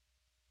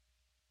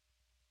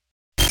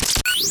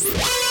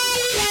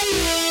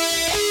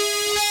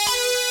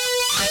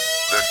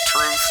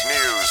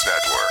News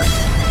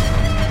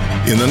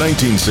Network. In the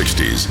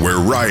 1960s, where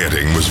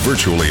rioting was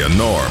virtually a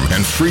norm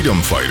and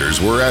freedom fighters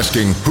were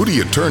asking, who do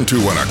you turn to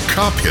when a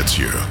cop hits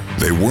you?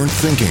 They weren't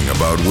thinking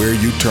about where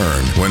you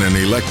turn when an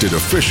elected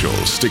official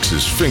sticks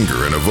his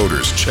finger in a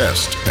voter's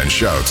chest and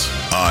shouts,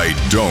 I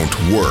don't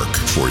work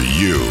for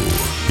you.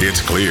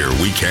 It's clear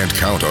we can't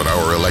count on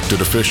our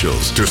elected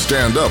officials to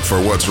stand up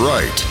for what's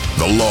right.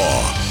 The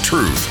law,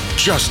 truth,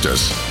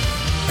 justice.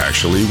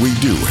 Actually, we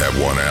do have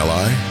one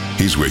ally.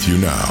 He's with you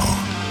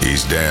now.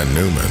 He's Dan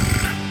Newman.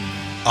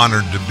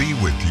 Honored to be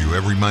with you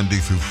every Monday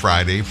through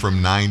Friday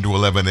from 9 to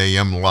 11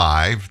 a.m.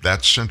 live.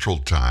 That's Central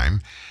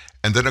Time.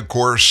 And then, of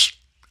course,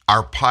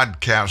 our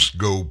podcasts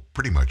go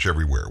pretty much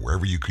everywhere,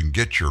 wherever you can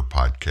get your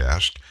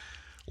podcast,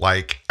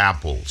 like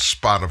Apple,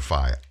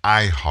 Spotify,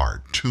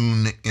 iHeart,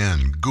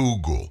 TuneIn,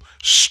 Google,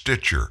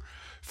 Stitcher,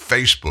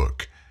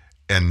 Facebook.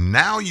 And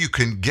now you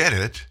can get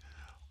it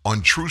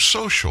on True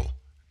Social,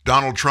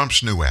 Donald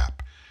Trump's new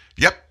app.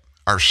 Yep,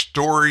 our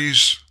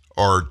stories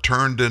are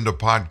turned into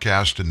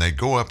podcast and they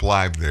go up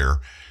live there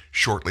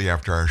shortly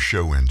after our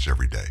show ends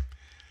every day.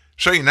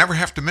 So you never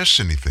have to miss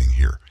anything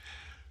here.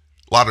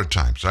 A lot of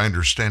times, I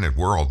understand it,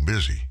 we're all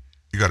busy.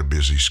 You got a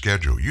busy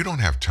schedule. You don't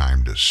have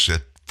time to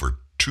sit for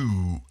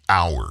 2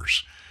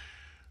 hours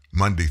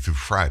Monday through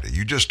Friday.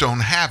 You just don't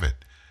have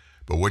it.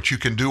 But what you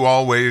can do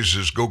always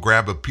is go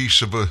grab a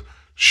piece of a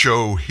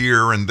show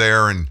here and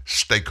there and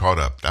stay caught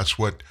up. That's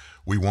what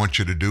we want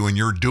you to do, and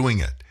you're doing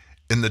it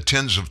in the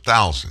tens of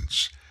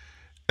thousands.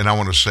 And I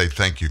want to say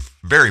thank you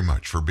very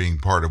much for being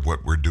part of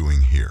what we're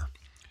doing here.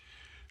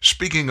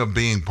 Speaking of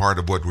being part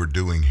of what we're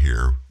doing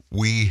here,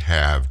 we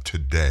have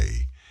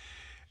today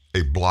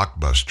a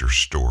Blockbuster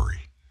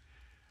story.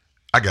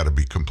 I got to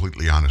be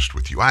completely honest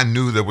with you. I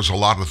knew there was a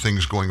lot of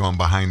things going on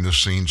behind the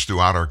scenes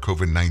throughout our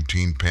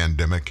COVID-19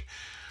 pandemic,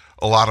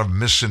 a lot of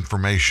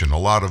misinformation, a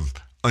lot of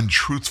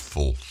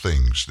untruthful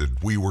things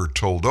that we were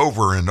told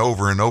over and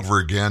over and over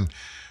again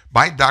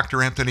by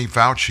Dr. Anthony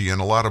Fauci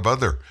and a lot of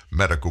other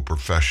medical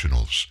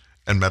professionals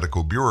and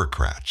medical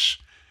bureaucrats.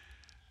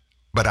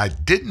 But I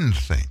didn't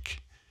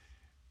think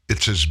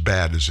it's as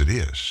bad as it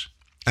is.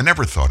 I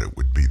never thought it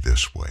would be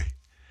this way.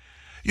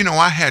 You know,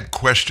 I had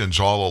questions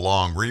all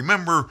along.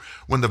 Remember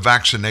when the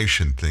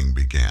vaccination thing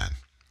began?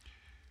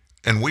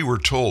 And we were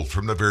told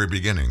from the very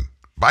beginning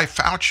by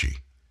Fauci,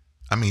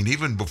 I mean,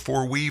 even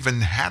before we even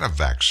had a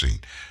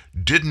vaccine,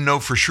 didn't know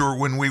for sure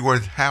when we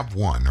would have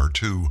 1 or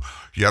 2,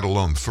 yet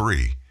alone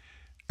 3.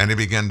 And he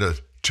began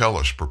to tell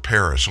us,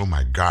 prepare us, oh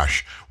my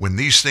gosh, when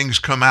these things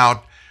come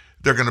out,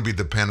 they're going to be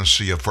the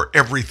panacea for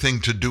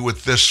everything to do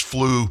with this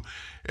flu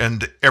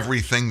and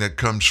everything that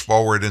comes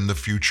forward in the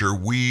future.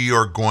 We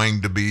are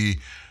going to be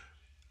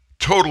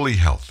totally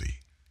healthy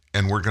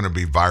and we're going to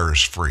be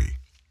virus free.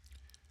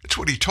 It's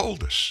what he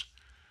told us.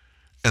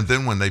 And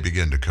then when they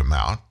begin to come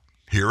out,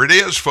 here it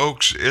is,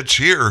 folks. It's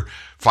here.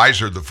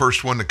 Pfizer, the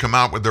first one to come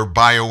out with their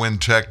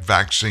BioNTech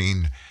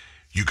vaccine.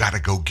 You got to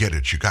go get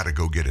it. You got to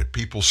go get it.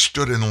 People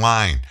stood in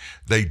line.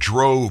 They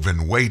drove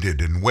and waited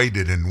and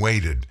waited and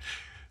waited,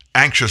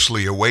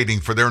 anxiously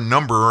awaiting for their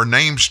number or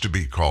names to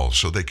be called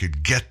so they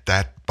could get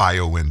that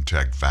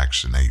BioNTech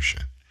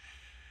vaccination.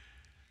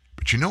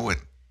 But you know what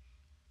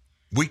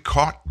we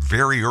caught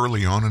very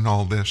early on in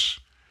all this?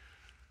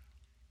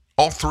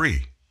 All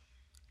three,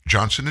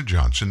 Johnson &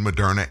 Johnson,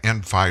 Moderna,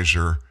 and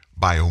Pfizer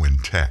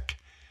BioNTech.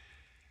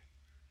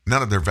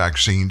 None of their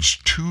vaccines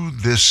to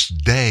this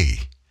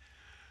day,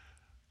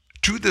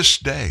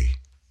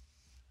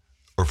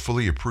 are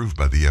fully approved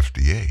by the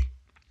FDA.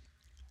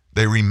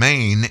 They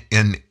remain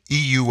in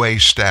EUA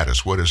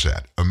status. What is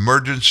that?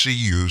 Emergency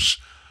use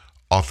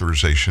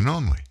authorization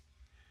only.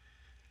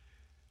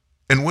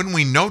 And when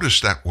we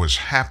noticed that was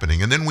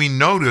happening, and then we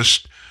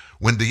noticed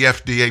when the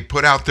FDA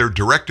put out their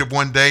directive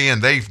one day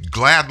and they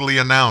gladly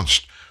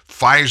announced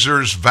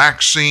Pfizer's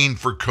vaccine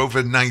for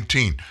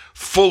COVID-19,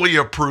 fully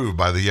approved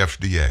by the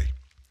FDA.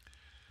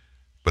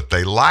 But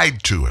they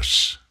lied to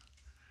us.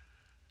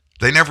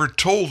 They never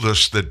told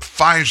us that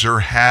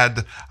Pfizer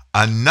had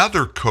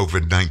another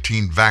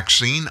COVID-19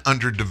 vaccine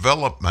under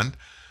development.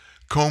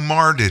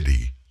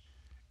 Comirnaty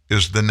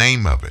is the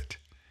name of it.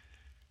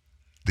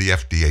 The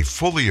FDA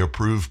fully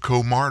approved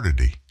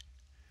Comirnaty.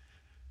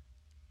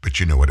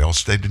 But you know what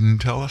else they didn't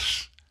tell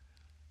us?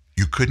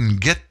 You couldn't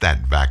get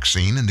that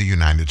vaccine in the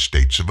United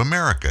States of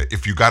America.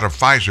 If you got a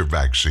Pfizer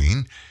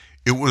vaccine,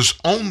 it was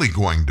only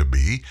going to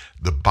be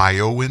the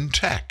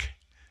BioNTech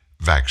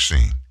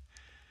vaccine.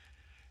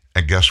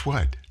 And guess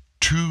what?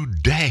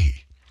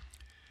 Today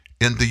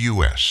in the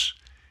U.S.,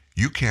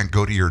 you can't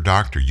go to your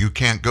doctor. You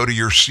can't go to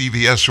your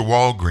CVS or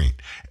Walgreens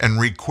and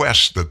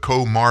request the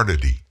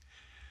Comirnaty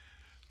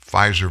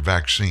Pfizer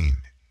vaccine.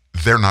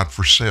 They're not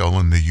for sale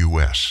in the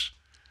U.S.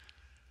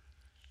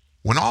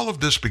 When all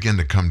of this began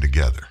to come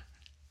together,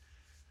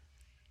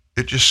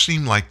 it just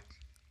seemed like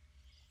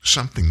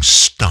something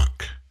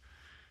stunk.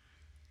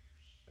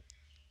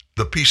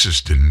 The pieces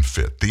didn't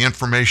fit. The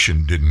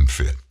information didn't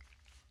fit.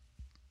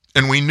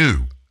 And we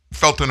knew,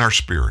 felt in our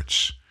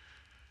spirits,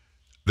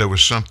 there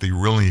was something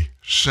really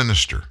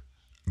sinister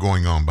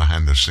going on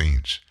behind the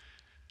scenes.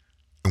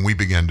 And we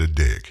began to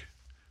dig.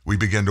 We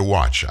began to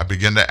watch. I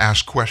began to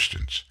ask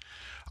questions.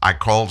 I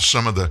called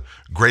some of the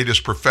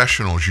greatest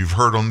professionals you've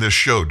heard on this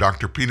show,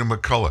 Dr. Peter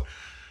McCullough,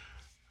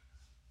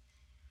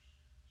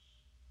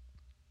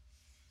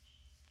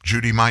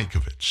 Judy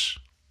Mikovits,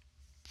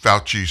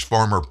 Fauci's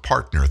former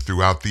partner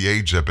throughout the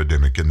AIDS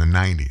epidemic in the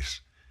 90s,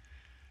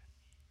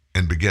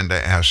 and began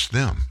to ask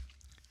them.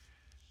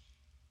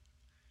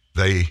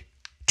 They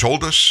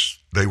told us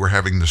they were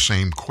having the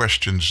same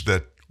questions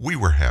that we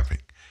were having.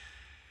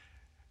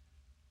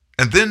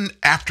 And then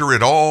after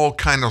it all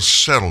kind of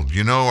settled,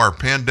 our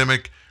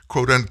pandemic,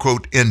 quote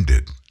unquote,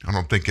 ended. I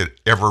don't think it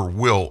ever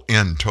will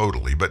end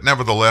totally, but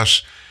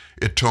nevertheless,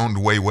 it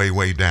toned way, way,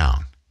 way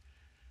down.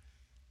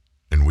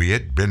 And we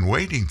had been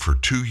waiting for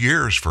 2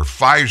 years for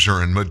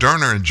Pfizer and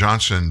Moderna and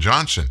Johnson &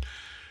 Johnson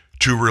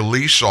to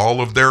release all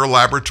of their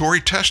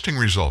laboratory testing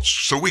results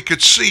so we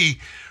could see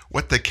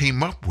what they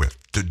came up with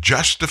to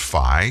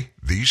justify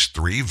these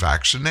 3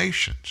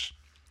 vaccinations.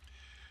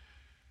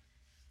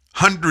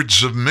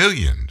 Hundreds of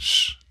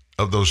millions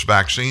of those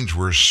vaccines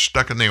were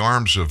stuck in the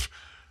arms of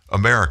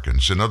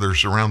Americans and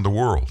others around the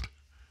world.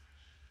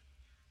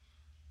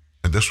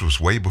 And this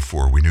was way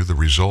before we knew the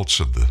results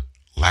of the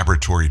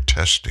laboratory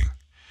testing.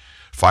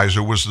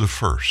 Pfizer was the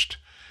first.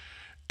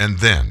 And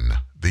then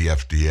the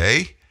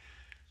FDA,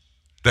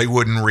 they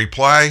wouldn't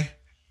reply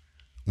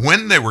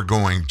when they were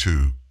going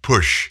to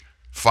push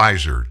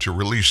Pfizer to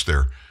release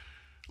their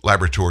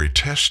laboratory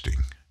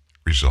testing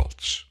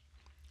results.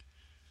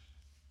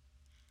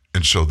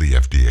 And so the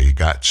FDA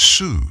got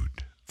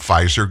sued.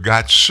 Pfizer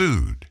got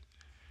sued.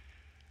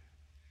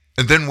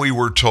 And then we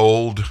were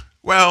told,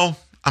 well,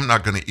 I'm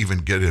not going to even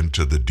get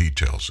into the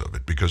details of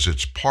it because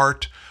it's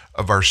part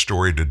of our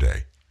story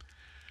today.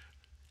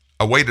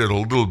 I waited a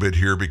little bit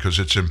here because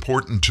it's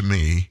important to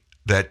me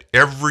that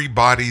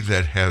everybody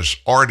that has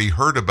already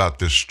heard about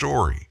this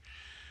story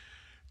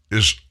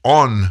is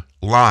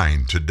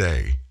online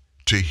today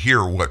to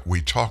hear what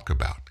we talk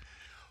about.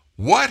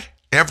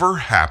 Whatever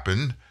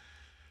happened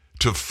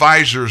to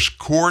Pfizer's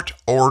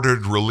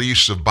court-ordered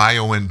release of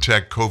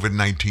BioNTech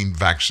COVID-19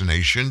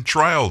 vaccination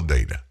trial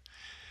data?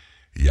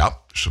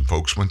 Yep, some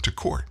folks went to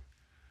court.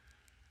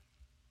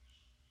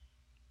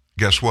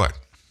 Guess what?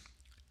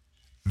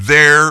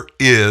 There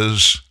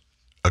is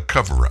a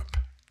cover-up.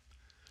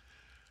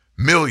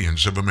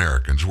 Millions of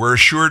Americans were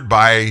assured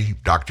by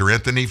Dr.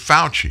 Anthony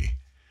Fauci,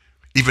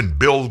 even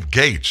Bill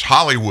Gates,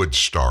 Hollywood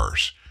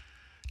stars,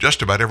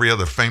 just about every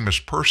other famous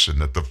person,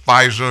 that the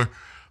Pfizer,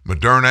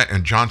 Moderna,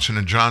 and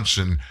Johnson &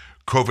 Johnson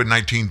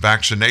COVID-19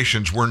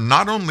 vaccinations were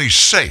not only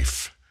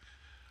safe,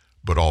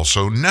 but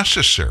also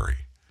necessary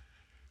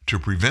to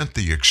prevent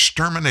the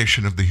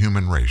extermination of the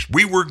human race.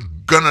 We were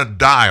gonna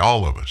die,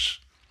 all of us.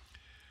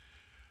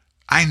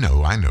 I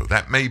know,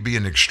 that may be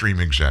an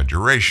extreme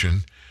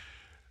exaggeration,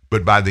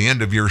 but by the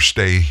end of your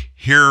stay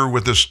here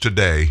with us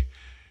today,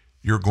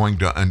 you're going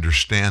to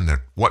understand that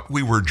what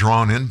we were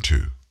drawn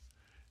into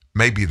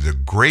may be the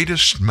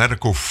greatest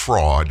medical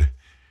fraud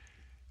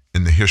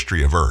in the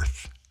history of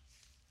Earth.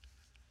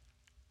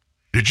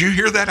 Did you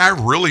hear that? I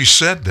really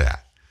said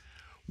that.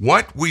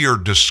 What we are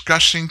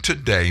discussing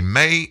today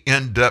may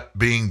end up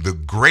being the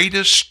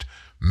greatest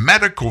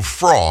medical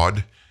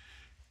fraud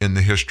in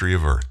the history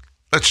of Earth.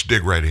 Let's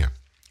dig right in.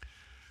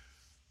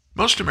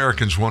 Most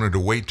Americans wanted to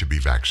wait to be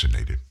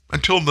vaccinated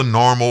until the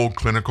normal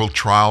clinical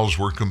trials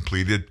were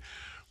completed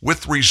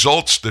with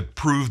results that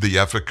proved the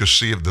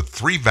efficacy of the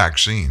 3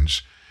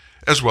 vaccines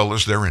as well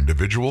as their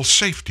individual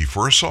safety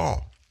for us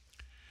all.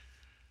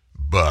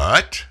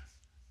 But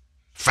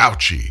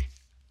Fauci,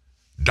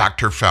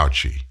 Dr.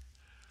 Fauci,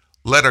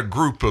 led a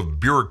group of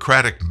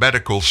bureaucratic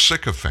medical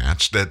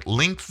sycophants that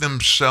linked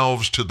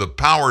themselves to the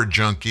power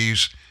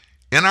junkies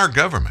in our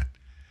government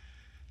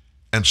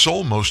and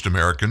sold most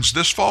Americans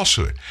this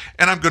falsehood.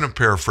 And I'm going to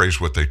paraphrase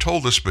what they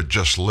told us, but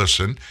just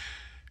listen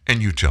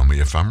and you tell me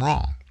if I'm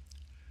wrong.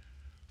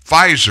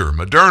 Pfizer,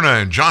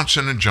 Moderna, and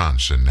Johnson &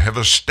 Johnson have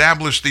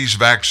established these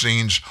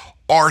vaccines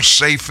are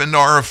safe and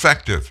are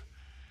effective.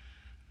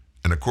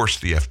 And of course,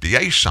 the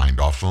FDA signed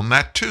off on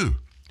that too.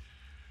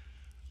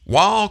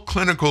 While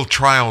clinical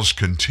trials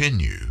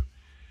continue,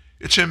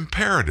 it's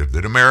imperative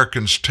that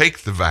Americans take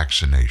the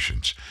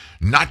vaccinations,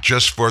 not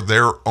just for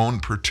their own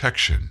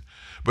protection,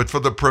 but for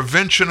the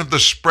prevention of the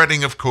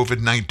spreading of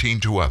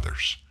COVID-19 to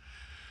others.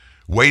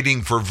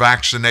 Waiting for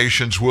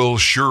vaccinations will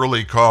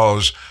surely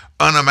cause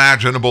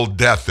unimaginable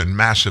death and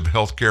massive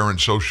healthcare and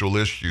social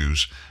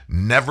issues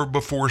never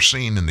before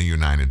seen in the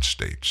United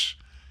States.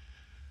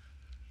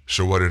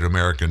 So what did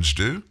Americans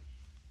do?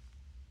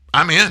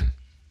 I'm in.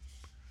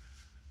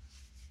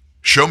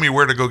 Show me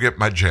where to go get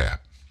my jab.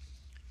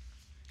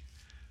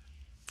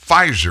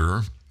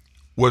 Pfizer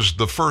was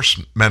the first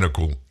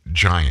medical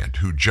giant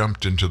who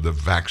jumped into the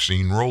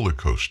vaccine roller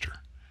coaster.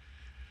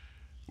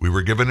 We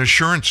were given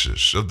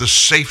assurances of the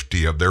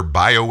safety of their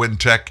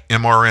BioNTech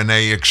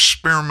mRNA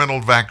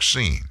experimental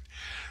vaccine.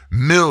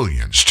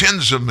 Millions,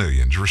 tens of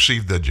millions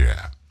received the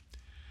jab.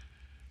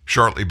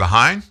 Shortly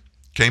behind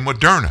came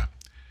Moderna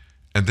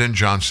and then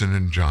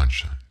Johnson &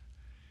 Johnson.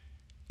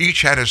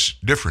 Each had its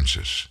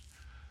differences,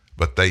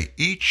 but they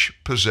each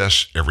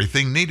possess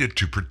everything needed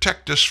to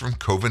protect us from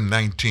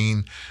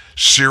COVID-19,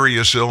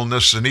 serious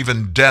illness, and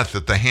even death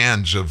at the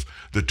hands of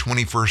the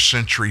 21st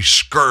century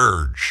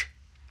scourge.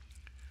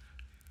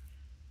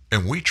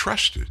 And we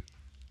trusted.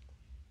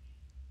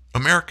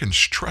 Americans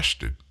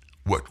trusted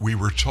what we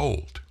were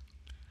told.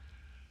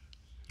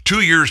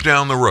 2 years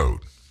down the road,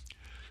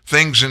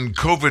 things in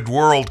COVID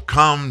world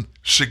calmed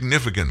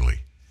significantly.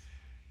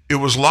 It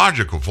was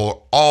logical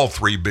for all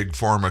three big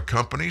pharma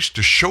companies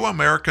to show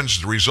Americans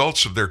the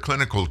results of their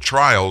clinical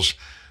trials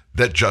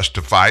that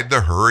justified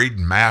the hurried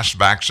mass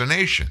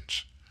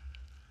vaccinations.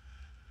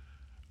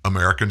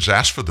 Americans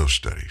asked for those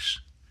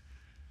studies,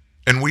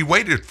 and we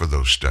waited for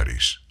those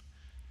studies,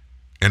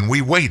 and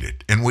we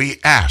waited, and we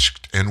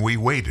asked, and we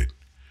waited.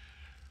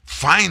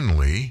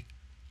 Finally,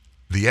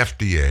 the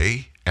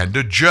FDA and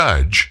a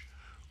judge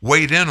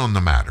weighed in on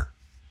the matter,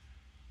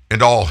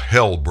 and all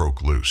hell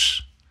broke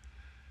loose.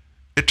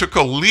 It took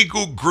a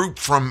legal group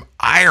from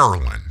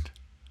Ireland.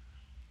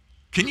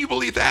 Can you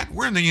believe that?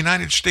 We're in the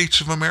United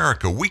States of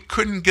America. We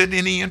couldn't get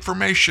any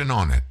information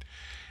on it.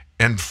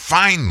 And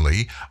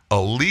finally, a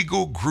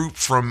legal group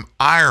from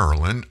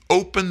Ireland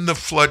opened the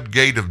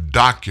floodgate of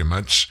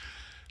documents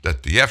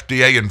that the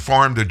FDA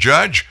informed the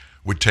judge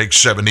would take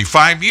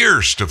 75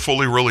 years to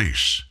fully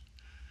release.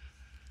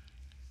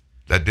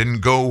 That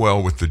didn't go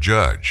well with the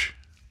judge,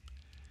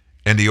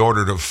 and he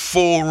ordered a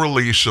full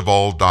release of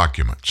all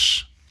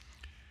documents.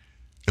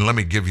 And let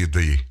me give you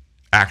the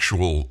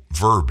actual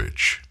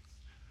verbiage.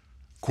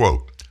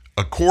 Quote,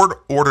 a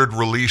court-ordered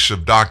release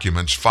of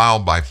documents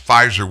filed by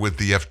Pfizer with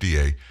the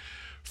FDA,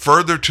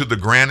 further to the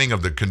granting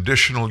of the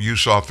conditional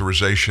use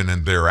authorization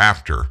and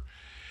thereafter,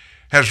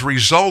 has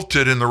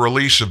resulted in the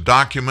release of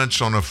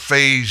documents on a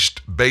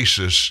phased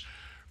basis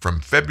from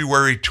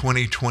February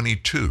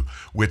 2022,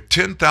 with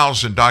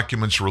 10,000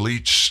 documents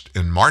released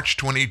in March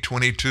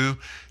 2022,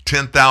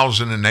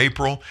 10,000 in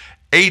April,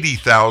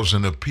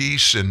 80,000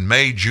 apiece in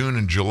May, June,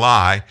 and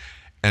July,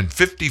 and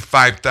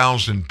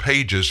 55,000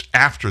 pages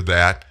after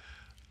that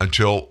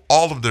until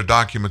all of the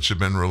documents have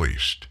been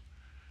released.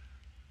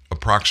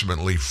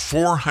 Approximately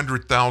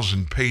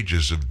 400,000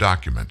 pages of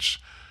documents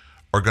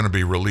are going to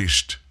be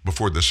released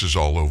before this is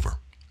all over.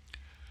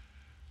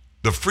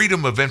 The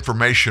Freedom of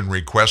Information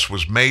request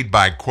was made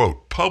by,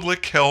 quote,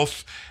 public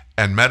health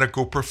and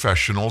medical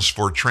professionals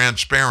for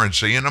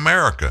transparency in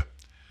America.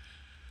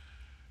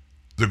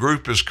 The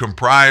group is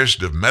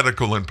comprised of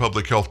medical and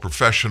public health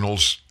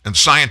professionals and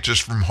scientists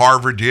from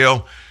Harvard,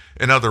 Yale,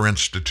 and other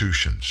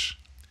institutions.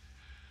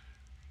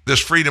 This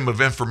Freedom of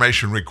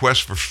Information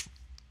request was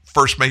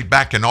first made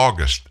back in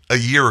August, a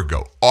year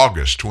ago,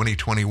 August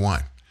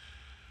 2021.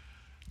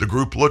 The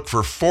group looked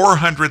for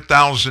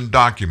 400,000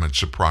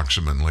 documents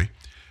approximately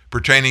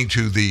pertaining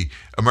to the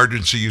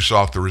emergency use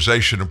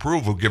authorization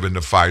approval given to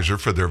Pfizer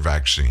for their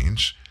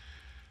vaccines,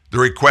 the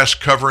request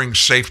covering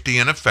safety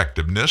and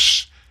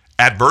effectiveness,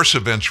 adverse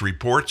events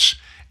reports,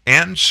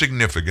 and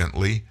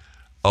significantly,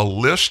 a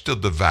list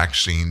of the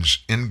vaccine's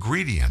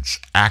ingredients,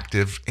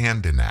 active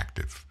and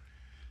inactive.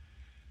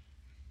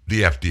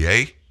 The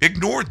FDA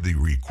ignored the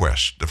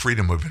request, the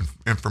Freedom of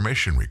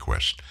Information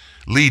request,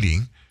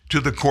 leading to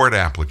the court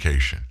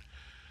application.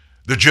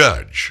 The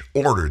judge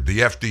ordered the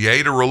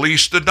FDA to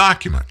release the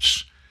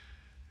documents.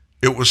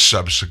 It was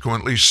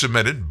subsequently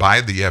submitted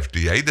by the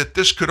FDA that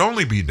this could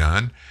only be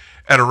done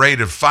at a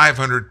rate of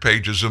 500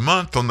 pages a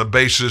month on the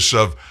basis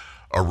of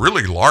a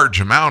really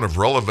large amount of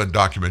relevant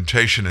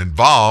documentation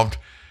involved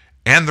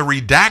and the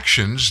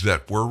redactions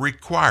that were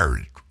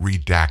required.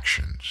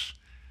 Redactions.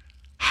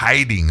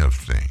 Hiding of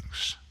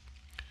things.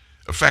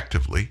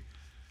 Effectively,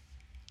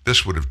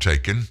 this would have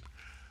taken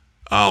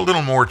a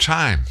little more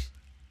time.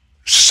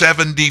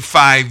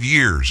 75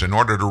 years in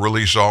order to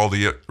release all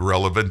the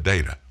relevant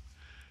data.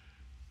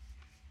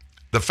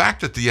 The fact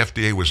that the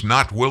FDA was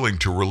not willing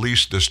to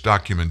release this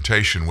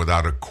documentation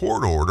without a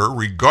court order,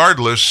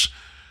 regardless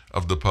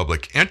of the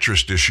public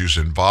interest issues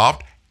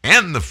involved,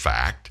 and the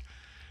fact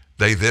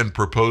they then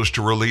proposed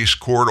to release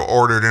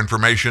court-ordered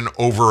information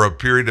over a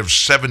period of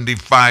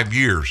 75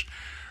 years,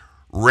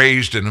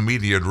 raised an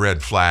immediate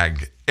red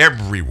flag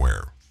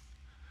everywhere.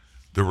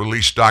 The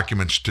released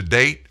documents to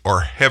date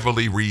are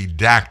heavily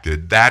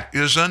redacted. That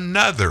is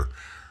another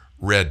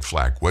red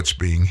flag. What's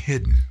being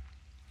hidden?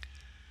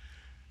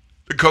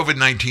 The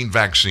COVID-19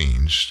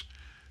 vaccines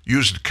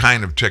used a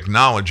kind of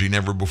technology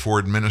never before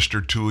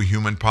administered to a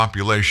human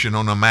population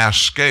on a mass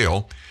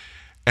scale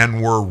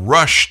and were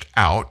rushed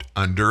out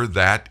under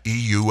that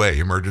EUA,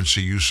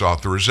 emergency use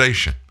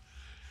authorization.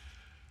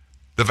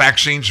 The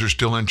vaccines are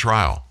still in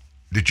trial.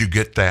 Did you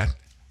get that?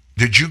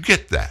 Did you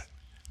get that?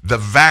 The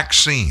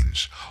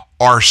vaccines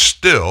are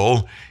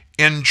still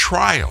in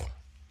trial.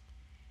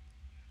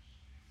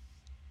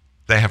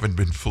 They haven't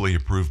been fully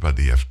approved by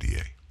the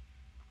FDA.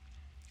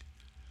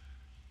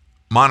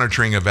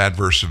 Monitoring of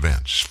adverse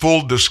events,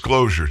 full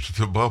disclosure to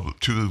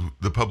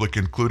the public,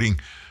 including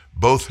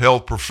both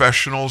health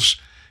professionals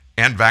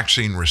and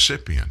vaccine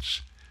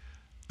recipients.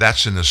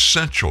 That's an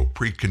essential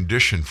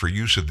precondition for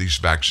use of these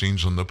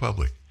vaccines on the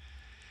public.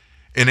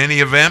 In any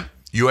event,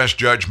 U.S.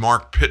 Judge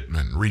Mark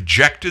Pittman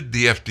rejected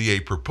the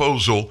FDA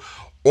proposal,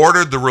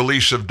 ordered the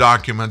release of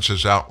documents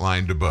as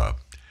outlined above.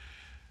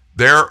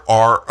 There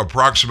are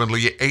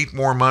approximately 8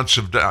 more months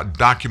of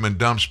document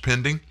dumps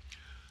pending.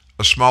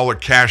 A smaller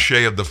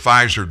cache of the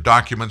Pfizer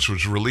documents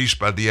was released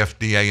by the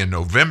FDA in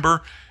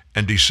November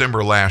and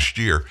December last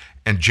year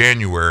and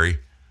January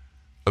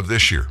of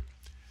this year.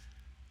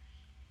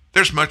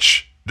 There's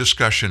much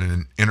discussion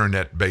in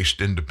internet-based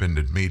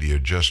independent media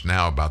just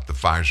now about the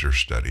Pfizer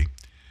study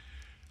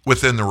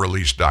within the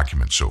released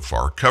documents so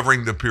far,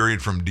 covering the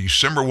period from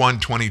December 1,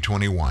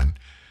 2021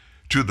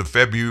 to the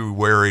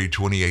February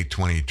 28,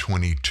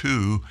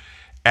 2022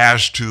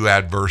 as to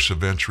adverse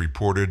events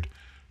reported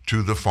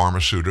to the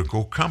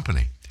pharmaceutical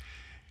company.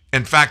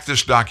 In fact,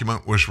 this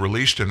document was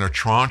released in a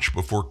tranche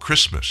before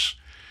Christmas,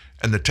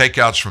 and the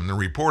takeouts from the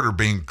report are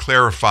being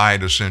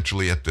clarified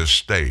essentially at this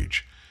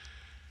stage.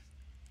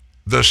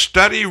 The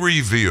study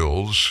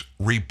reveals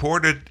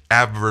reported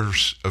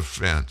adverse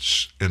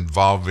events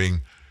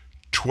involving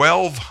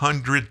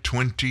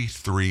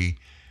 1,223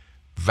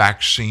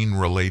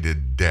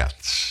 vaccine-related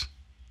deaths,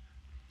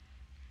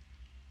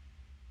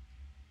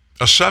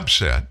 a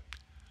subset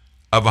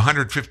of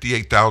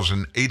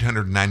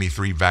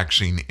 158,893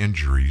 vaccine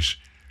injuries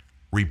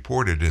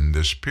reported in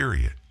this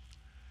period.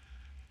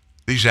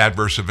 These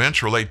adverse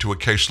events relate to a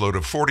caseload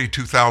of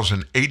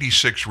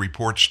 42,086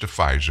 reports to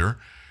Pfizer,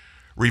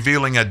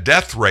 revealing a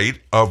death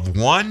rate of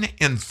 1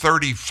 in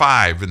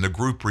 35 in the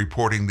group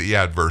reporting the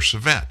adverse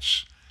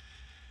events.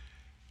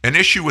 An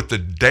issue with the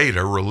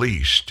data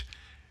released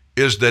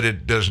is that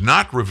it does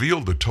not reveal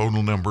the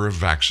total number of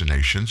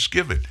vaccinations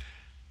given.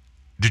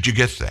 Did you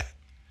get that?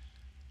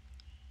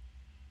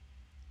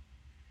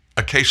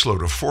 A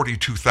caseload of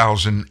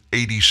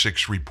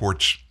 42,086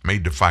 reports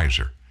made to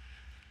Pfizer.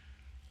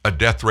 A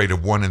death rate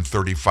of 1 in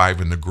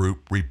 35 in the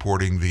group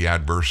reporting the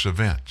adverse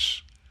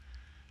events.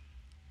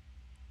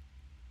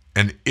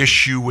 An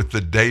issue with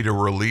the data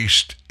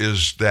released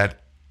is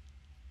that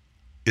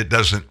it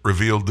doesn't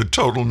reveal the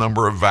total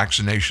number of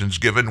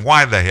vaccinations given.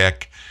 Why the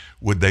heck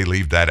would they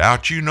leave that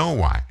out? You know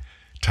why.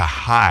 To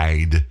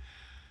hide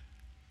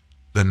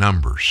the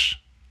numbers.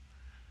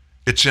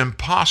 It's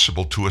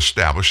impossible to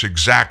establish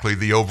exactly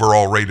the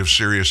overall rate of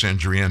serious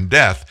injury and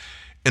death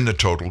in the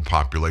total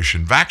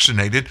population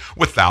vaccinated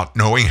without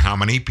knowing how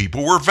many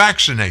people were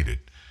vaccinated.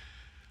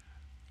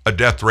 A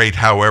death rate,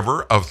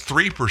 however, of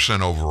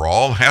 3%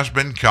 overall has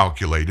been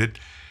calculated.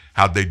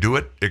 How'd they do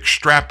it?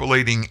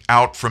 Extrapolating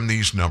out from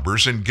these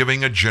numbers and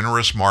giving a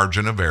generous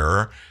margin of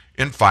error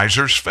in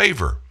Pfizer's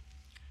favor.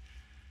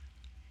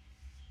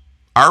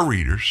 Our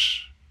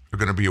readers are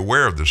going to be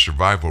aware of the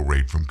survival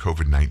rate from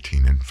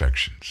COVID-19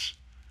 infections.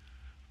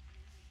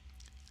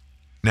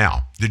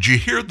 Now, did you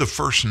hear the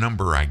first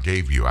number I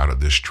gave you out of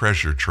this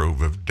treasure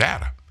trove of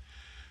data?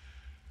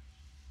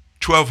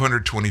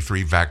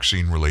 1,223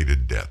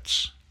 vaccine-related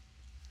deaths.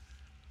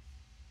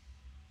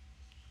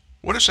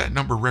 What does that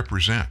number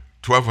represent?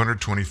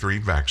 1,223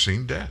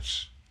 vaccine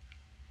deaths.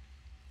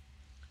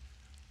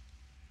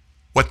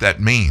 What that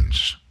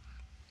means,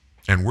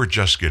 and we're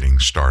just getting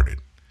started,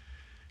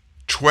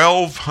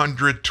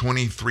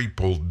 1,223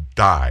 people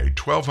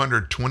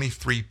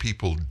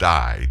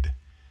died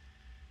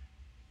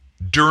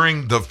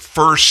during the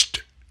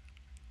first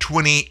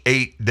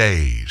 28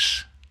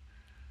 days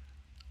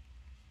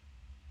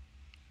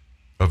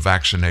of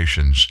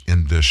vaccinations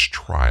in this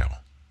trial.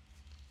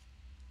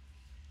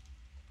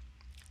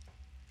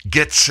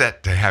 Get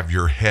set to have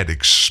your head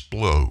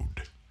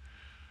explode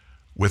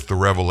with the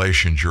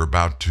revelations you're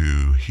about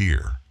to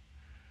hear.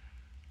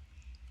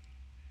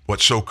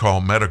 What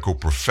so-called medical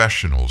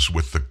professionals,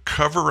 with the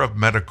cover of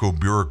medical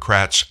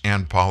bureaucrats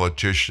and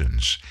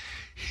politicians,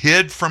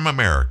 hid from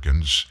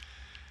Americans,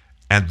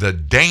 and the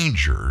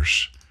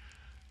dangers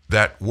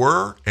that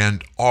were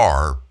and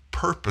are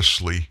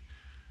purposely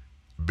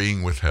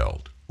being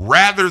withheld,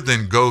 rather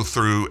than go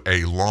through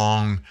a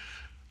long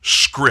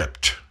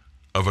script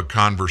of a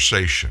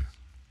conversation.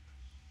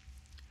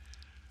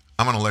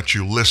 I'm going to let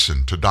you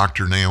listen to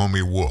Dr.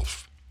 Naomi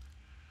Wolf.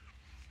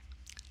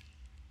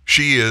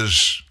 She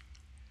is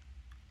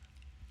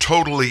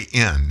totally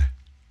in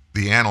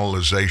the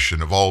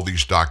analyzation of all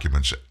these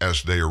documents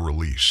as they are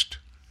released.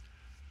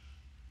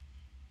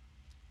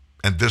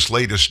 And this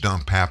latest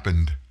dump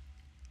happened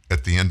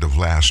at the end of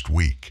last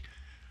week.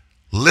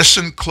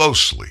 Listen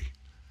closely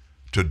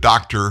to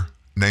Dr.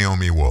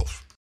 Naomi Wolf.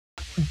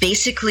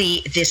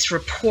 Basically, this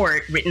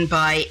report written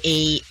by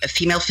a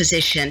female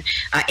physician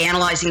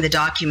analyzing the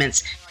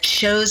documents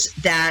shows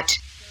that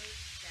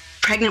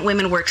pregnant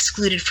women were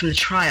excluded from the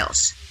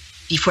trials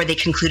before they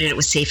concluded it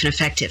was safe and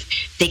effective.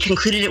 They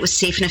concluded it was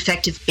safe and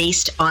effective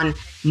based on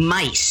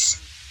mice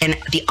and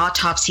the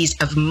autopsies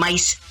of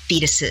mice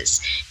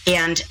fetuses,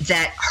 and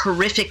that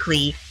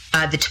horrifically,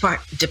 the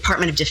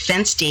Department of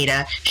Defense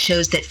data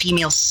shows that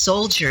female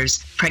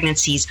soldiers'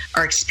 pregnancies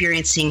are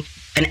experiencing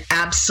an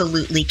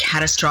absolutely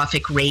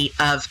catastrophic rate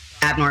of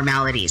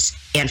abnormalities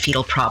and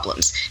fetal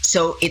problems.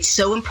 So it's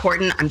so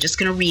important. I'm just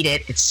going to read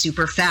it. It's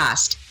super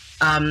fast.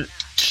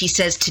 She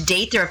says, to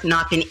date, there have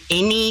not been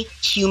any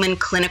human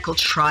clinical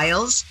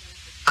trials.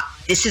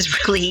 This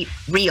is really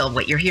real,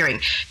 what you're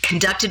hearing,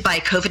 conducted by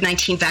a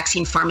COVID-19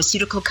 vaccine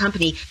pharmaceutical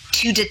company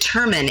to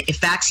determine if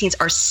vaccines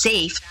are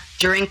safe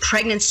during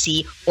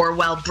pregnancy or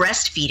while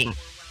breastfeeding.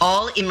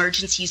 All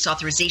emergency use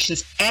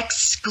authorizations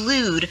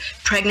exclude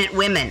pregnant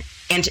women,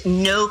 and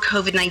no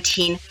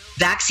COVID-19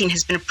 vaccine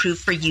has been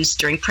approved for use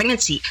during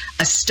pregnancy.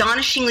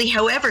 Astonishingly,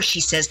 however, she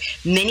says,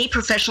 many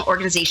professional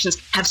organizations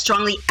have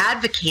strongly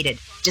advocated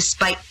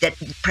despite that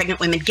pregnant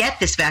women get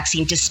this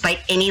vaccine despite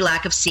any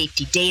lack of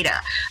safety data.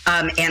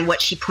 And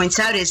what she points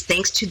out is,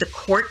 thanks to the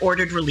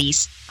court-ordered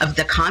release of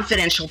the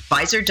confidential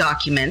Pfizer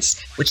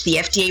documents, which the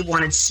FDA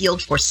wanted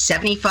sealed for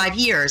 75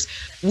 years,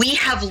 we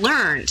have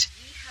learned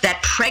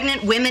that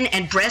pregnant women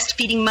and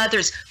breastfeeding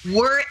mothers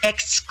were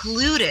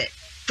excluded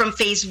from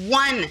phase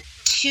 1,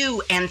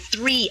 2, and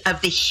 3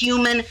 of the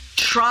human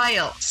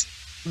trials.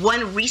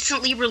 One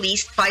recently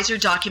released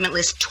Pfizer document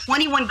lists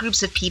 21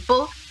 groups of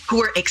people who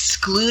were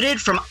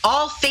excluded from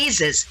all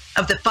phases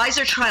of the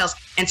Pfizer trials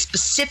and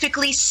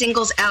specifically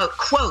singles out,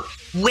 quote,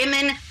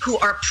 women who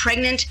are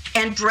pregnant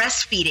and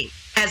breastfeeding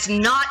as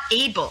not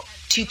able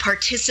to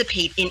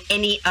participate in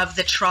any of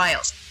the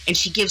trials. And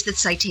she gives the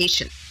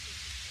citation.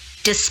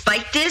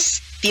 Despite this,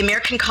 the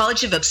American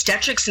College of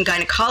Obstetrics and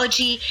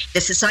Gynecology,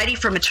 the Society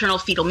for Maternal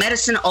Fetal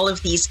Medicine, all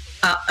of these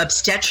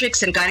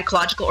obstetrics and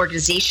gynecological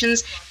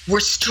organizations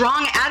were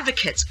strong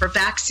advocates for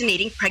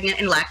vaccinating pregnant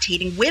and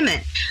lactating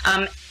women.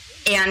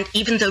 And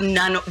even though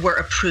none were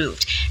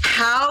approved.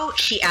 How,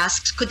 she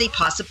asks, could they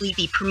possibly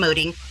be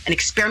promoting an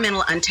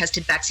experimental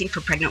untested vaccine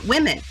for pregnant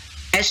women?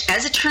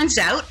 As it turns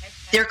out,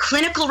 their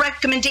clinical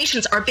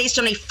recommendations are based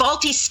on a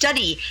faulty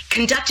study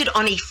conducted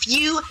on a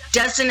few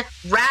dozen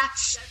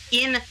rats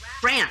in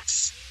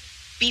France.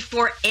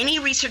 Before any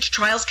research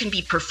trials can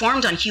be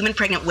performed on human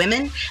pregnant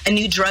women, a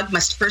new drug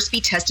must first be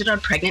tested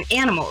on pregnant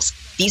animals.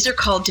 These are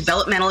called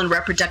developmental and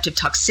reproductive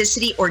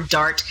toxicity, or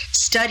DART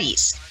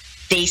studies.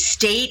 They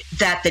state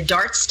that the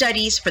DART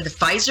studies for the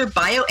Pfizer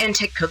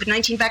BioNTech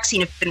COVID-19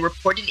 vaccine have been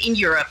reported in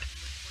Europe.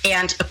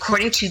 And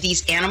according to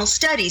these animal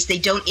studies, they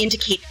don't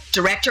indicate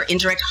direct or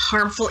indirect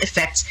harmful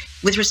effects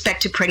with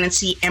respect to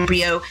pregnancy,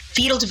 embryo,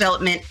 fetal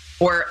development,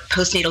 or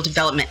postnatal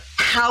development.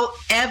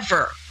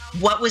 However,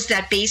 what was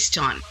that based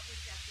on?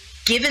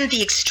 Given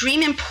the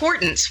extreme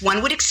importance,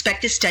 one would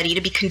expect this study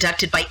to be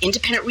conducted by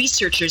independent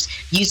researchers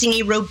using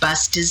a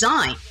robust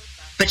design.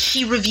 But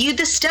she reviewed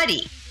the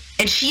study,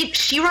 and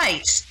she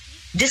writes,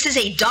 this is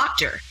a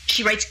doctor.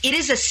 She writes, it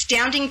is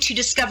astounding to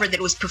discover that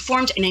it was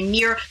performed in a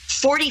mere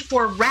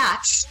 44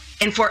 rats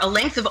and for a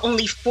length of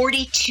only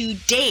 42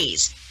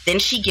 days. Then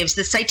she gives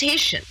the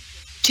citation.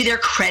 To their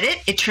credit,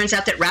 it turns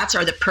out that rats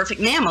are the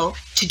perfect mammal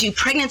to do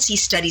pregnancy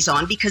studies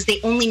on because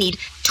they only need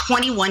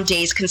 21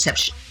 days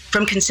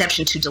from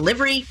conception to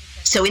delivery.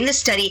 So in the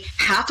study,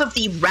 half of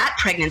the rat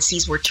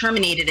pregnancies were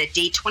terminated at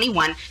day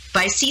 21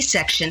 by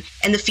C-section,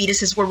 and the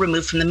fetuses were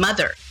removed from the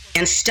mother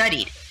and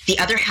studied. The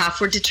other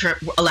half were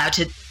allowed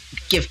to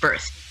give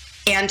birth.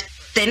 And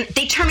then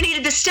they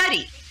terminated the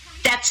study.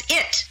 That's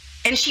it.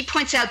 And she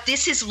points out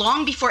this is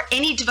long before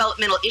any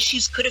developmental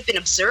issues could have been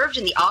observed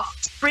in the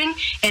offspring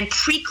and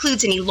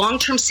precludes any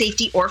long-term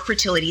safety or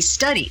fertility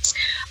studies.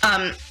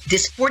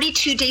 This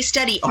 42-day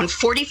study on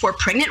 44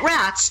 pregnant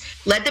rats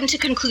led them to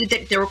conclude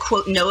that there were,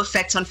 quote, no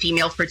effects on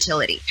female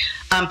fertility.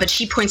 But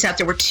she points out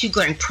there were two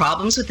glaring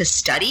problems with the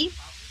study.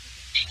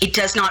 It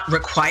does not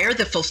require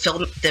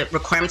the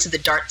requirements of the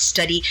DART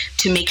study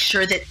to make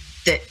sure that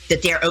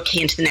they're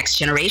okay into the next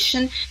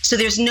generation. So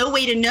there's no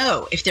way to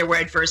know if there were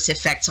adverse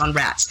effects on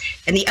rats.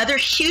 And the other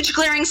huge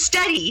glaring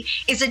study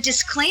is a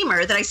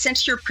disclaimer that I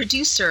sent to your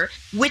producer,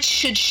 which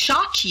should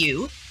shock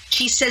you.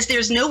 She says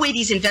there's no way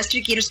these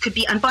investigators could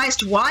be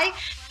unbiased. Why?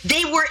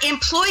 They were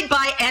employed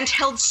by and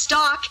held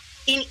stock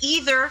in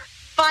either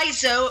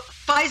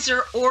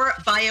Pfizer or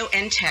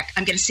BioNTech.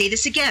 I'm going to say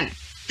this again.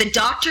 The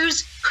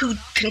doctors who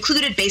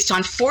concluded based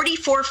on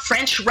 44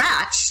 French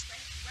rats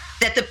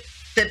that the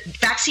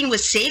vaccine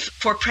was safe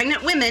for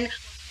pregnant women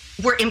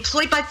were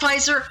employed by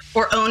Pfizer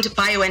or owned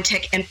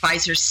BioNTech and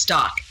Pfizer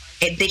stock.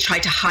 They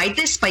tried to hide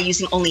this by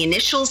using only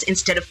initials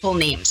instead of full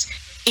names.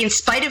 In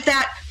spite of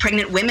that,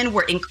 pregnant women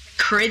were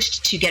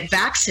encouraged to get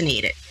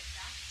vaccinated.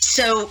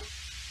 So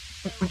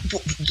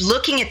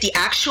looking at the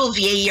actual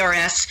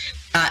VAERS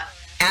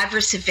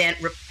adverse event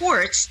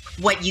reports,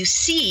 what you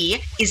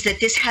see is that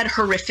this had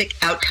horrific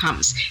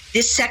outcomes.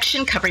 This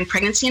section covering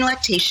pregnancy and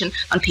lactation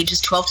on pages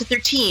 12 to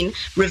 13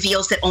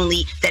 reveals that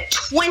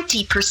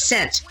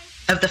 20%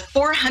 of the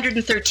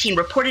 413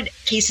 reported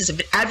cases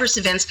of adverse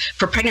events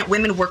for pregnant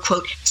women were,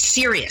 quote,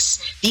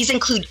 serious. These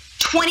include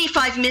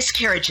 25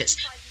 miscarriages,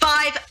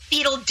 5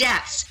 fetal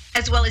deaths,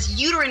 as well as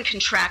uterine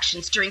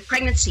contractions during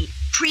pregnancy,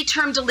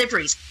 preterm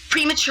deliveries,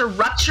 premature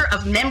rupture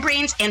of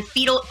membranes, and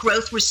fetal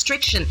growth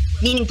restriction,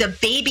 meaning the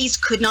babies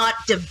could not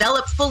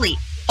develop fully.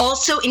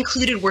 Also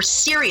included were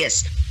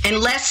serious and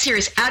less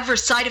serious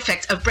adverse side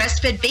effects of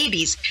breastfed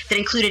babies that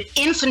included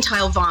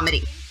infantile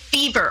vomiting,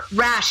 fever,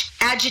 rash,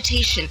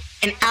 agitation,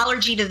 and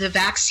allergy to the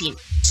vaccine.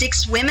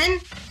 6 women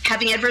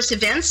having adverse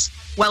events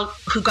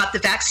who got the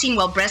vaccine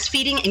while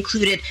breastfeeding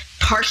included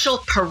partial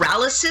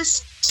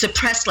paralysis,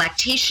 suppressed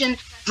lactation,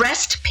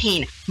 breast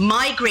pain,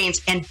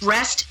 migraines, and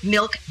breast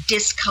milk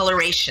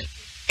discoloration.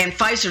 And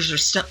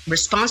Pfizer's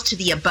response to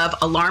the above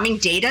alarming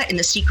data in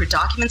the secret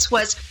documents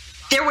was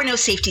there were no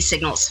safety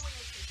signals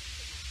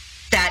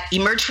that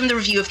emerged from the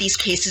review of these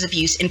cases of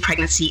use in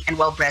pregnancy and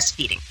while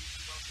breastfeeding.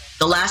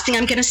 The last thing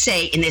I'm going to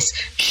say in this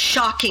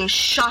shocking,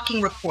 shocking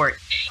report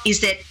is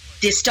that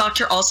this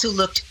doctor also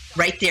looked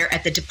right there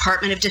at the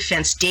Department of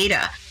Defense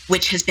data,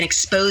 which has been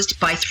exposed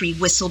by 3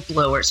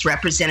 whistleblowers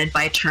represented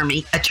by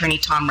Attorney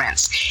Tom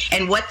Renz.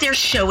 And what they're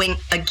showing,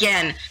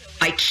 again,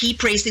 I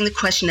keep raising the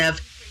question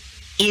of,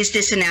 is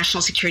this a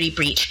national security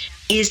breach?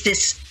 Is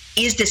this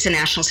a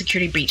national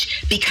security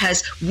breach?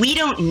 Because we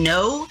don't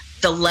know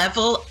the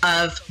level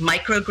of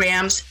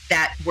micrograms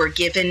that were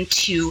given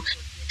to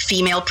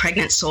female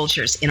pregnant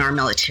soldiers in our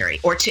military,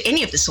 or to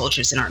any of the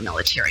soldiers in our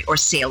military, or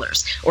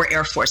sailors, or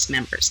Air Force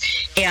members.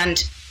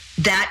 And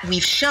that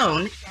we've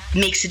shown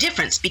makes a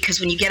difference, because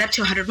when you get up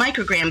to 100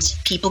 micrograms,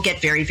 people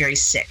get very, very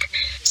sick.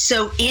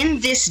 So in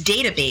this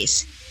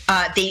database,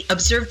 they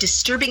observed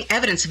disturbing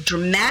evidence of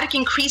dramatic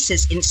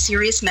increases in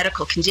serious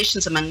medical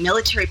conditions among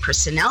military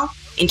personnel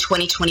in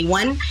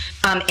 2021.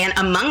 And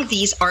among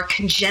these are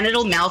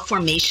congenital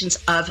malformations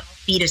of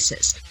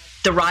fetuses.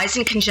 The rise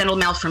in congenital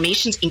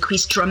malformations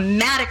increased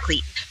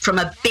dramatically from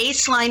a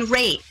baseline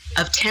rate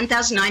of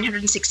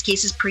 10,906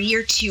 cases per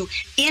year to,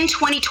 in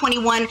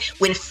 2021,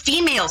 when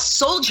female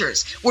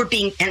soldiers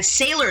and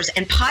sailors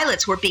and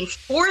pilots were being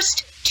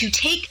forced to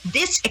take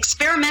this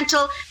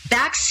experimental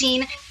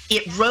vaccine,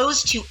 it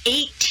rose to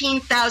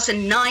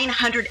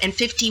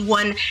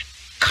 18,951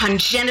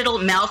 congenital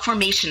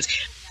malformations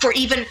for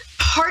even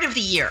part of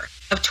the year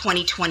of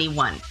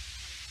 2021.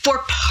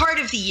 For part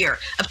of the year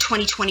of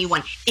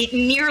 2021, it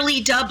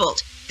nearly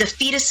doubled the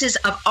fetuses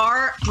of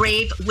our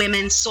brave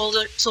women,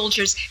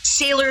 soldiers,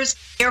 sailors,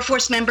 Air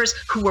Force members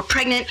who were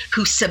pregnant,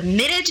 who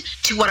submitted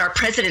to what our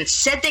president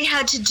said they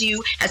had to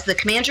do as the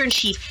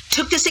commander-in-chief,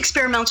 took this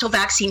experimental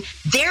vaccine.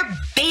 Their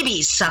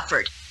babies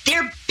suffered.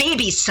 Their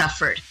babies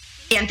suffered.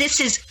 And this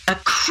is a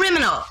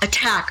criminal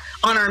attack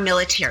on our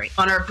military,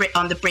 on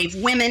the brave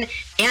women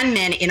and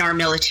men in our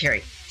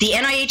military. The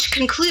NIH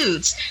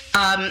concludes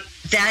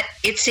that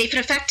it's safe and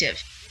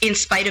effective in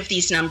spite of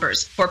these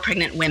numbers for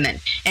pregnant women.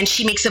 And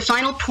she makes a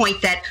final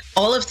point that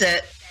all of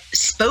the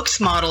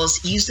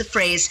spokesmodels use the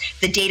phrase,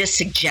 the data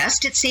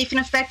suggest it's safe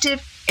and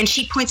effective. And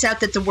she points out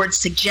that the word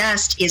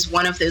suggest is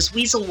one of those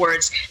weasel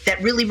words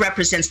that really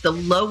represents the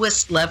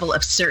lowest level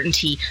of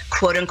certainty,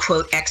 quote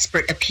unquote,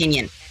 expert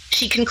opinion.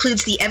 She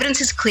concludes the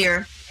evidence is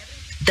clear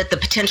that the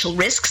potential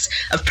risks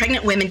of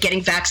pregnant women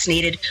getting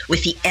vaccinated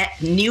with the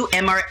new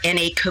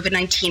mRNA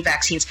COVID-19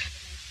 vaccines,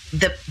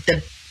 the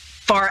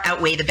far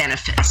outweigh the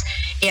benefits.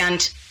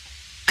 And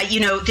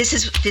this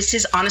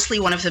is honestly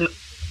one of the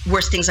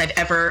worst things I've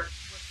ever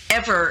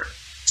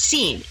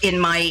seen in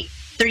my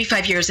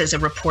 35 years as a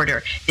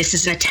reporter. This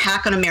is an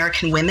attack on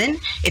American women.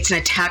 It's an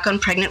attack on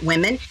pregnant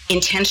women,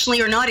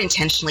 intentionally or not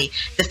intentionally.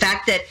 The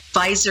fact that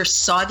Pfizer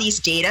saw these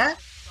data,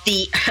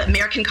 the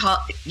American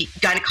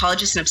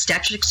Gynecologists and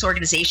Obstetrics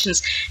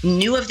Organizations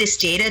knew of this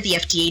data, the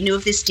FDA knew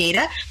of this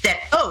data,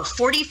 that,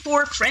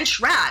 44 French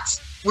rats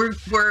were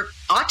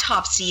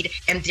autopsied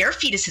and their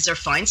fetuses are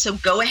fine, so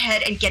go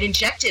ahead and get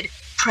injected,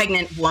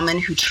 pregnant woman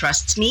who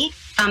trusts me.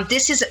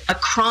 This is a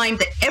crime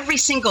that every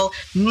single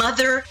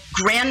mother,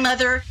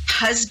 grandmother,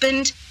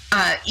 husband,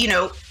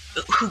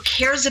 who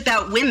cares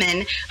about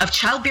women of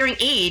childbearing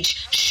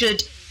age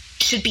should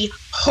be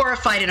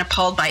horrified and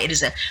appalled by. It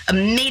is a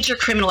major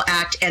criminal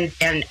act, and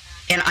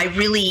I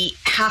really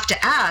have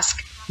to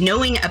ask,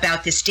 knowing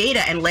about this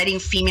data and letting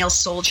female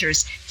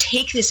soldiers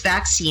take this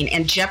vaccine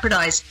and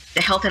jeopardize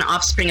the health and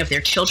offspring of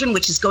their children,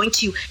 which is going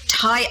to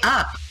tie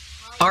up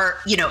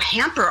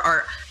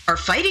hamper our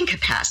fighting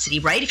capacity,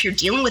 right? If you're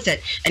dealing with an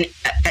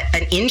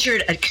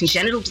injured, a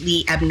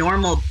congenitally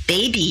abnormal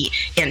baby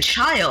and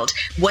child,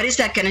 what is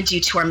that going to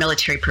do to our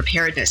military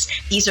preparedness?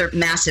 These are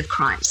massive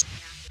crimes.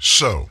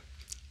 So,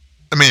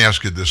 let me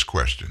ask you this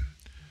question.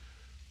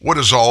 What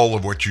is all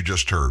of what you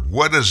just heard?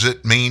 What does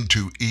it mean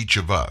to each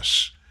of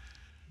us?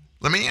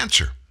 Let me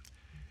answer.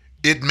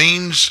 It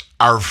means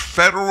our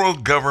federal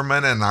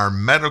government and our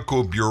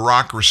medical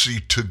bureaucracy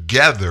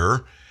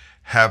together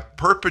have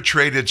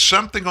perpetrated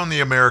something on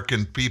the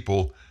American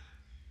people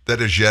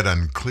that is yet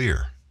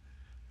unclear.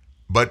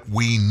 But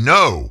we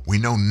know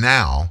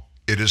now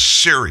it is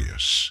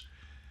serious,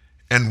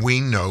 and we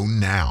know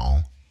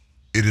now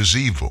it is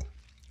evil.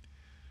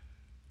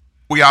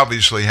 We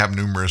obviously have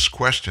numerous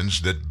questions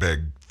that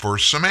beg for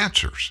some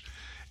answers,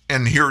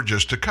 and here are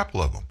just a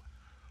couple of them.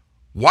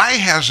 Why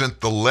hasn't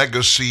the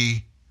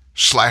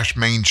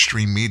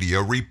legacy/mainstream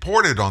media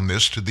reported on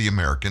this to the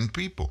American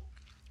people?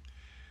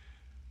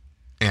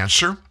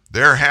 Answer,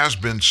 there has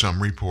been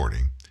some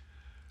reporting,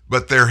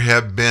 but there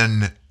have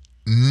been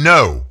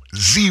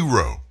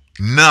zero,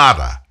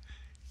 nada,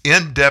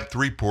 in-depth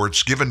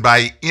reports given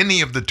by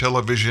any of the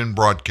television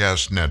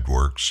broadcast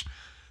networks,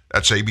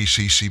 that's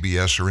ABC,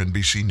 CBS, or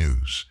NBC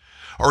News,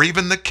 or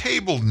even the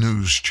cable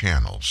news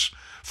channels,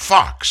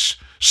 Fox,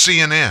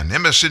 CNN,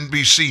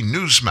 MSNBC,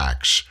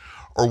 Newsmax,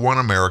 or One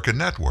America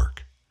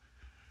Network.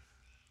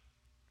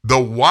 The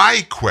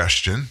why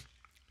question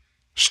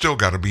still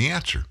got to be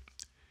answered.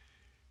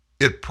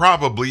 It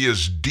probably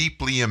is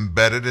deeply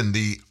embedded in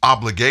the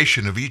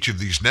obligation of each of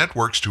these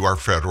networks to our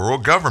federal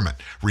government.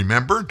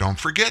 Remember, don't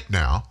forget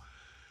now,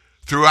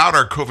 throughout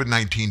our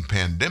COVID-19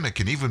 pandemic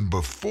and even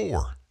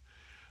before,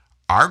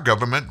 our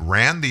government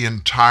ran the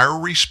entire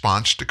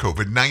response to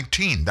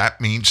COVID-19. That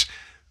means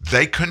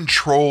they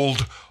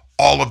controlled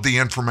all of the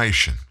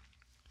information.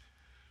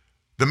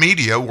 The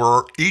media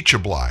were each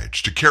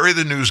obliged to carry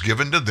the news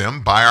given to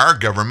them by our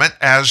government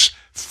as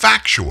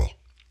factual.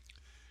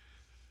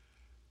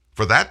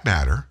 For that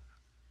matter,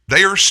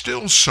 they are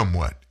still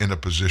somewhat in a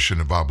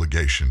position of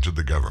obligation to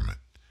the government.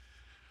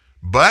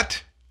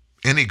 But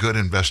any good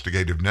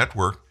investigative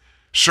network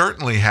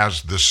certainly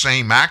has the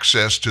same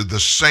access to the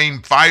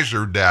same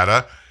Pfizer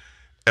data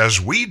as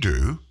we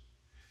do.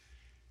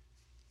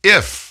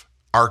 If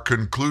our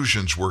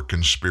conclusions were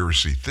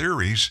conspiracy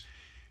theories,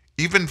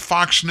 even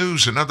Fox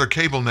News and other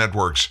cable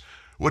networks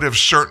would have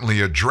certainly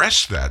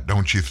addressed that,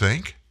 don't you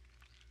think?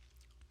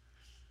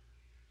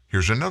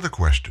 Here's another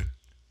question.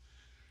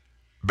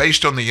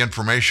 Based on the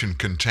information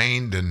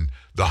contained in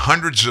the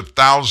hundreds of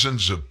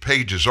thousands of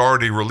pages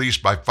already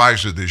released by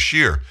Pfizer this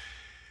year,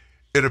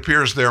 it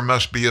appears there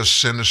must be a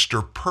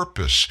sinister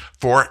purpose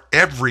for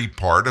every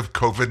part of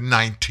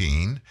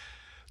COVID-19,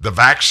 the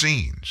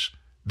vaccines,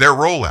 their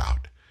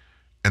rollout,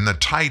 and the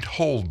tight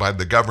hold by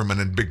the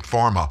government and Big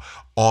Pharma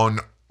on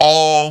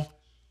all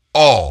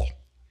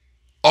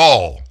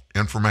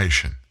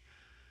information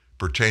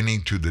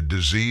pertaining to the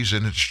disease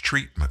and its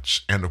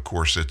treatments, and of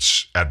course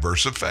its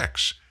adverse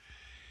effects.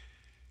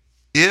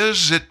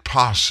 Is it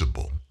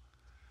possible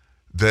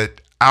that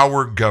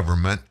our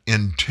government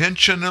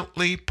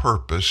intentionally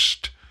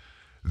purposed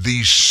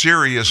these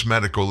serious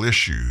medical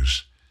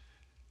issues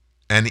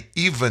and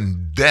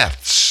even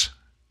deaths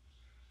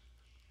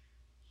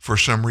for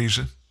some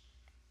reason?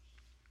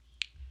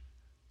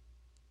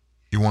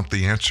 You want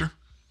the answer?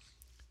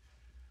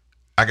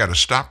 I got to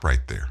stop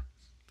right there.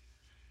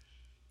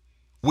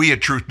 We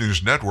at Truth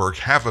News Network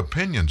have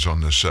opinions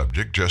on this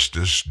subject, just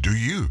as do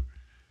you.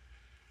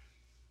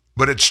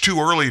 But it's too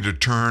early to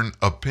turn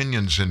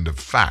opinions into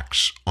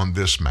facts on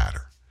this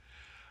matter.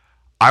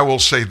 I will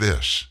say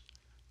this.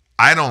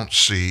 I don't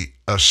see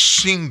a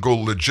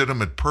single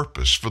legitimate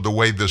purpose for the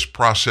way this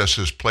process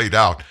has played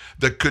out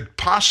that could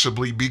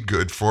possibly be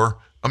good for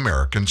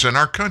Americans and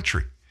our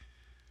country.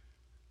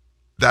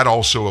 That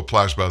also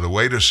applies, by the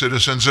way, to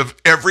citizens of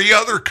every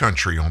other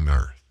country on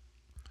earth.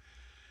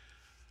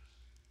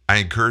 I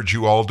encourage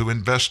you all to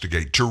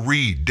investigate, to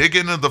read, dig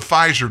into the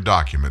Pfizer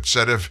documents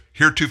that have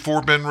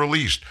heretofore been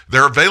released.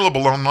 They're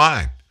available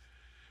online.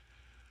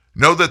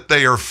 Know that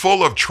they are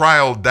full of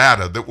trial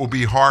data that will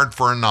be hard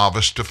for a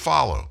novice to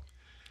follow.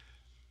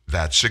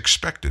 That's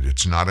expected.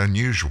 It's not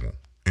unusual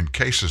in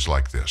cases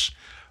like this.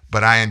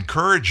 But I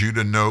encourage you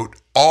to note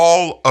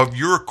all of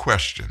your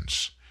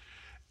questions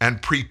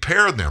and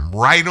prepare them.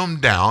 Write them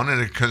down in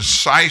a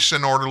concise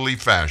and orderly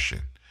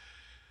fashion.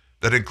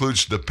 That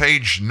includes the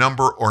page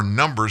number or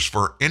numbers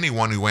for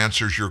anyone who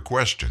answers your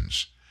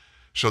questions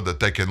so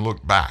that they can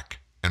look back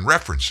and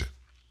reference it.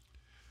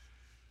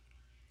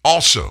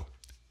 Also,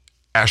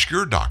 ask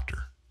your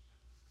doctor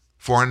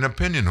for an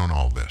opinion on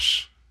all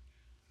this.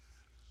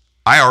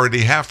 I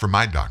already have for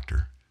my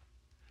doctor,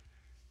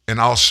 and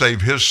I'll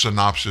save his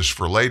synopsis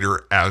for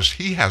later as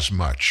he has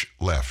much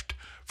left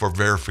for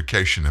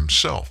verification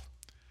himself.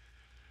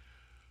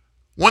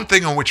 One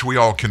thing on which we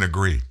all can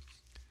agree,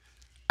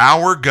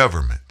 our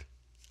government,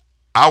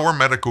 our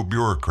medical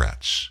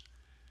bureaucrats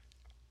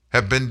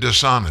have been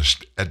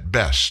dishonest at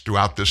best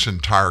throughout this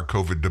entire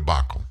COVID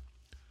debacle.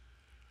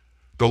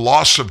 The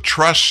loss of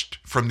trust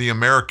from the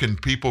American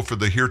people for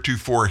the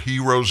heretofore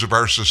heroes of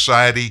our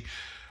society,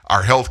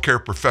 our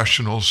healthcare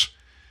professionals,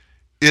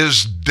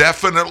 is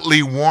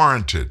definitely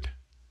warranted.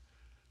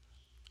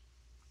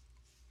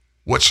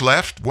 What's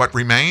left, what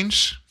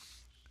remains,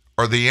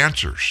 are the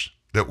answers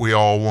that we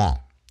all want.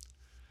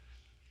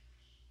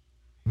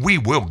 We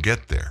will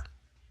get there.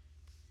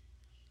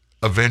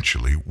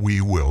 Eventually, we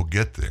will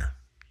get there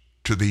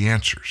to the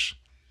answers.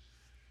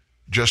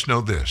 Just know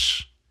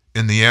this.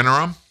 In the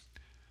interim,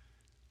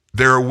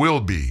 there will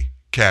be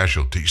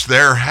casualties.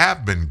 There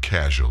have been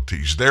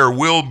casualties. There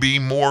will be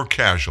more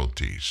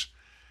casualties.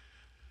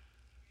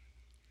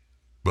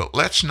 But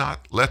let's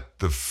not let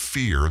the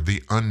fear of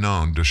the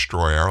unknown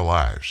destroy our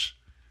lives.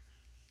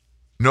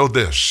 Know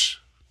this.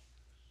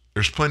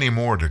 There's plenty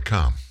more to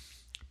come.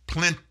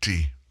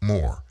 Plenty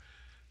more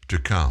to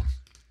come.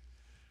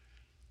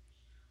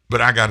 But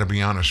I got to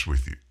be honest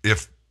with you.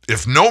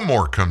 If no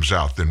more comes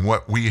out than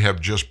what we have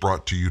just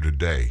brought to you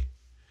today,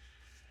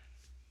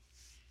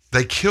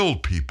 they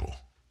killed people.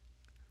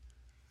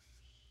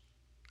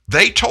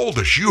 They told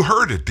us, you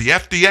heard it, the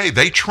FDA,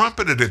 they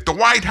trumpeted it, the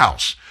White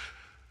House.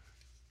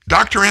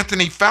 Dr.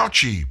 Anthony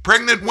Fauci,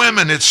 pregnant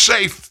women, it's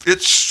safe,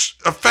 it's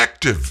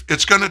effective,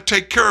 it's going to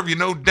take care of you,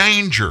 no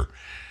danger.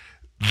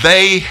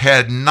 They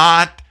had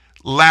not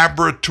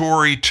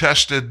laboratory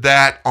tested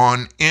that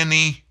on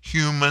any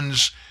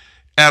humans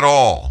at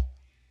all.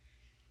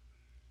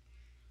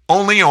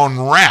 Only on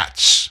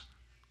rats.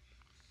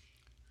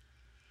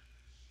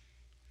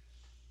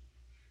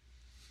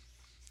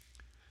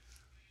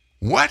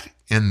 What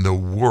in the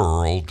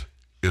world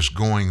is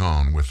going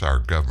on with our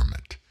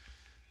government?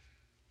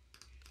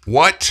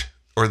 What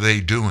are they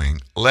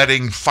doing?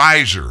 Letting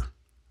Pfizer,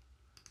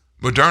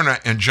 Moderna,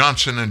 and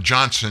Johnson &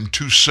 Johnson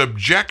to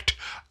subject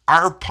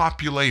our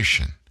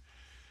population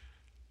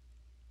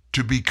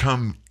to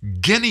become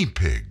guinea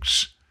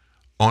pigs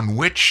on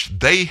which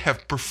they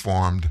have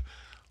performed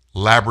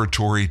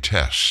laboratory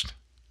tests.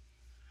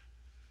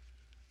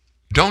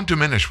 Don't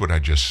diminish what I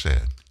just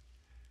said.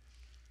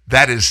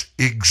 That is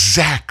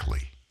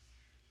exactly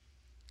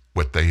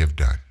what they have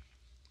done.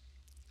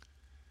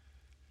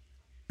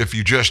 If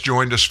you just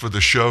joined us for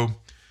the show,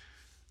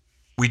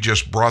 we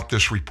just brought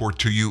this report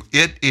to you.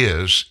 It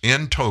is,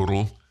 in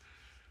total,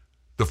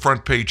 the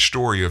front page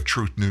story of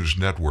Truth News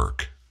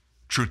Network,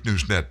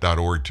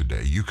 truthnewsnet.org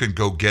today. You can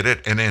go get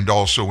it, and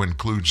also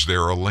includes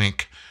there a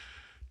link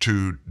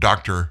to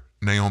Dr.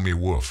 Naomi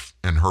Wolf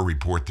and her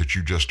report that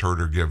you just heard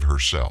her give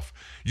herself.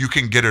 You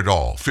can get it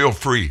all. Feel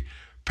free.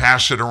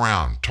 Pass it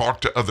around. Talk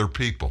to other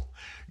people.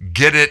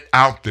 Get it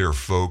out there,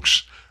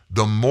 folks.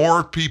 The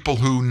more people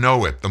who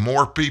know it, the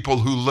more people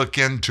who look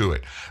into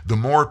it, the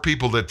more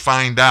people that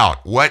find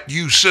out what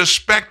you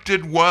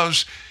suspected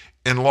was,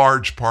 in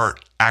large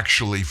part,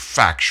 actually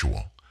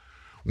factual.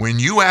 When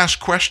you ask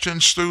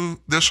questions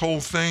through this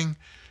whole thing,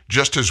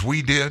 just as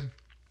we did,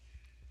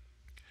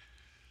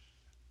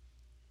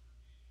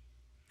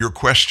 you're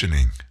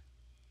questioning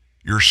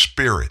your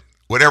spirit,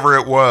 whatever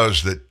it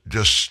was that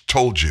just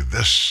told you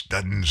this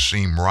doesn't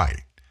seem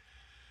right.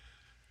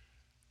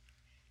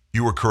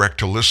 You were correct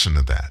to listen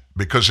to that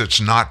because it's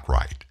not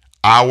right.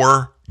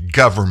 Our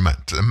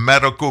government, the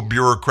medical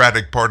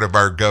bureaucratic part of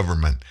our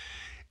government,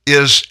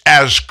 is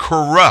as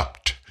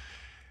corrupt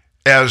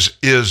as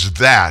is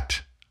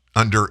that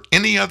under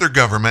any other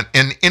government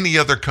in any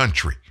other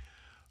country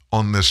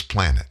on this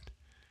planet.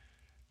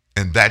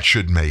 And that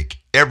should make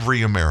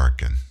every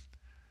American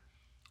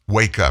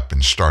wake up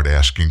and start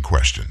asking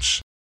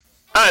questions.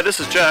 Hi, this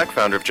is Jack,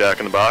 founder of Jack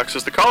in the Box.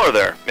 Is the caller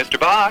there? Mr.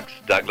 Box,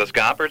 Douglas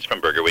Gompertz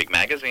from Burger Week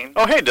magazine.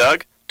 Oh, hey,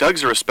 Doug.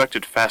 Doug's a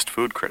respected fast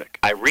food critic.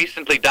 I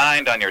recently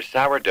dined on your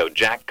sourdough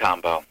jack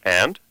combo.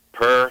 And?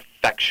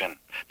 Perfection.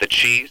 The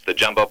cheese, the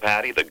jumbo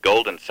patty, the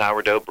golden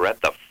sourdough bread,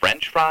 the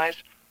French fries.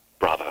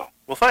 Bravo.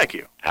 Well, thank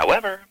you.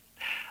 However,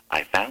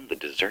 I found the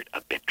dessert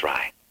a bit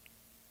dry.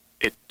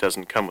 It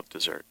doesn't come with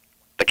dessert.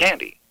 The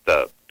candy,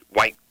 the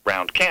white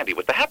round candy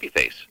with the happy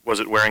face. Was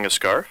it wearing a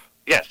scarf?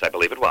 Yes, I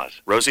believe it was.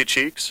 Rosy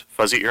cheeks?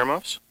 Fuzzy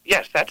earmuffs?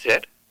 Yes, that's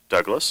it.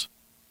 Douglas,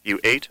 you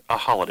ate a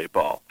holiday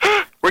ball.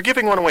 We're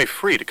giving one away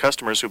free to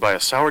customers who buy a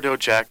sourdough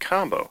jack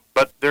combo.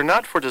 But they're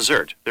not for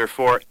dessert. They're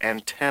for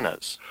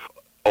antennas.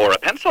 Or a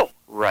pencil.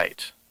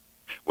 Right.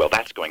 Well,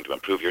 that's going to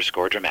improve your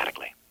score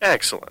dramatically.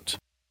 Excellent.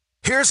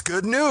 Here's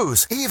good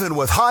news. Even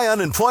with high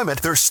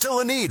unemployment, there's still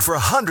a need for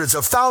hundreds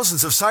of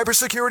thousands of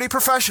cybersecurity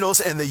professionals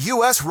in the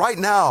U.S. right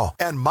now.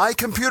 And My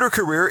Computer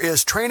Career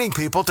is training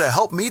people to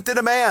help meet the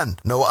demand.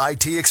 No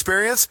IT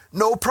experience?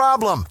 No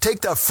problem.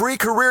 Take the free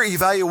career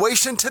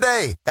evaluation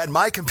today at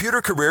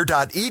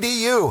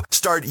mycomputercareer.edu.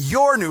 Start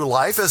your new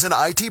life as an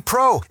IT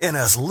pro in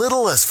as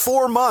little as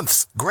 4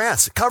 months.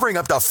 Grants covering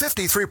up to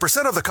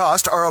 53% of the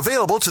cost are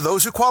available to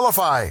those who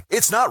qualify.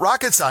 It's not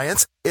rocket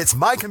science. It's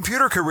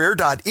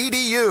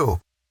mycomputercareer.edu.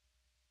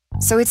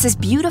 So it's this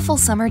beautiful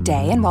summer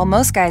day, and while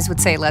most guys would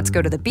say, let's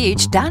go to the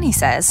beach, Donnie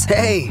says,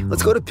 hey,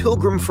 let's go to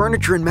Pilgrim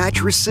Furniture in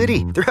Mattress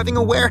City. They're having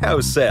a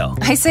warehouse sale.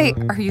 I say,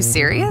 are you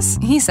serious?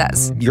 He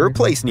says, your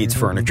place needs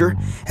furniture,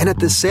 and at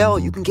the sale,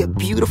 you can get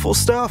beautiful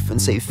stuff and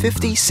save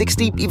 50,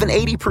 60, even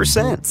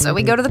 80%. So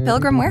we go to the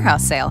Pilgrim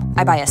warehouse sale.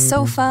 I buy a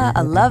sofa,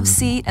 a love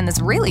seat, and this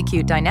really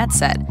cute dinette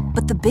set.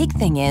 But the big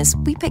thing is,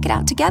 we pick it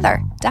out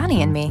together,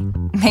 Donnie and me.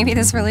 Maybe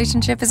this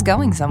relationship is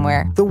going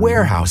somewhere. The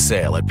warehouse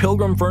sale at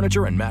Pilgrim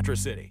Furniture in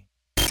Mattress City.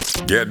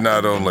 Get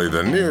not only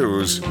the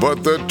news,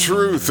 but the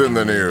truth in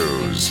the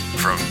news.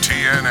 From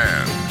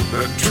TNN,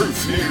 the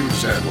Truth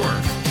News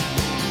Network.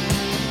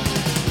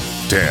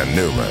 Dan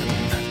Newman.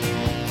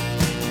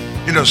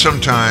 You know,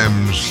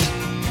 sometimes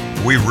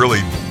we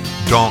really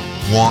don't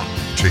want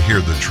to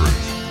hear the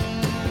truth.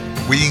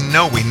 We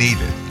know we need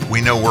it.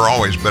 We know we're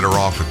always better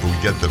off if we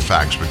get the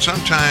facts, but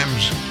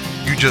sometimes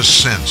you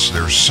just sense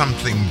there's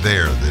something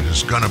there that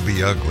is going to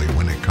be ugly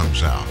when it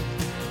comes out.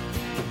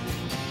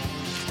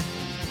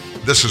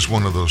 This is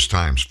one of those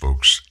times,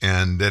 folks,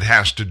 and it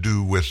has to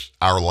do with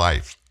our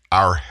life,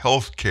 our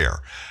health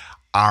care,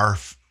 our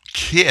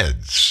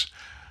kids,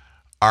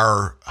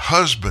 our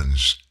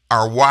husbands,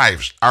 our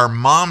wives, our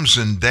moms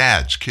and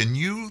dads. Can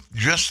you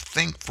just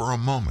think for a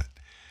moment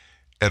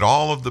at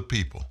all of the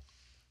people,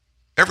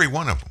 every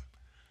one of them,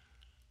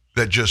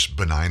 that just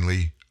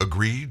benignly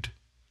agreed?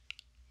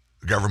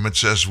 The government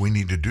says we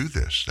need to do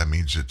this. That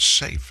means it's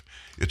safe.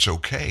 It's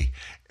okay.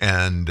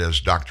 And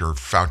as Dr.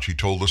 Fauci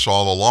told us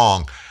all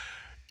along,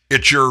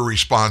 It's your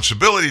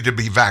responsibility to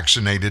be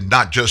vaccinated,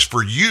 not just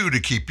for you to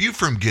keep you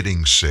from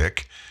getting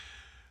sick,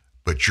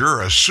 but you're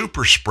a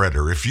super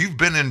spreader. If you've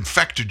been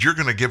infected, you're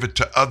going to give it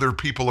to other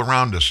people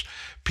around us.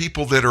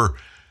 People that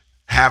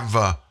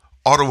have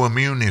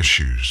autoimmune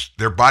issues.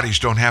 Their bodies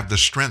don't have the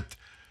strength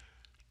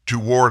to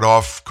ward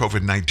off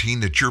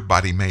COVID-19 that your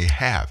body may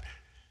have.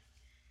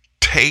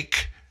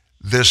 Take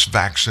this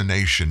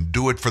vaccination.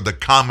 Do it for the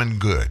common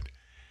good.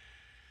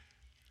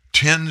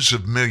 Tens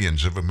of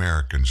millions of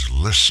Americans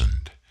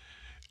listened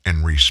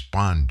and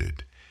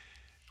responded.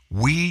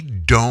 We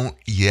don't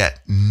yet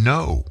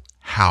know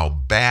how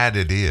bad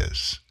it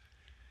is.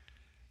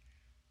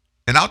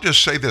 And I'll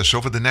just say this,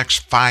 over the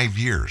next 5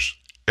 years,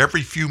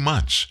 every few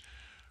months,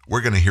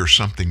 we're going to hear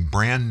something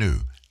brand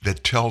new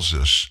that tells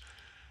us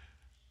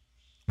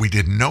we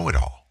didn't know it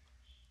all.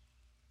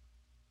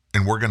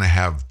 And we're going to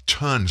have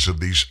tons of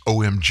these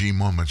OMG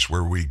moments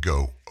where we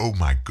go, oh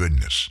my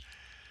goodness,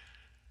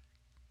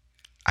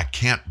 I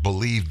can't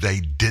believe they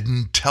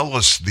didn't tell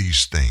us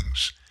these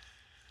things.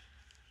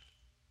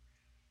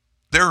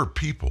 There are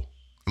people,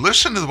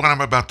 listen to what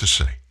I'm about to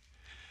say.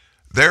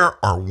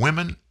 There are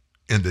women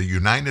in the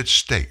United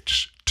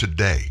States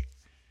today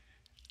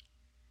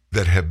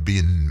that have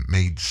been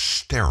made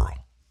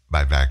sterile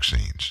by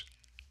vaccines.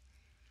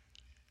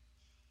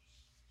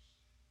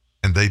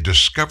 And they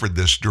discovered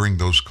this during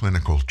those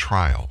clinical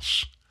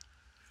trials.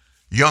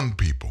 Young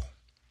people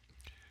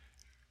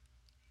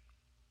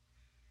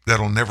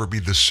that'll never be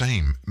the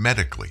same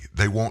medically.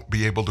 They won't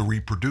be able to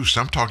reproduce.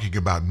 I'm talking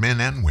about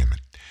men and women.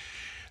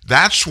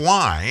 That's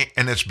why,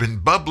 and it's been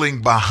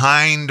bubbling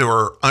behind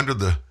or under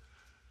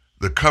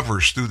the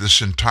covers through this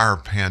entire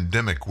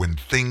pandemic, when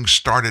things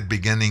started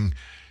beginning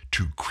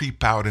to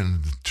creep out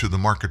into the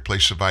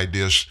marketplace of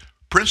ideas,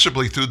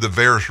 principally through the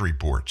VAERS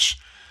reports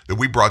that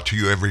we brought to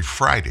you every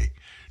Friday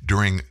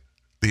during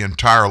the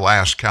entire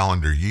last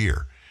calendar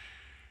year,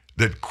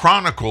 that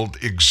chronicled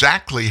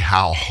exactly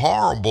how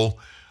horrible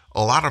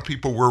a lot of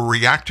people were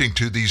reacting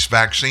to these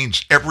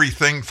vaccines,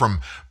 everything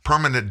from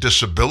permanent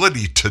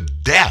disability to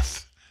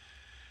death.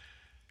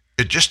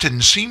 It just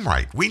didn't seem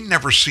right. We'd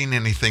never seen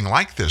anything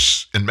like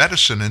this in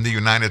medicine in the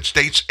United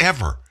States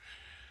ever.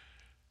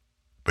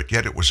 But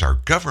yet it was our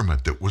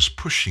government that was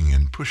pushing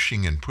and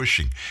pushing and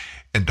pushing.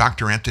 And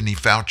Dr. Anthony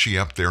Fauci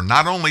up there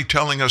not only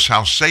telling us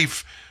how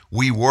safe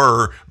we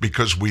were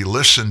because we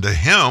listened to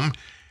him.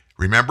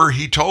 Remember,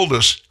 he told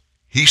us,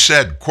 he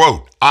said,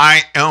 quote,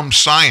 "I am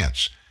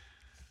science,"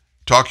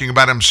 talking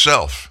about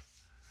himself,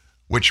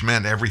 which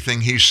meant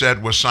everything he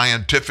said was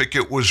scientific.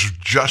 It was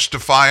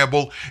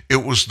justifiable.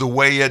 It was the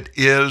way it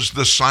is.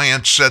 The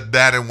science said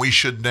that, and we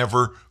should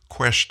never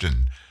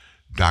question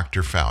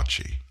Dr.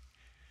 Fauci.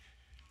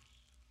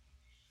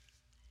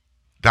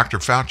 Dr.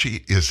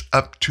 Fauci is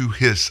up to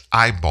his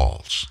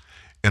eyeballs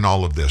in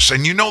all of this.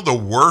 And you know the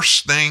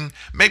worst thing,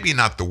 maybe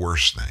not the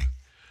worst thing,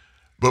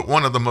 but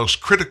one of the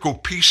most critical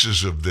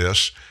pieces of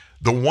this,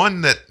 the one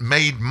that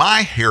made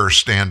my hair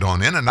stand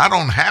on end, and I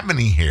don't have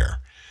any hair,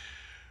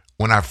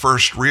 when I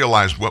first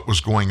realized what was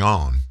going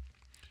on,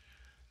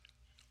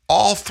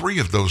 all three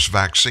of those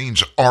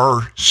vaccines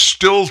are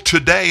still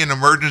today in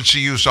emergency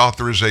use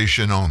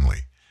authorization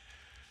only.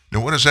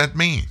 Now, what does that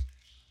mean?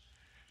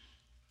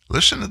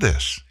 Listen to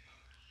this.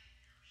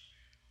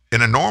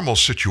 In a normal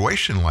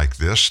situation like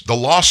this, the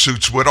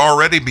lawsuits would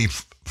already be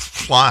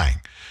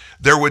flying.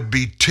 There would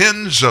be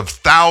tens of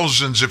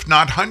thousands, if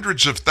not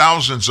hundreds of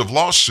thousands of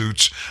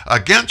lawsuits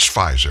against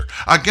Pfizer,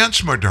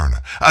 against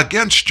Moderna,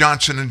 against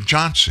Johnson &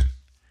 Johnson.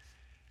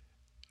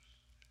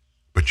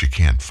 But you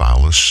can't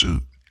file a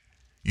suit.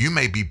 You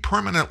may be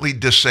permanently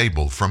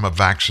disabled from a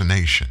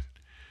vaccination.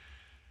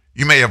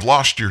 You may have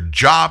lost your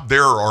job.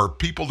 There are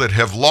people that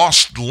have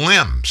lost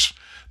limbs,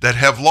 that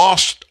have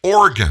lost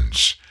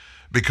organs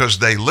because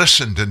they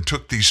listened and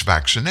took these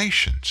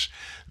vaccinations.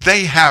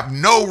 They have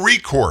no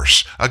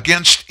recourse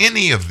against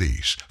any of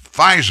these,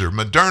 Pfizer,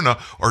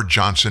 Moderna, or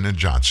Johnson &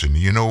 Johnson.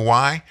 You know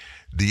why?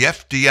 The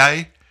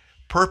FDA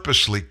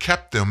purposely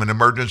kept them in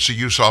emergency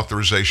use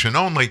authorization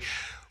only.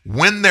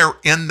 When they're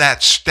in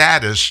that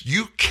status,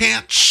 you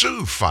can't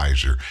sue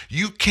Pfizer.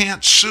 You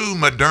can't sue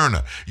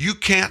Moderna. You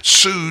can't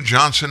sue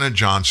Johnson &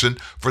 Johnson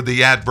for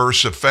the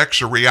adverse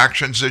effects or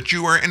reactions that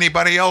you or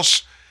anybody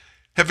else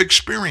have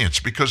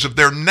experienced because of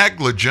their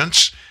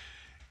negligence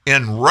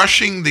in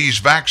rushing these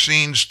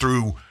vaccines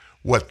through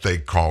what they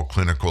call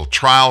clinical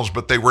trials,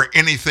 but they were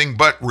anything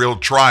but real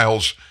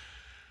trials.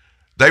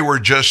 They were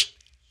just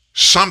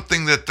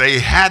something that they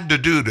had to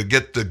do to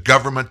get the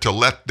government to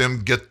let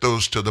them get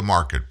those to the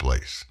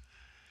marketplace.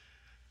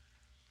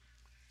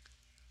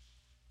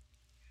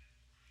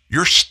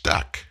 You're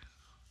stuck.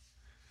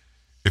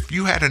 If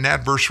you had an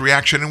adverse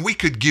reaction, and we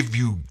could give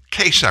you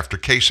case after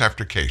case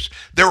after case,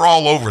 they're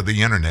all over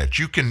the internet.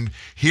 You can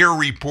hear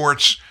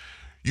reports.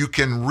 You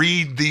can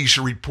read these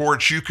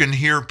reports. You can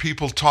hear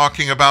people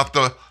talking about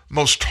the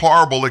most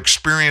horrible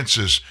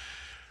experiences.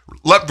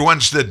 Loved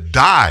ones that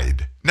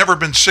died, never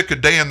been sick a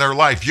day in their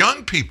life.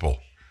 Young people,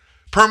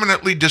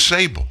 permanently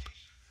disabled.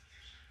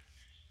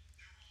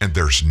 And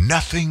there's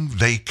nothing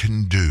they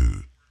can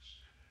do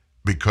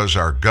because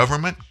our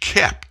government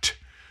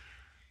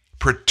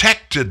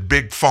protected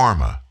Big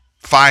Pharma,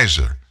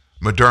 Pfizer,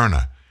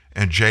 Moderna,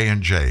 and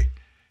J&J.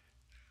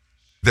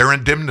 They're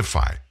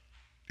indemnified.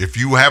 If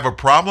you have a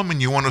problem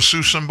and you want to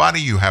sue somebody,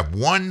 you have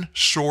one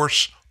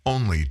source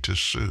only to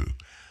sue: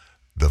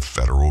 the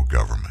federal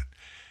government.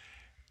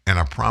 And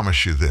I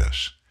promise you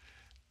this,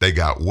 they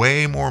got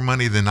way more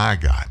money than I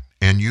got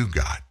and you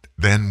got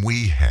than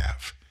we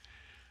have.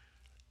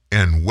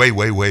 And way,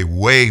 way, way,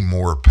 way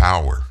more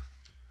power.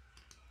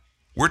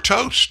 We're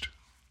toast.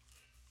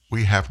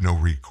 We have no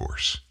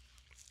recourse.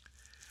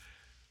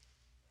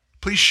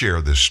 Please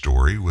share this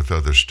story with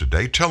others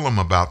today. Tell them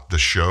about the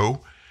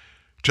show.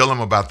 Tell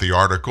them about the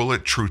article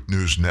at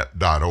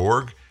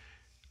truthnewsnet.org.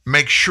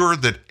 Make sure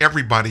that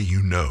everybody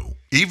you know,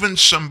 even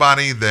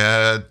somebody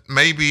that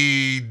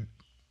maybe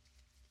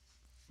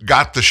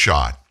got the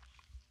shot,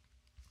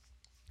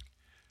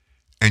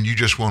 and you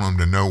just want them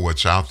to know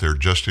what's out there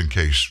just in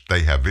case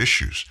they have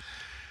issues.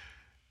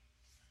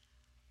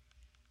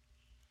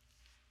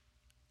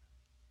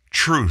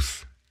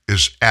 Truth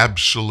is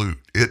absolute.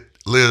 It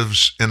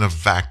lives in a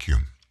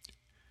vacuum.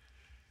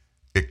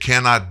 It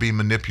cannot be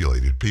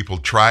manipulated. People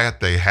try it,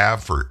 they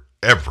have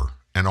forever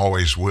and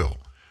always will,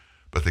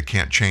 but they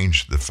can't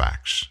change the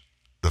facts.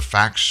 The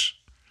facts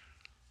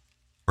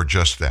are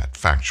just that,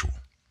 factual.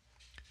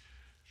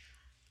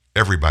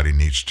 Everybody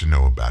needs to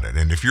know about it.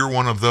 And if you're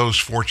one of those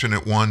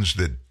fortunate ones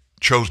that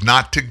chose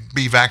not to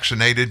be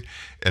vaccinated,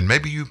 and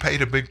maybe you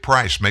paid a big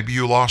price, maybe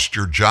you lost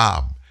your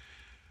job,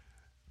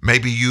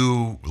 maybe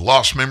you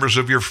lost members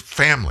of your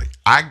family.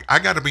 I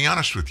got to be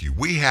honest with you.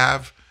 We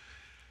have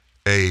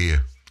a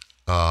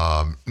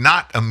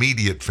not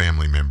immediate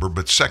family member,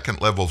 but second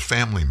level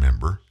family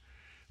member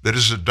that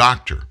is a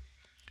doctor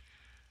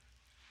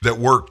that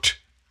worked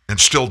and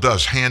still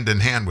does hand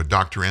in hand with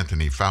Dr.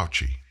 Anthony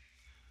Fauci.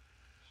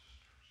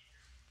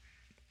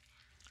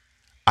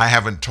 I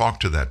haven't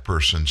talked to that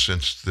person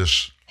since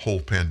this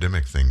whole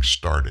pandemic thing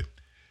started.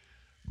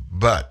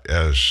 But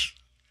as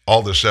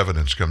all this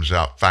evidence comes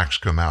out, facts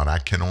come out, I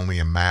can only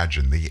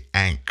imagine the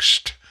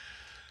angst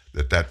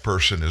that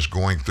person is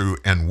going through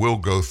and will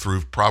go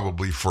through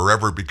probably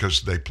forever,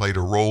 because they played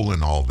a role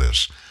in all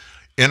this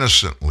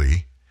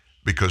innocently,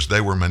 because they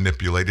were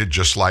manipulated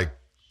just like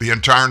the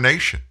entire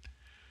nation.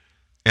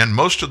 And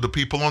most of the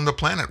people on the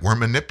planet were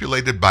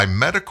manipulated by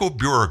medical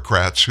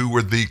bureaucrats who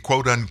were the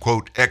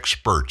quote-unquote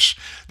experts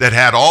that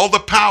had all the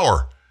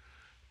power.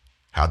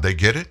 How'd they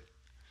get it?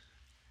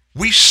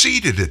 We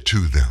ceded it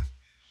to them.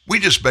 We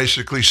just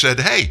basically said,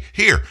 hey,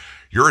 here,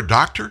 you're a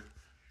doctor.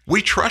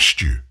 We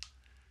trust you.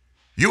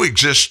 You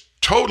exist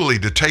totally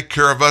to take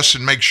care of us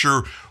and make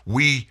sure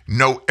we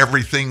know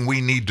everything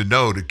we need to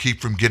know to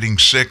keep from getting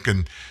sick,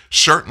 and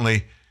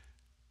certainly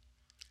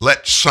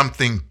let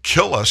something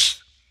kill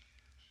us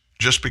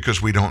just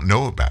because we don't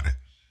know about it.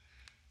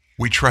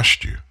 We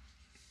trust you.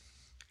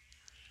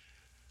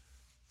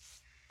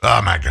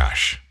 Oh my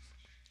gosh.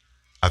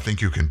 I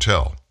think you can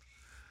tell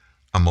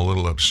I'm a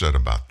little upset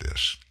about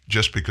this,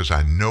 just because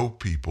I know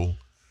people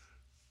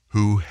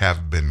who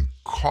have been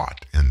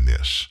caught in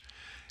this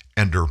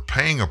and are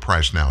paying a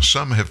price now.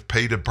 Some have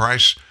paid a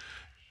price,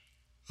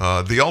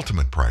 the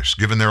ultimate price,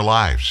 given their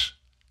lives,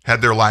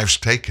 had their lives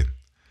taken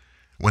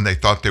when they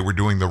thought they were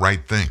doing the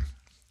right thing.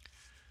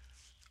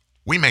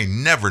 We may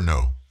never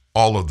know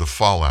all of the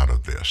fallout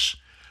of this,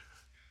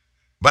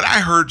 but I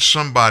heard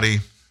somebody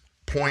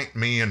point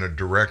me in a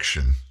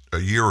direction a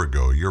year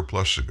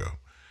plus ago,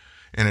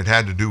 and it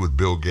had to do with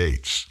Bill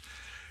Gates.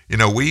 You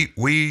know,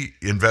 we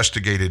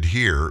investigated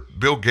here,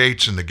 Bill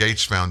Gates and the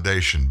Gates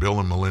Foundation, Bill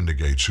and Melinda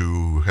Gates,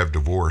 who have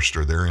divorced,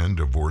 or they're in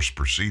divorce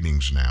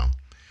proceedings now.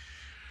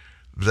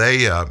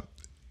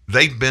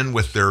 They've been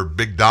with their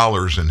big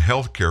dollars in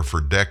healthcare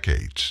for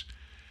decades,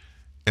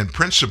 and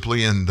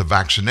principally in the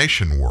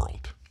vaccination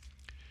world.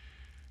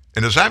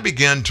 And as I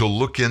began to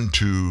look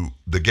into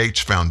the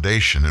Gates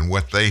Foundation and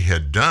what they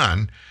had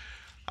done,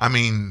 I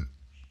mean,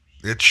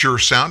 it sure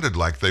sounded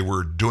like they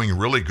were doing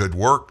really good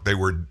work. They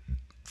were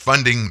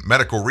funding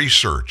medical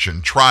research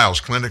and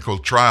trials, clinical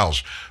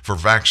trials for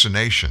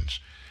vaccinations.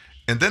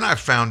 And then I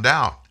found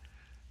out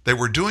they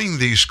were doing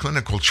these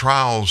clinical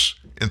trials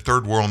in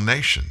third world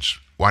nations.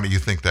 Why do you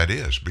think that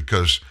is?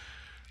 Because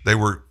they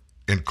were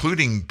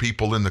including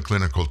people in the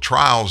clinical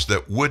trials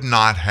that would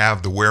not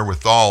have the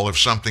wherewithal, if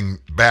something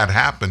bad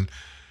happened,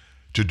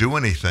 to do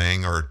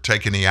anything or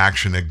take any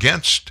action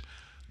against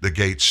the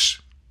Gates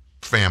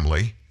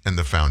family and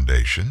the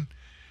foundation.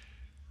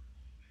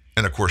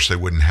 And of course, they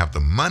wouldn't have the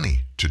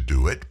money to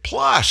do it.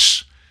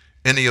 Plus,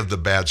 any of the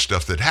bad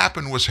stuff that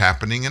happened was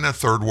happening in a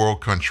third world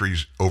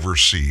countries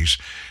overseas.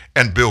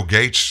 And Bill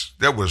Gates,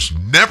 there was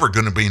never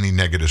going to be any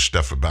negative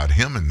stuff about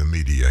him in the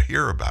media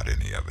hear about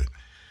any of it.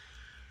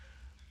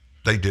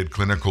 They did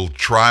clinical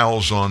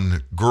trials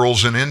on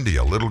girls in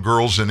India, little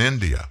girls in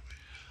India,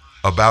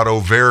 about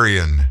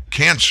ovarian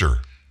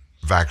cancer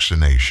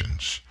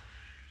vaccinations.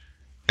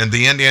 And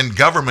the Indian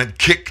government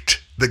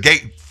kicked the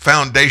Gates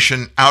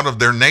Foundation out of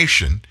their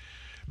nation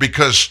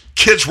because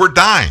kids were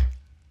dying.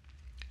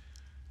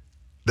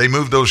 They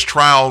moved those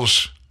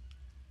trials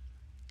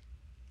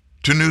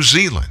to New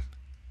Zealand.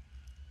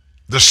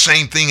 The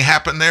same thing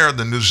happened there.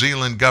 The New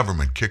Zealand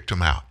government kicked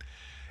them out.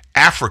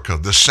 Africa,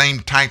 the same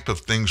type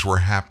of things were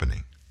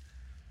happening.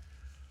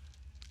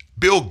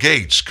 Bill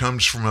Gates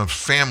comes from a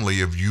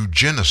family of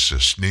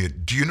eugenicists.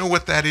 Do you know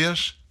what that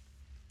is?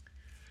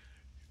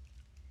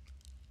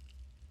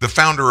 The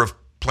founder of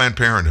Planned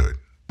Parenthood,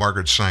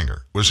 Margaret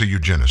Sanger, was a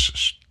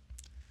eugenicist.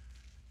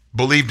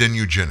 Believed in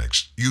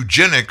eugenics.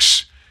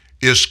 Eugenics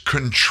is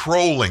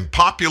controlling,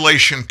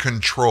 population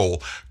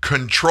control,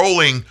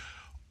 controlling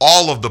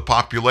all of the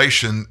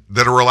population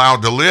that are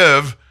allowed to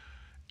live,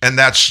 and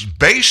that's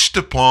based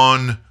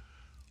upon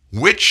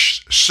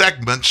which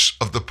segments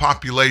of the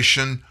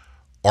population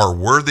are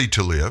worthy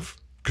to live,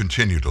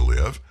 continue to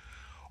live,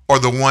 or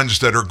the ones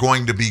that are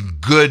going to be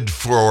good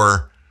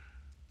for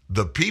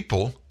the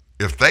people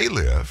if they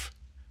live.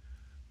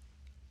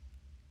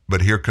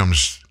 But here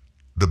comes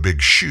the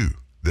big shoe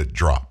that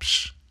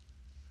drops.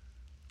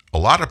 A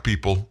lot of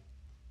people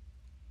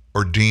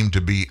are deemed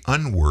to be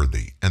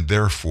unworthy and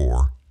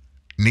therefore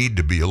need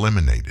to be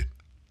eliminated.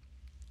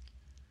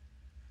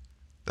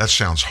 That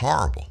sounds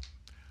horrible,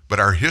 but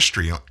our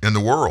history in the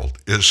world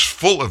is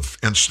full of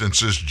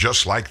instances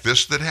just like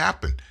this that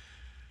happened.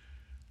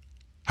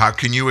 How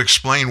can you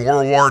explain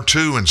World War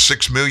II and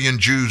 6 million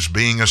Jews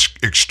being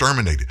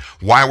exterminated?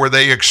 Why were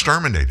they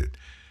exterminated?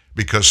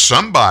 Because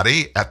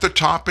somebody at the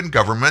top in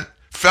government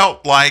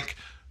felt like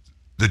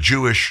the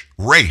Jewish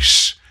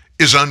race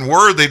is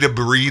unworthy to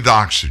breathe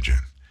oxygen.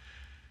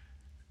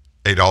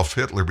 Adolf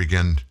Hitler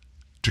began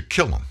to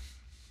kill them.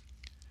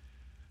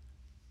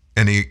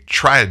 And he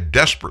tried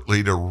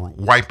desperately to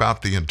wipe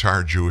out the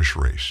entire Jewish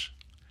race.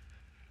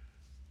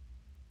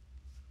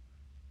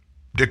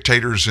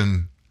 Dictators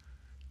in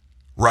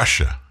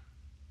Russia,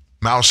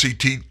 Mao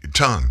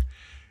Zedong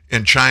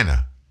in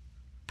China,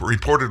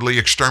 reportedly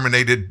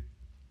exterminated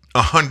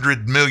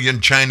 100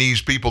 million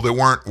Chinese people that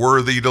weren't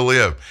worthy to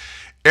live.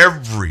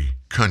 Every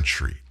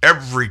country,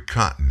 every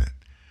continent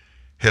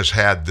has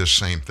had this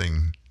same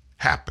thing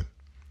happen.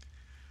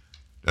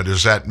 Now,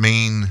 does that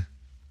mean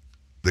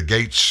the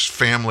Gates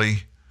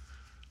family,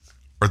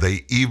 are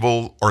they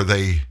evil? Are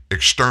they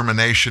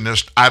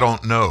exterminationist? I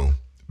don't know.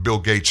 Bill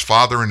Gates'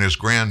 father and his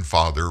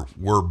grandfather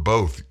were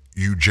both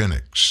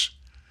eugenics.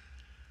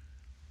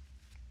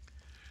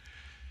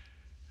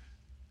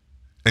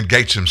 And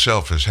Gates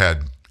himself has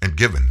had and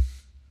given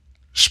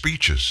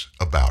speeches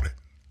about it.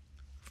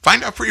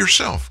 Find out for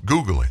yourself.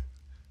 Google it.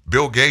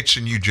 Bill Gates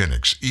and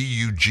eugenics.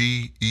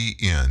 EUGENICS.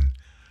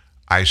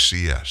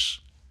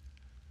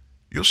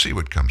 You'll see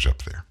what comes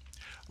up there.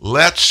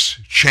 Let's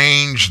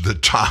change the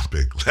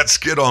topic. Let's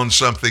get on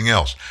something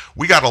else.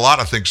 We got a lot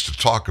of things to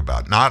talk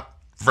about. Not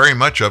very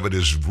much of it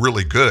is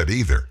really good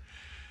either.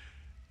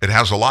 It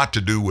has a lot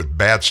to do with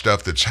bad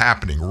stuff that's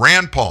happening.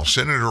 Rand Paul,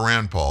 Senator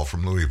Rand Paul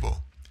from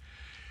Louisville,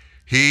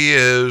 he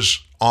is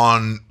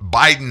on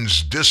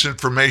Biden's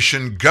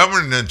Disinformation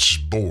Governance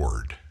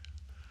Board.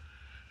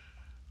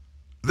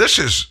 This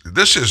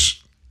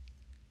is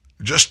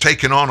just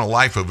taken on a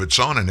life of its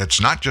own, and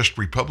it's not just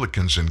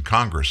Republicans in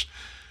Congress.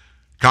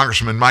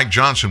 Congressman Mike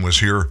Johnson was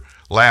here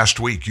last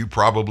week. You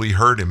probably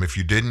heard him. If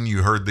you didn't,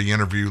 you heard the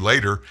interview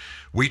later.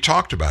 We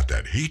talked about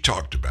that. He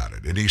talked about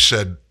it, and he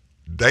said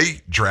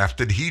he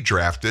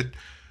drafted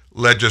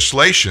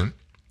legislation,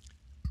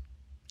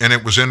 and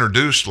it was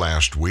introduced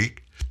last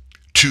week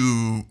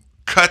to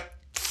cut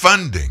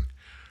funding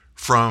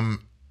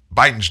from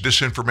Biden's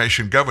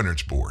Disinformation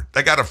Governance Board.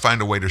 They got to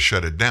find a way to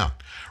shut it down.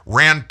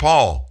 Rand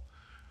Paul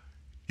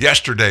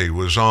yesterday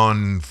was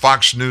on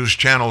Fox News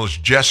Channel's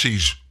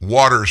Jesse's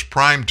Waters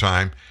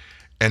Primetime,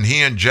 and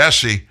he and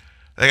Jesse,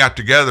 they got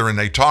together and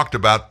they talked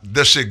about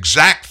this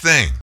exact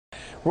thing.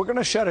 We're going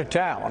to shut it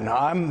down.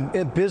 I'm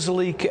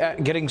busily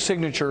getting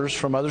signatures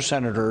from other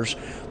senators.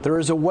 There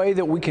is a way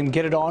that we can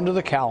get it onto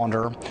the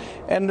calendar,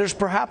 and there's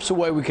perhaps a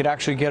way we could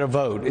actually get a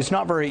vote. It's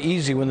not very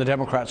easy when the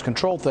Democrats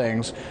control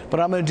things, but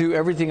I'm going to do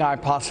everything I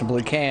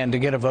possibly can to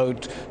get a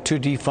vote to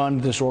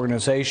defund this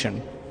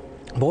organization.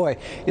 Boy,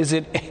 is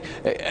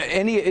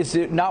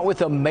it not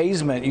with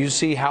amazement you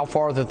see how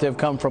far that they've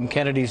come from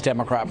Kennedy's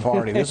Democrat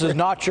Party. This is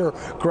not your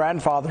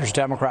grandfather's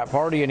Democrat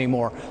Party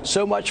anymore.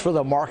 So much for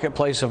the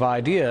marketplace of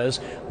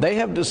ideas. They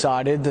have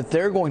decided that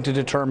they're going to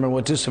determine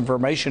what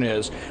disinformation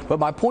is. But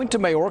my point to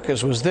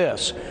Mayorkas was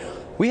this.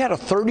 We had a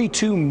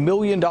 $32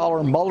 million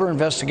Mueller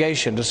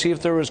investigation to see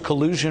if there was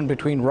collusion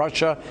between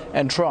Russia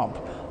and Trump.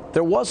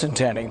 There wasn't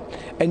any.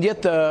 And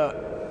yet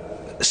the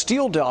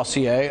Steele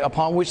dossier,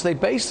 upon which they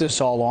based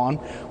this all on,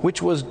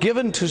 which was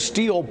given to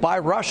Steele by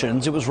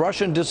Russians, it was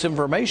Russian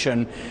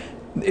disinformation.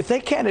 If they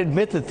can't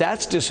admit that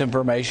that's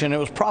disinformation, it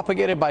was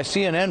propagated by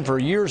CNN for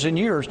years and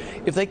years.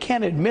 If they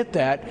can't admit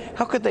that,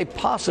 how could they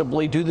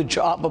possibly do the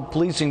job of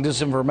policing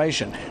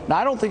disinformation? Now,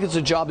 I don't think it's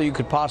a job that you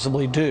could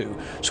possibly do.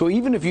 So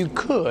even if you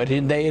could,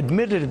 and they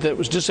admitted that it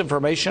was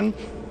disinformation,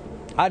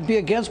 I'd be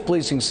against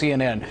policing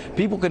CNN.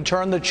 People can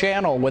turn the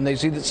channel when they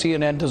see that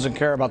CNN doesn't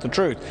care about the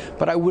truth.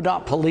 But I would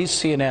not police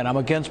CNN. I'm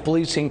against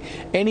policing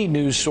any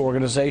news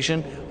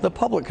organization. The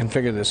public can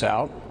figure this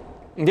out.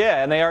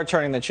 Yeah, and they are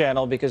turning the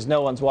channel because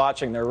no one's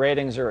watching. Their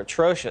ratings are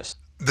atrocious.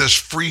 This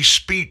free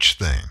speech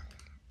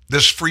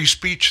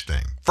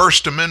thing,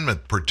 First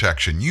Amendment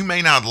protection. You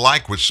may not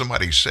like what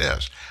somebody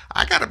says.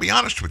 I got to be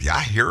honest with you.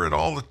 I hear it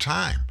all the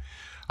time.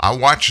 I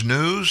watch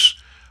news.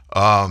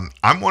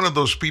 I'm one of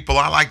those people,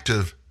 I like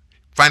to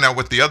find out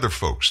what the other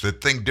folks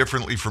that think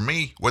differently from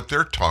me, what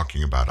they're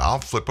talking about. I'll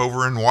flip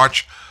over and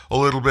watch a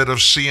little bit of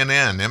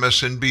CNN,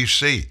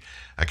 MSNBC.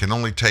 I can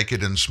only take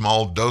it in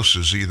small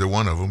doses, either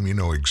one of them. You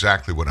know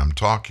exactly what I'm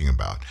talking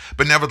about.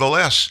 But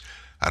nevertheless,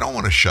 I don't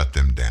want to shut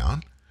them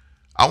down.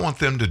 I want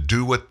them to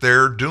do what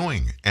they're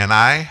doing. And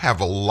I have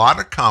a lot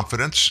of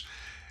confidence,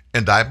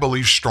 and I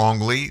believe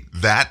strongly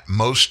that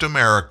most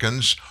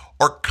Americans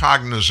are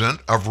cognizant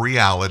of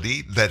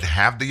reality, that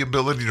have the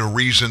ability to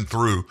reason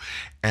through.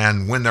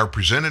 And when they're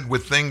presented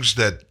with things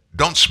that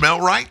don't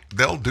smell right,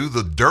 they'll do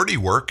the dirty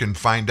work and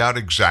find out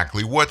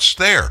exactly what's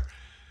there.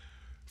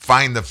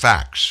 Find the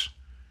facts.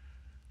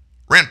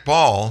 Rand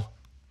Paul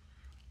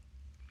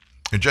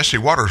and Jesse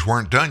Waters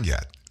weren't done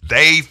yet.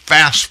 They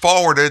fast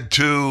forwarded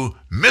to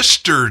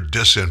Mr.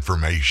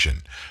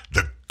 Disinformation,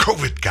 the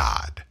COVID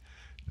god,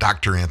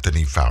 Dr.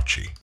 Anthony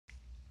Fauci.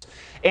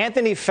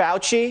 Anthony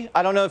Fauci,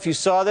 I don't know if you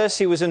saw this,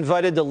 he was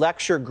invited to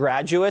lecture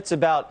graduates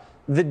about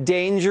the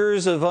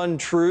dangers of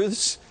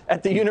untruths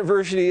at the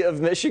University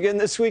of Michigan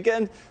this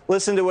weekend.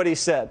 Listen to what he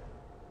said.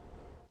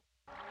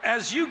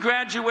 As you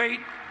graduate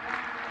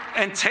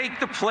and take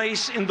the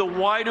place in the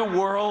wider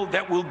world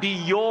that will be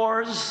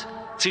yours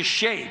to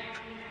shape,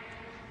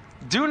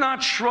 do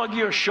not shrug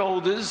your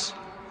shoulders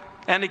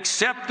and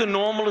accept the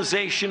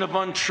normalization of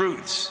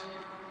untruths.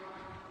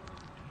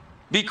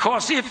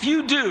 Because if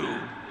you do,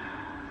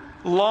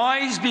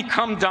 lies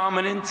become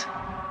dominant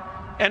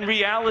and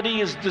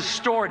reality is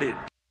distorted.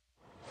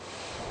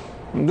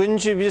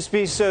 Wouldn't you just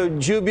be so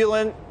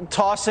jubilant,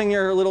 tossing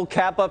your little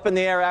cap up in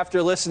the air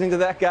after listening to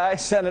that guy,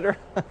 Senator?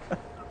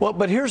 Well,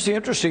 but here's the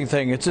interesting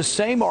thing. It's the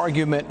same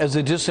argument as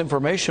the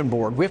disinformation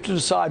board. We have to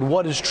decide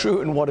what is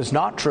true and what is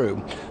not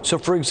true. So,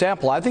 for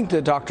example, I think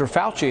that Dr.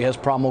 Fauci has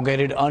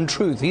promulgated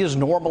untruth. He has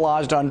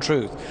normalized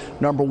untruth.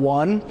 Number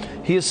one,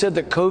 he has said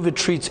that COVID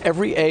treats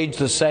every age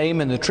the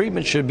same, and the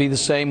treatment should be the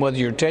same whether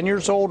you're 10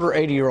 years old or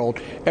 80-year-old.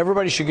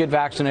 Everybody should get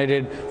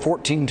vaccinated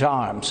 14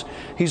 times.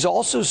 He's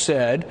also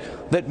said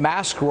that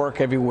masks work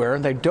everywhere,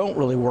 and they don't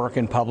really work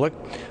in public.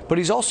 But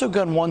he's also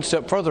gone one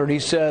step further, and he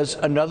says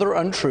another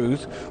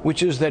untruth,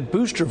 which is that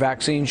booster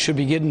vaccines should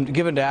be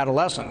given to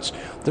adolescents.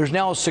 There's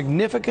now a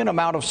significant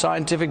amount of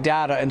scientific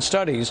data and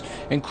studies,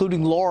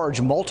 including large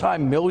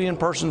multi-million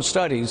person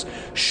studies,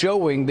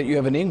 showing that you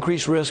have an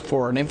increased risk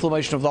for an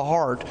inflammation of the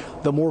heart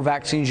the more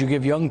vaccines you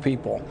give young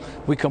people.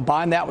 We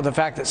combine that with the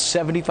fact that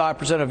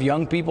 75% of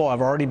young people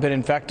have already been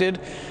infected.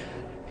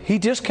 He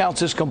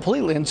discounts this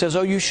completely and says,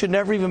 oh, you should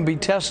never even be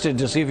tested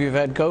to see if you've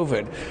had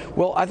COVID.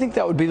 Well, I think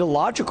that would be the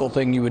logical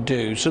thing you would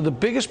do. So the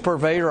biggest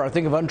purveyor, I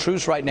think, of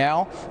untruths right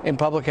now in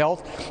public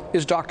health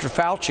is Dr.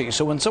 Fauci.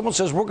 So when someone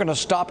says we're going to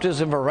stop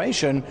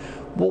disinformation,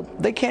 well,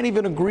 they can't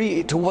even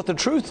agree to what the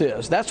truth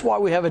is. That's why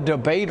we have a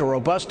debate, a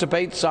robust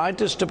debate,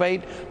 scientists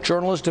debate,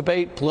 journalists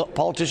debate,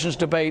 politicians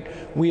debate.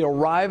 We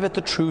arrive at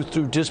the truth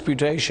through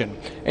disputation.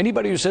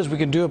 Anybody who says we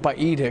can do it by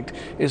edict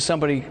is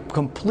somebody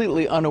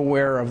completely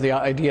unaware of the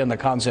idea and the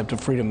concept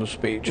of freedom of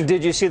speech.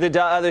 Did you see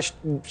the other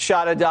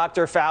shot of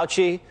Dr.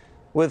 Fauci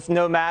with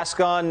no mask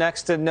on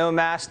next to no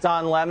mask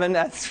Don Lemon?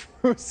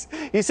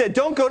 He said,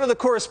 don't go to the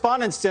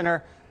correspondence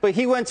dinner, but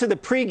he went to the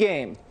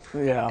pregame.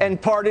 Yeah. And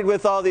partied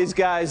with all these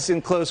guys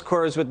in close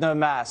quarters with no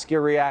mask.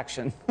 Your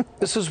reaction?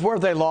 This is where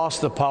they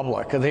lost the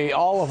public.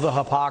 All of the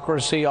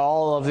hypocrisy,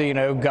 all of the,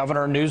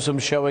 Governor Newsom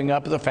showing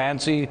up at the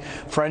fancy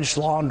French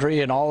Laundry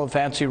and all the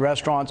fancy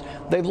restaurants.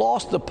 They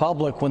lost the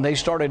public when they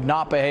started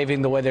not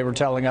behaving the way they were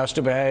telling us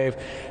to behave.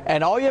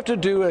 And all you have to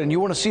do, and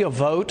you want to see a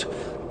vote,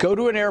 go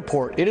to an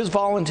airport. It is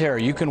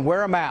voluntary. You can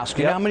wear a mask.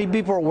 You know how many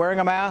people are wearing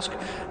a mask?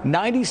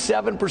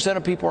 97%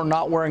 of people are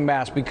not wearing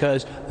masks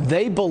because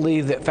they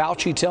believe that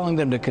Fauci telling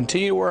them to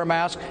continue to wear a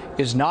mask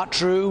is not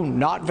true,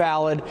 not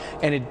valid,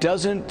 and it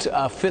doesn't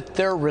fit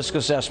their risk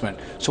assessment.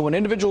 So when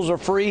individuals are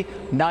free,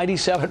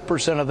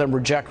 97% of them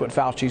reject what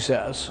Fauci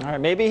says. All right,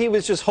 maybe he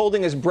was just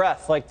holding his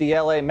breath like the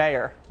LA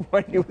mayor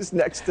when he was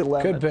next to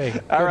Lemon. Could be.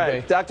 All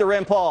right, Dr.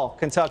 Rand Paul,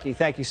 Kentucky,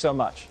 thank you so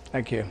much.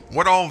 Thank you.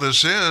 What all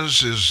this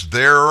is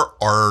there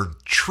are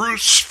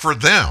truths for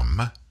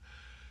them,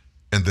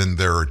 and then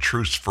there are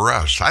truths for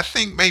us. I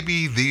think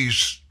maybe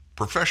these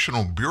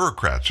professional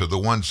bureaucrats are the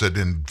ones that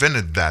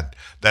invented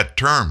that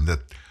term that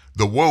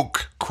the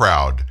woke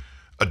crowd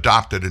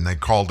adopted, and they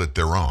called it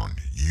their own.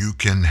 You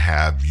can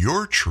have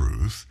your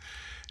truth,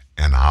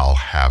 and I'll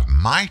have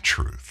my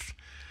truth.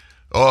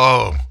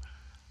 Oh,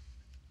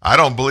 I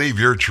don't believe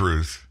your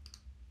truth.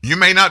 You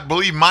may not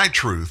believe my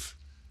truth,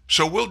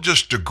 so we'll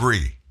just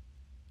agree.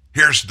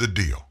 Here's the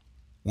deal.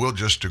 We'll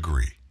just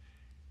agree.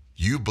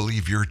 You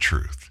believe your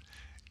truth,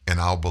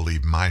 and I'll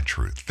believe my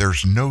truth.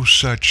 There's no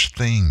such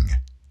thing.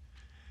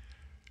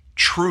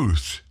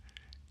 Truth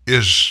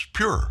is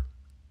pure.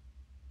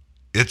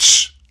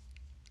 It's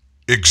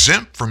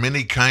exempt from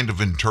any kind of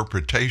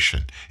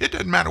interpretation. It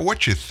doesn't matter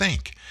what you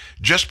think.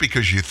 Just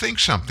because you think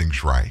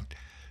something's right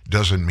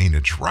doesn't mean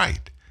it's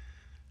right.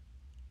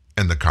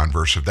 And the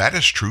converse of that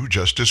is true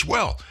just as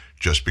well.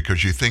 Just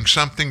because you think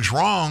something's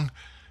wrong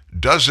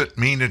doesn't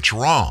mean it's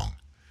wrong.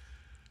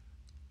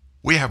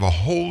 We have a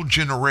whole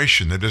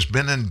generation that has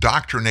been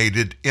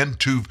indoctrinated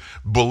into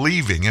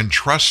believing and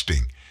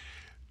trusting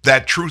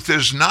that truth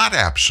is not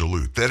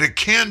absolute, that it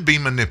can be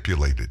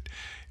manipulated,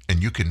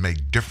 and you can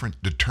make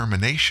different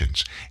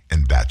determinations,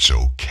 and that's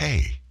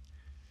okay.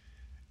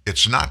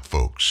 It's not,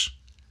 folks.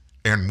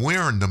 And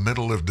we're in the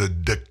middle of the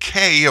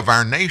decay of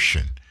our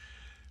nation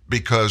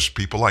because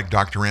people like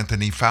Dr.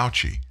 Anthony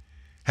Fauci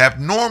have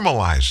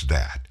normalized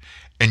that.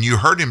 And you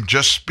heard him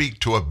just speak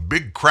to a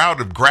big crowd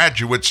of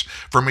graduates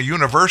from a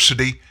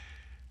university,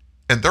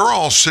 and they're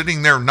all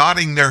sitting there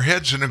nodding their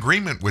heads in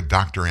agreement with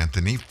Dr.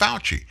 Anthony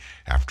Fauci.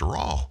 After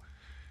all,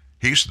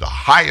 he's the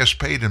highest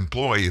paid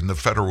employee in the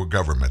federal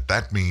government.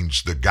 That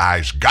means the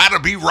guy's got to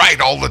be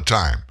right all the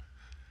time.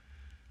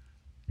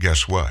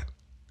 Guess what?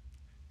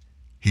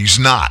 He's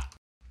not.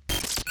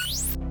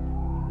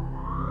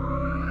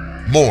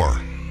 More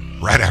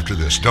right after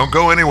this. Don't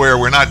go anywhere.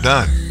 We're not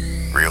done.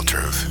 Real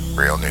truth,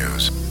 real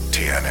news.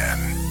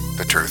 TNN,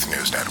 the Truth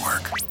News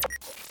Network.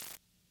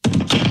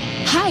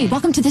 Hi,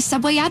 welcome to the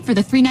Subway ad for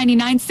the $3.99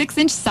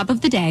 6-inch sub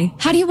of the day.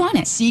 How do you want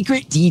it?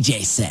 Secret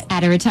DJ set.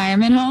 At a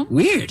retirement home?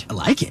 Weird. I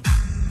like it.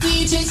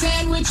 DJ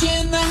sandwich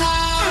in the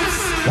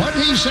house.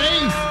 What'd he say?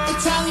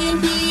 Italian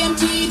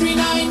BMT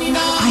 $3.99.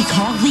 I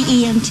call the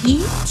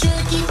EMT.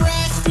 Turkey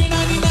breast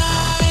 $3.99.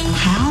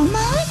 How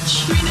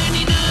much?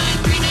 $3.99.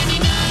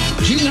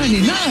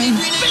 $3.99.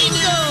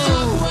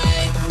 Bingo!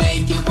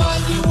 Make it what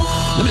you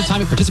want. Limited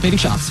time at participating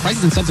shops.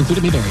 Prices and subs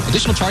included may vary.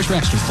 Additional charge for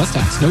extras plus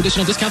tax. No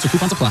additional discounts or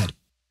coupons applied.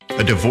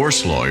 A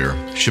divorce lawyer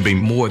should be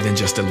more than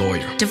just a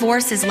lawyer.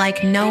 Divorce is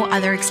like no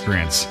other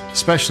experience,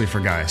 especially for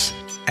guys.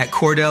 At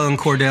Cordell &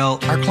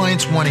 Cordell, our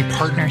clients want a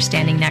partner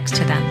standing next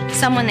to them,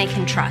 someone they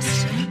can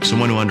trust,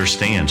 someone who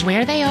understands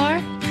where they are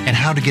and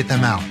how to get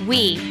them out.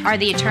 We are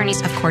the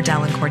attorneys of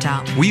Cordell &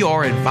 Cordell. We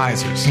are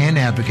advisors and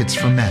advocates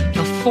for men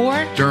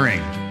before, during,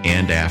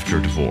 and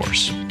after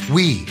divorce.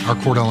 We are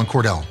Cordell &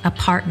 Cordell, a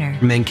partner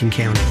men can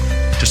count on.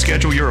 To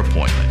schedule your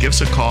appointment, give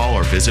us a call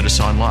or visit us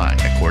online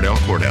at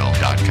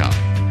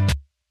CordellCordell.com.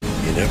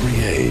 In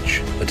every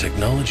age, a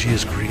technology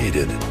is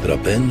created that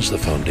upends the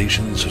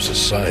foundations of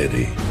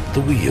society.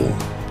 The wheel,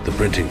 the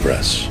printing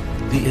press,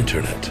 the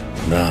internet.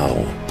 Now,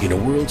 in a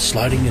world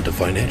sliding into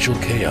financial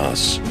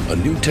chaos, a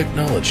new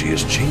technology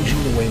is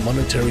changing the way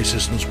monetary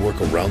systems work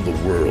around the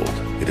world.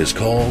 It is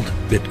called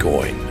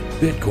Bitcoin.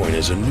 Bitcoin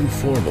is a new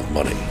form of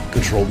money,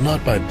 controlled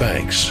not by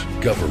banks,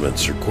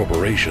 governments, or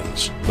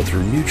corporations, but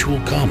through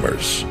mutual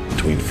commerce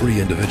between free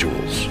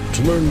individuals.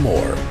 To learn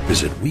more,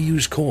 visit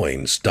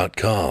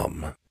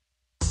WeUseCoins.com.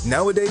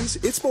 Nowadays,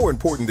 it's more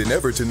important than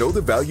ever to know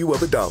the value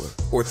of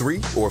 $1, or 3,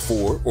 or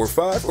 4, or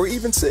 5, or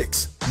even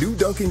 6. New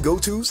Dunkin'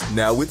 Go-Tos,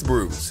 now with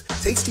brews.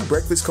 Tasty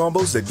breakfast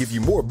combos that give you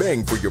more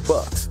bang for your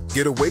bucks.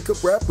 Get a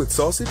wake-up wrap with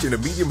sausage and a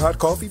medium hot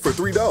coffee for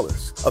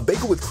 $3. A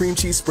bagel with cream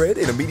cheese spread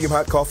and a medium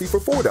hot coffee for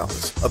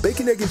 $4. A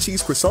bacon, egg, and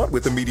cheese croissant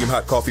with a medium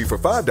hot coffee for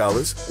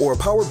 $5. Or a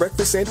power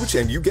breakfast sandwich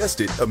and, you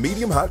guessed it, a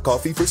medium hot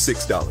coffee for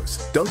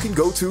 $6. Dunkin'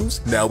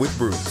 Go-Tos, now with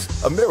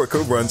brews. America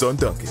runs on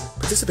Dunkin'.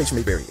 Participation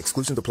may vary.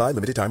 Exclusions apply.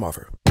 Limited time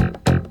offer.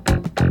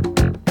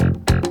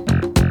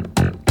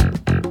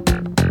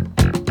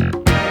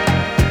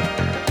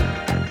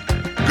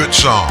 Good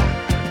song.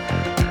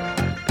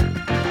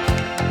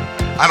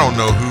 I don't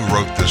know who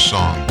wrote this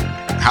song,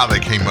 how they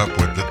came up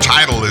with it. The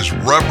title is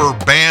Rubber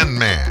Band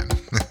Man.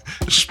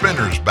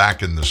 Spinners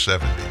back in the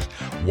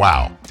 70s.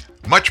 Wow.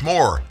 Much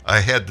more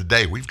ahead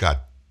today. We've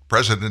got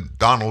President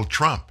Donald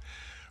Trump.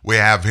 We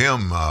have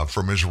him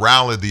from his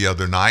rally the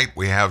other night.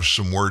 We have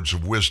some words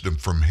of wisdom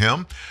from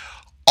him.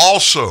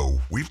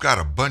 Also, we've got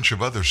a bunch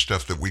of other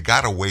stuff that we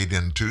got to wade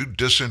into,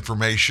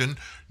 disinformation,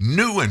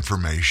 new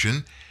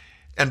information.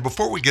 And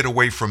before we get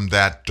away from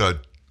that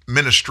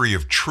ministry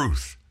of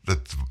truth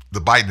that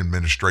the Biden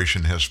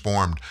administration has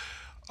formed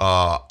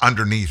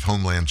underneath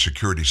Homeland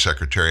Security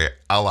Secretary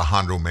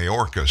Alejandro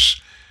Mayorkas,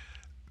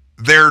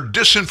 their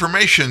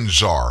disinformation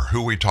czar,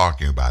 who are we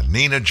talking about?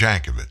 Nina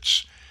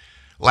Jankowicz.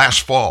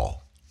 Last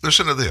fall,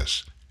 listen to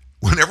this.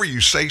 Whenever you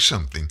say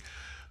something,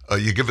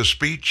 you give a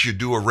speech, you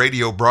do a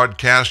radio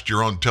broadcast,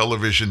 you're on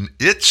television,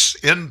 it's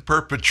in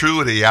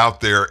perpetuity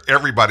out there.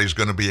 Everybody's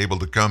going to be able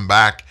to come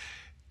back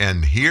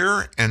and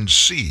hear and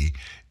see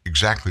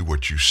exactly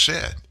what you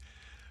said.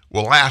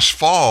 Well, last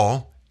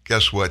fall,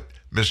 guess what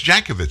Ms.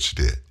 Jankowicz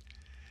did?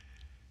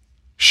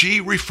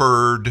 She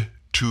referred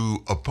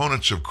to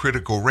opponents of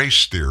critical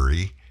race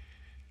theory,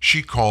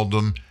 she called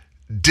them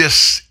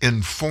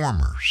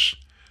disinformers.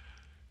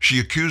 She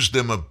accused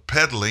them of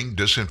peddling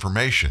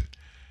disinformation.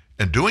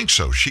 And doing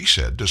so, she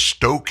said, to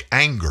stoke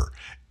anger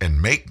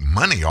and make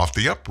money off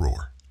the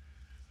uproar.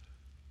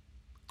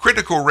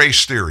 Critical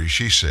race theory,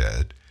 she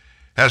said,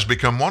 has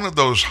become one of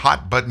those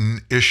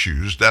hot-button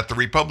issues that the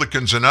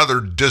Republicans and other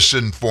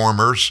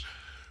disinformers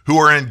who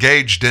are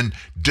engaged in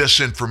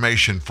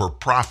disinformation for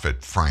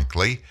profit,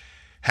 frankly,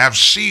 have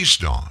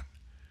seized on.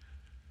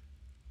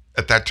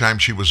 At that time,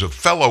 she was a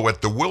fellow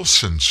at the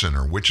Wilson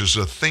Center, which is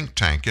a think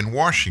tank in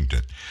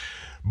Washington.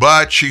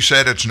 But she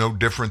said it's no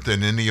different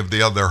than any of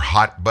the other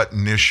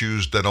hot-button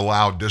issues that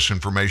allow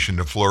disinformation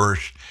to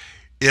flourish.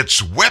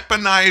 It's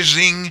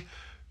weaponizing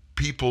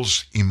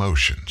people's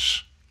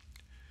emotions.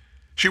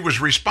 She was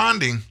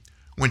responding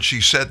when she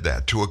said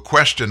that to a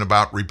question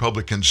about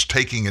Republicans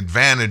taking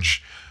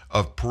advantage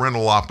of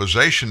parental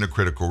opposition to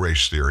critical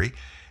race theory,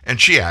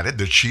 and she added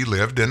that she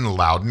lived in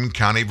Loudoun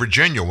County,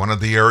 Virginia, one of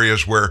the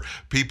areas where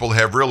people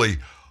have really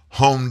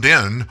honed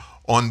in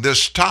on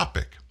this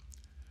topic.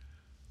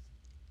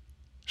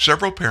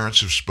 Several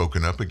parents have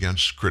spoken up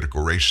against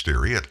critical race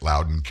theory at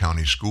Loudoun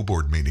County school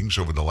board meetings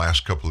over the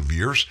last couple of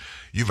years.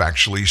 You've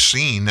actually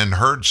seen and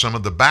heard some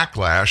of the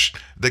backlash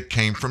that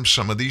came from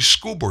some of these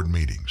school board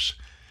meetings.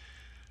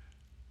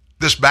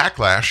 This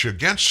backlash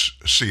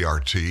against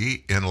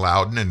CRT in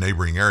Loudoun and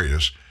neighboring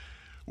areas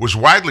was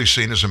widely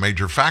seen as a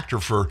major factor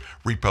for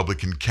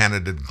Republican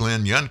candidate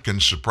Glenn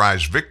Youngkin's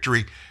surprise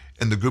victory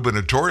in the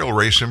gubernatorial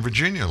race in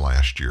Virginia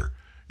last year.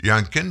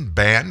 Youngkin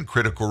banned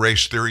critical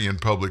race theory in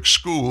public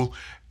school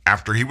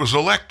after he was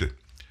elected.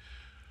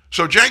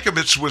 So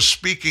Jankovich was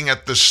speaking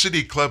at the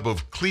City Club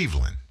of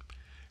Cleveland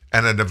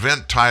at an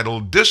event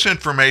titled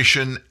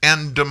Disinformation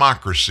and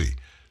Democracy,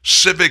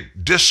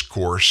 Civic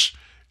Discourse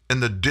in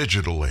the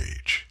Digital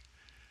Age.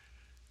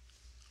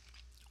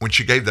 When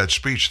she gave that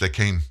speech, that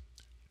came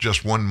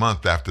just 1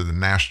 month after the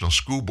National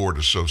School Board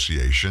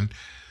Association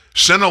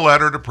sent a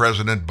letter to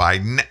President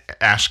Biden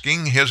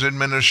asking his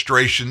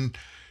administration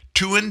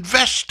to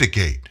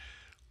investigate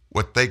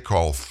what they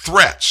call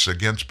threats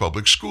against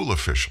public school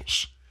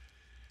officials.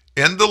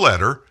 In the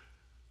letter,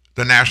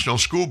 the National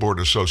School Board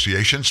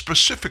Association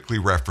specifically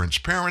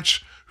referenced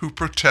parents who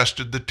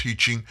protested the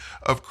teaching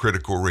of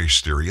critical race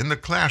theory in the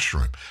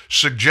classroom,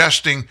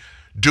 suggesting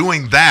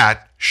doing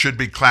that should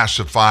be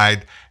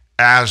classified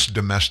as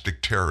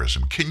domestic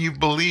terrorism. Can you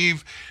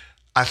believe?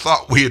 I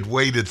thought we had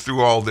waded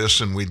through all this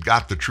and we'd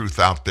got the truth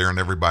out there and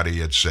everybody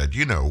had said,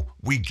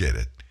 we get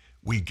it.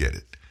 We get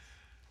it.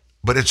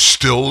 But it's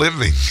still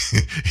living.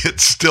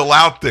 It's still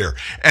out there.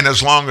 And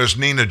as long as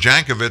Nina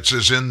Jankovich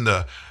is in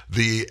the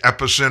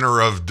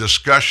epicenter of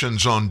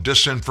discussions on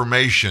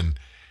disinformation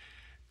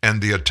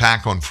and the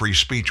attack on free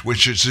speech,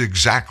 which is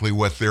exactly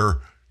what they're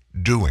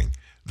doing.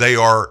 They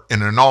are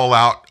in an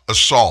all-out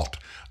assault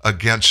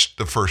against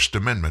the First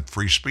Amendment,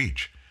 free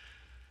speech.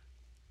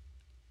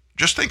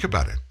 Just think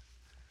about it.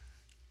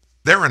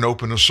 They're an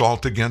open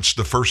assault against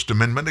the First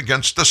Amendment,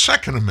 against the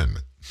Second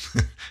Amendment.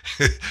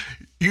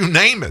 You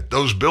name it,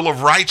 those Bill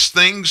of Rights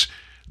things,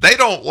 they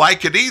don't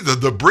like it either.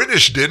 The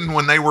British didn't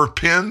when they were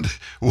penned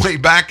way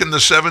back in the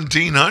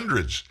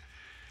 1700s.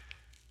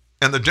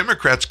 And the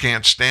Democrats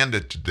can't stand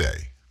it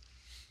today.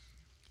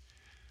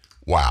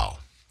 Wow.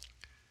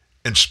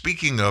 And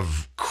speaking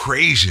of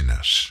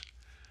craziness,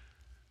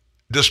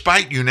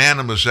 despite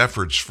unanimous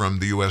efforts from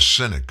the U.S.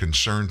 Senate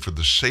concerned for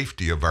the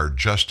safety of our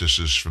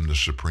justices from the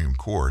Supreme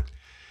Court,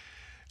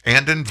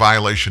 and in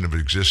violation of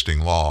existing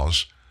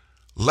laws,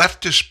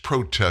 leftist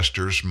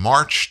protesters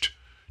marched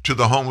to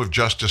the home of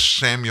Justice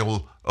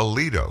Samuel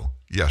Alito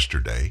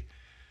yesterday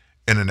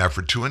in an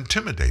effort to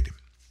intimidate him.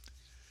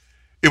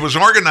 It was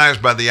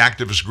organized by the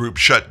activist group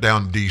Shut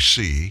Down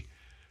D.C.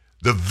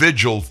 The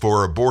Vigil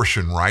for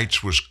Abortion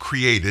Rights was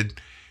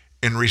created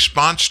in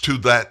response to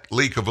that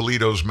leak of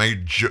Alito's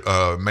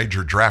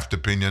major draft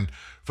opinion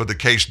for the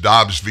case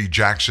Dobbs v.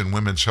 Jackson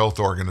Women's Health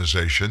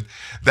Organization.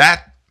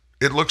 That,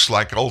 it looks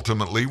like,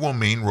 ultimately will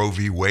mean Roe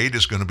v. Wade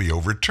is going to be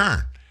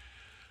overturned.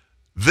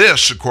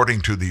 This,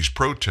 according to these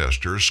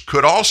protesters,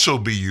 could also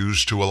be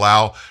used to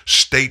allow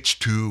states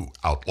to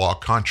outlaw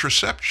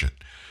contraception,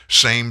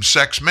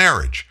 same-sex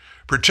marriage,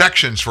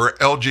 protections for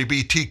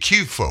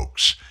LGBTQ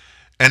folks,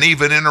 and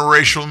even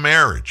interracial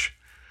marriage.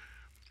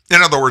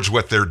 In other words,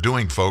 what they're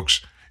doing,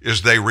 folks,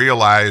 is they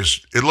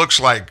realize it looks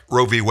like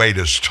Roe v. Wade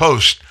is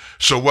toast.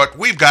 So what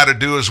we've got to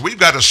do is we've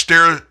got to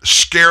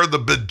scare the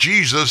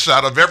bejesus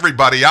out of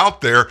everybody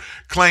out there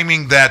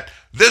claiming that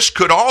this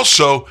could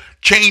also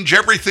change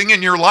everything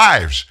in your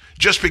lives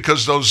just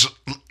because those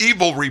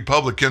evil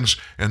Republicans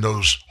and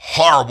those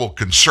horrible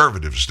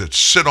conservatives that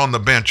sit on the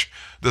bench,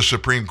 the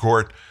Supreme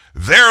Court,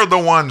 they're the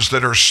ones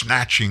that are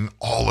snatching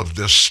all of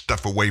this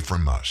stuff away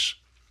from us.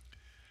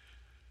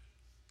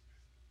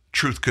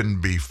 Truth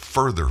couldn't be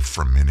further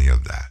from any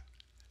of that.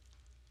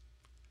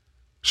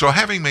 So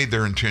having made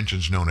their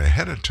intentions known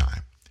ahead of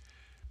time,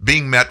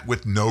 being met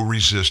with no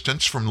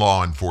resistance from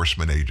law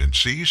enforcement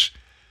agencies,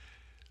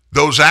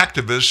 those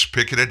activists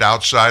picketed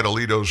outside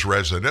Alito's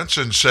residence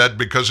and said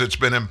because it's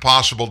been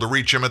impossible to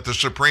reach him at the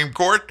Supreme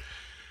Court,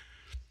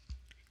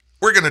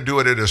 we're going to do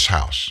it at his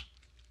house.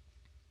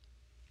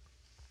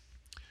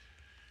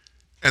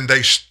 And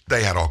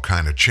they had all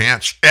kind of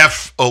chants.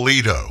 F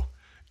Alito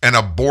and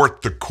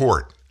abort the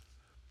court.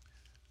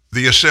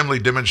 The assembly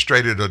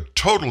demonstrated a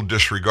total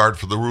disregard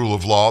for the rule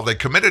of law. They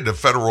committed a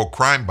federal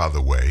crime, by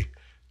the way.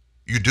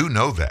 You do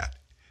know that.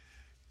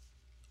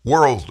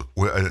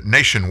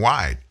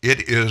 nationwide.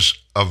 It is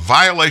a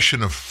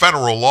violation of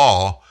federal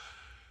law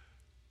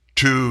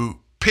to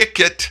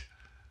picket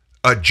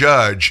a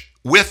judge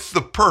with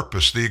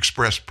the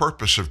express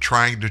purpose of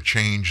trying to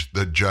change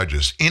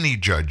any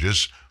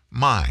judge's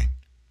mind.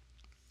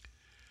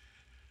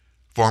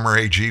 Former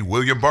AG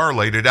William Barr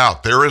laid it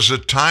out. There is a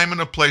time and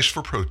a place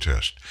for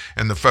protest,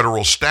 and the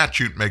federal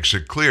statute makes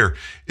it clear.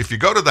 If you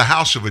go to the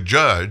house of a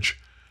judge,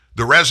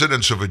 the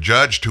residence of a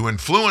judge, to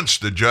influence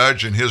the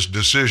judge in his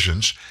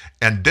decisions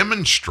and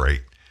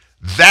demonstrate,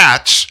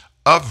 that's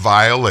a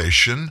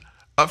violation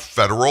of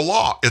federal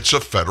law. It's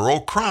a federal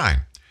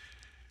crime.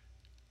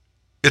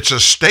 It's a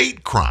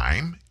state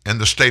crime in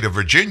the state of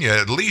Virginia,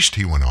 at least,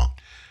 he went on.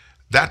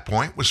 That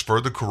point was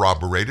further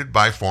corroborated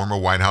by former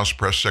White House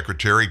Press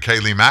Secretary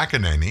Kayleigh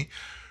McEnany,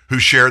 who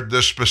shared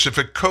the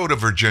specific code of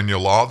Virginia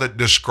law that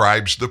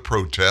describes the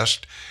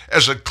protest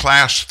as a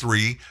Class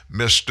 3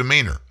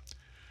 misdemeanor.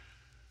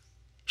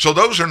 So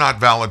those are not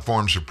valid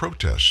forms of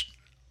protest,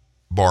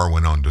 Barr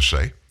went on to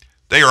say.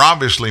 They are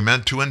obviously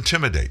meant to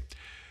intimidate.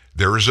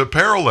 There is a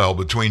parallel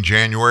between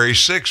January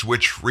 6,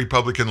 which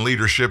Republican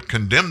leadership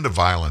condemned the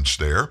violence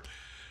there,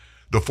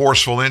 the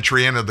forceful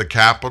entry into the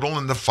Capitol,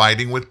 and the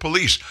fighting with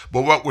police.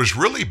 But what was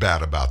really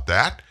bad about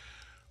that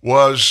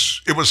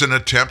was it was an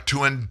attempt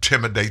to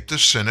intimidate the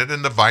Senate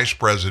and the Vice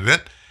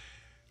President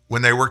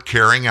when they were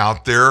carrying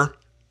out their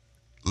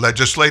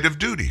legislative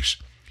duties.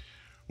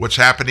 What's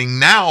happening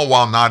now,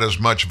 while not as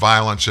much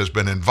violence has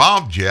been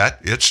involved yet,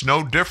 it's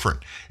no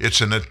different.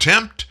 It's an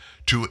attempt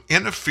to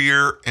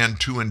interfere and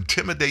to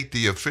intimidate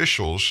the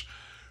officials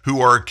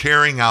who are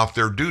carrying out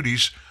their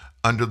duties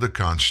under the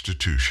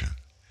Constitution.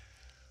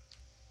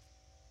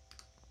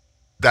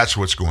 That's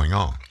what's going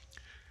on.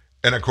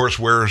 And of course,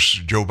 where's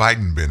Joe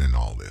Biden been in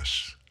all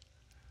this?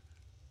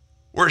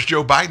 Where's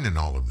Joe Biden in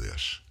all of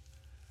this?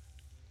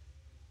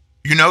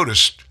 You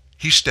noticed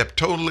he stepped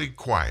totally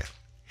quiet.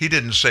 He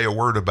didn't say a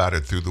word about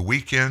it through the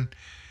weekend.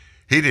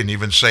 He didn't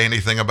even say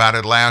anything about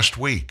it last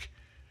week.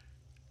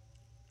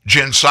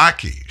 Jen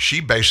Psaki,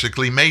 she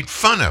basically made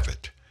fun of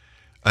it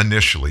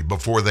initially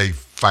before they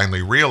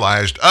finally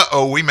realized,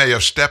 we may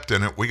have stepped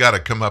in it. We got to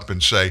come up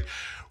and say,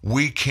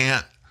 we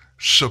can't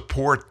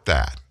support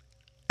that.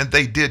 And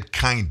they did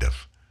kind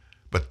of,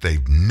 but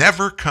they've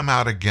never come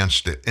out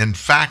against it. In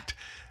fact,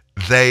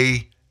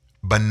 they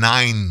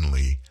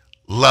benignly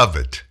love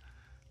it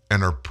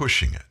and are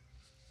pushing it.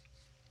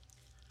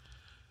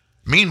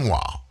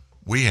 Meanwhile,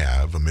 we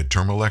have a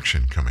midterm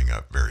election coming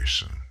up very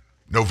soon.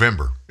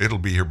 November. It'll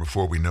be here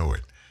before we know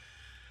it.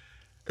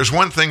 There's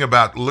one thing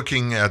about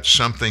looking at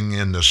something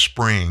in the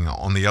spring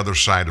on the other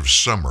side of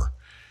summer,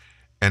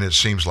 and it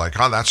seems like,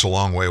 that's a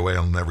long way away,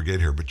 I'll never get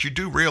here. But you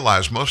do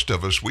realize most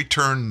of us, we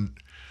turn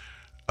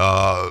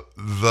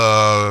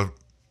the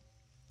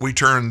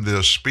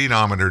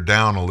speedometer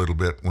down a little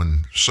bit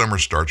when summer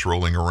starts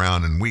rolling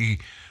around, and we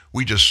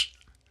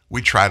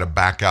try to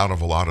back out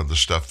of a lot of the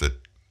stuff that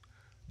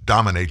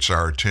dominates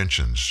our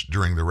attentions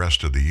during the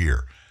rest of the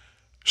year.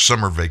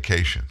 Summer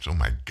vacations, oh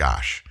my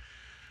gosh.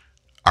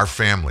 Our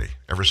family,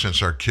 ever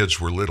since our kids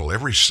were little,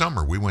 every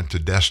summer we went to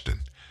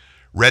Destin.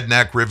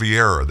 Redneck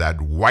Riviera,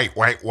 that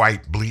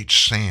white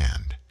bleached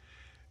sand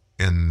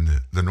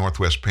in the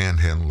northwest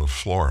panhandle of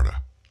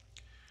Florida.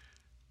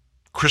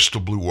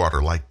 Crystal blue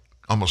water,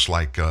 almost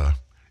like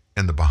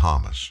in the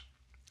Bahamas.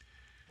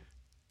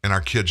 And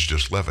our kids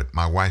just love it.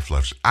 My wife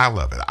loves it. I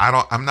love it.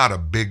 I'm not a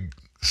big,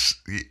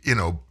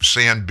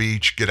 sand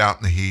beach, get out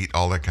in the heat,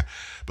 all that kind.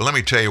 But let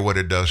me tell you what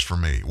it does for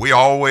me. We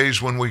always,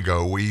 when we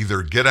go, we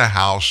either get a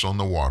house on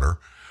the water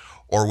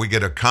or we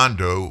get a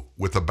condo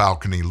with a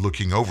balcony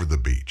looking over the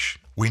beach.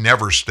 We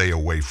never stay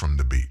away from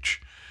the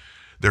beach.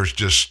 There's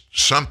just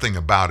something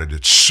about it.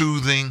 It's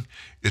soothing.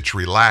 It's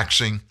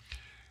relaxing.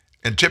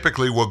 And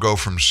typically we'll go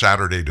from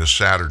Saturday to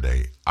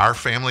Saturday. Our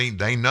family,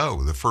 they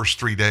know the first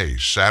 3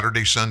 days,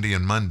 Saturday, Sunday,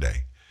 and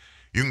Monday.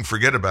 You can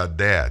forget about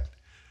Dad.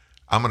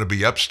 I'm going to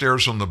be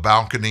upstairs on the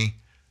balcony,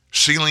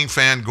 ceiling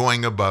fan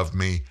going above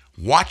me,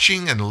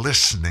 watching and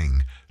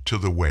listening to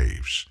the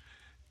waves.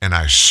 And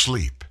I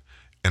sleep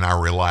and I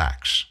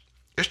relax.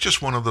 It's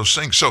just one of those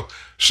things. So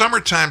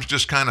summertimes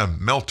just kind of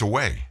melt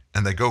away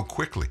and they go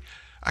quickly.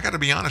 I got to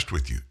be honest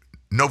with you.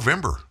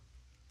 November,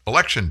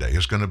 Election Day,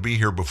 is going to be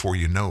here before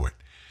you know it.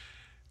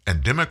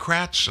 And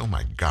Democrats, oh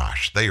my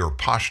gosh, they are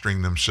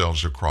posturing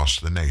themselves across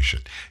the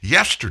nation.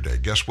 Yesterday,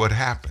 guess what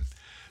happened?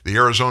 The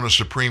Arizona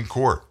Supreme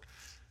Court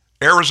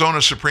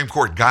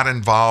got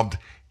involved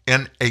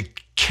in a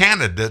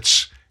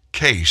candidate's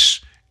case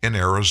in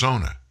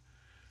Arizona.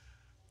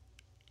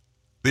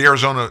 The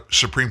Arizona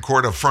Supreme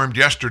Court affirmed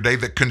yesterday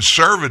that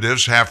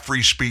conservatives have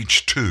free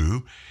speech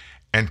too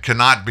and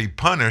cannot be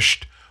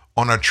punished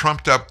on a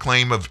trumped-up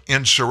claim of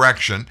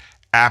insurrection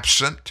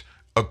absent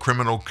a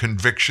criminal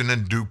conviction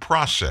and due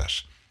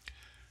process.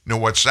 Now,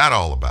 what's that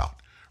all about?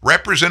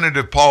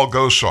 Representative Paul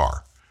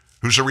Gosar,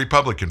 who's a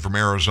Republican from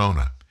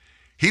Arizona,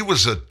 he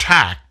was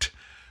attacked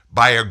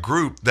by a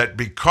group that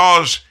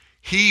because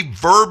he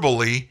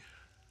verbally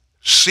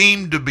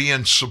seemed to be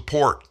in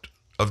support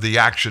of the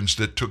actions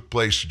that took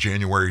place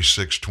January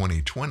 6,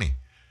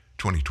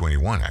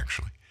 2021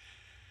 actually,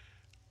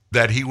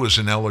 that he was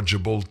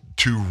ineligible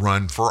to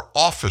run for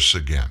office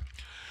again.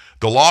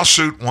 The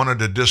lawsuit wanted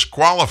to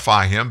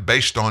disqualify him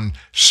based on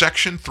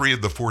Section 3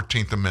 of the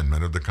 14th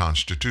Amendment of the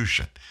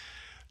Constitution.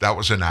 That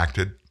was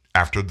enacted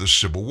after the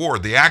Civil War.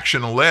 The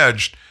action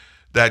alleged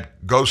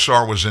that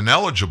Gosar was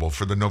ineligible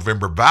for the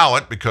November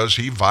ballot because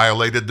he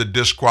violated the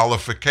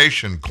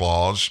disqualification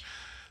clause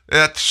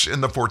that's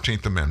in the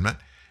 14th Amendment,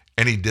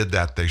 and he did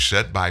that, they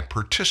said, by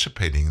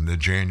participating in the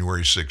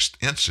January 6th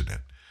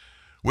incident,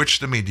 which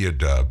the media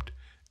dubbed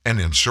an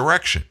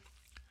insurrection.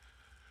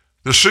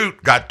 The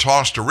suit got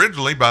tossed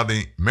originally by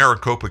the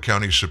Maricopa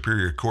County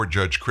Superior Court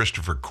Judge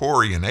Christopher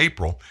Corey in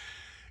April.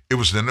 It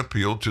was then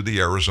appealed to the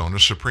Arizona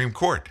Supreme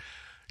Court.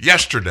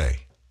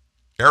 Yesterday,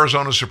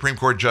 Arizona Supreme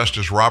Court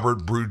Justice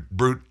Robert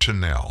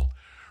Brutenell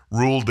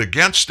ruled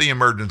against the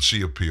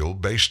emergency appeal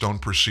based on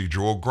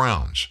procedural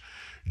grounds.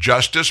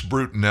 Justice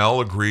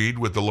Brutenell agreed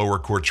with the lower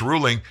court's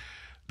ruling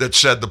that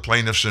said the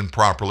plaintiffs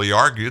improperly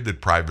argued that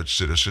private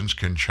citizens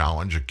can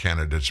challenge a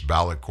candidate's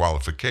ballot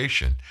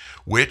qualification,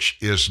 which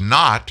is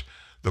not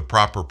the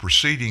proper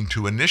proceeding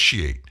to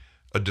initiate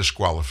a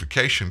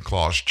disqualification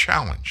clause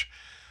challenge.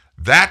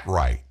 That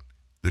right,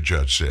 the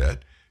judge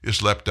said,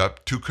 is left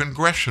up to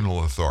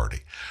congressional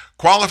authority.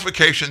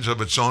 Qualifications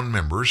of its own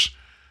members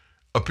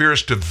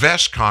appears to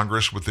vest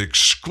Congress with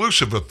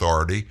exclusive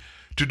authority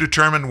to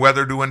determine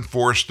whether to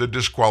enforce the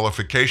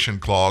disqualification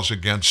clause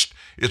against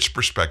its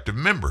prospective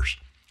members.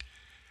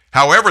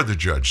 However, the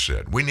judge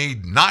said, we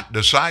need not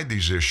decide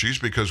these issues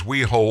because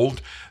we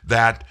hold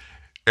that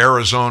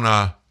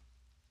Arizona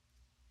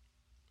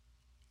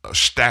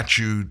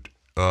statute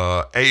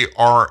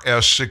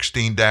ARS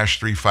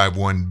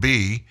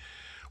 16-351B,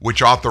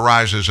 which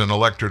authorizes an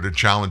elector to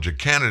challenge a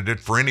candidate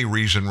for any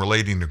reason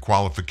relating to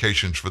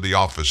qualifications for the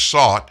office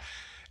sought,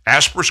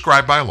 as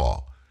prescribed by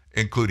law,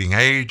 including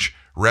age,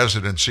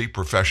 residency,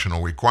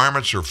 professional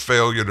requirements, or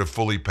failure to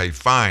fully pay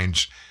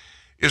fines,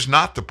 is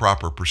not the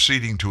proper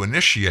proceeding to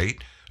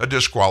initiate a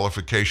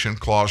disqualification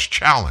clause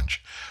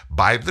challenge.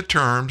 By the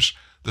terms,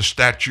 the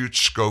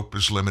statute's scope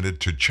is limited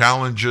to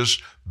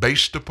challenges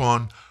based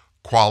upon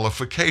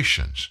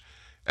qualifications,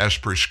 as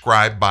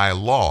prescribed by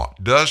law,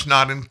 does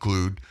not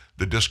include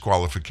the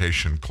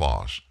disqualification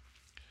clause.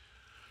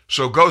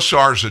 So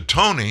Gosar's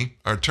attorney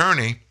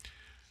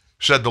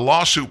said the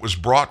lawsuit was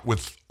brought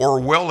with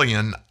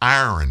Orwellian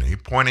irony,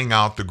 pointing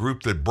out the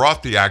group that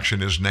brought the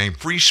action is named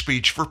Free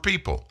Speech for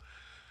People.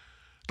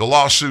 The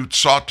lawsuit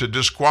sought to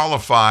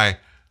disqualify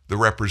the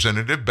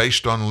representative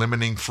based on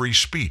limiting free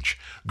speech.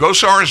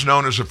 Gosar is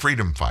known as a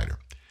freedom fighter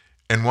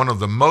and one of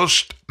the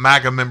most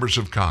MAGA members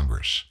of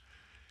Congress.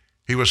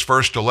 He was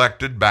first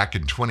elected back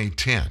in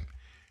 2010.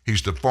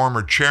 He's the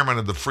former chairman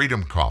of the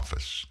Freedom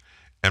Caucus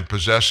and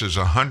possesses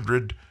a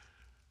 100%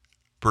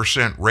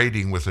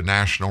 rating with the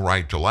National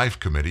Right to Life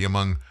Committee,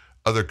 among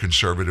other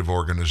conservative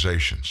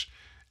organizations.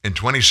 In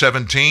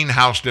 2017,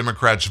 House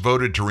Democrats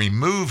voted to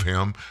remove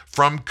him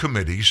from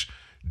committees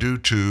due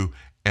to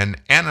an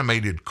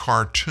animated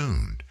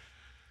cartoon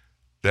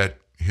that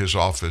his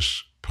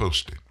office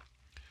posted.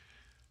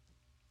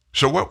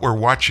 So what we're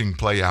watching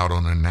play out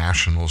on a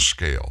national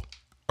scale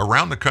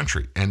around the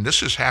country, and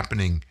this is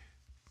happening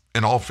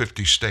in all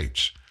 50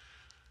 states,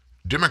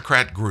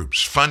 Democrat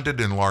groups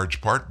funded in large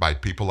part by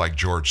people like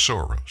George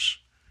Soros.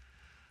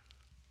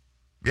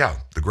 Yeah,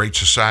 the Great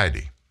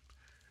Society.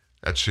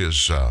 That's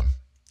his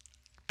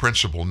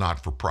principal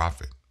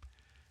not-for-profit.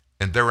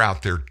 And they're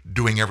out there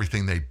doing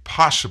everything they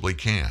possibly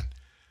can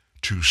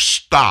to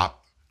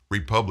stop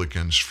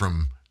Republicans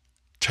from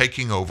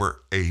taking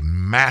over a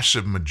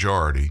massive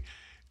majority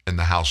in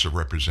the House of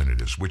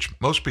Representatives, which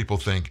most people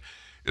think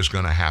is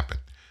going to happen.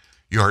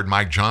 You heard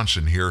Mike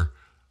Johnson here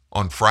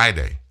on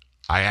Friday.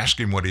 I asked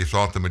him what he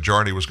thought the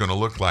majority was going to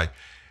look like,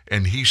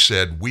 and he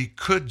said we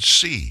could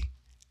see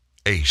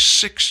a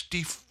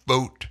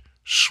 60-vote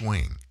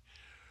swing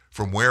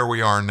from where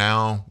we are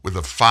now with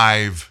a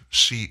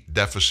 5-seat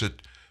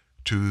deficit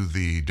to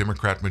the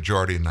Democrat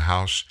majority in the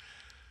House.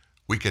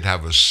 We could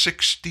have a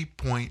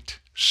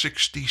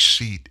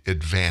 60-seat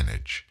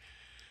advantage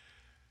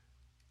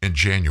in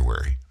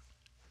January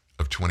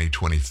of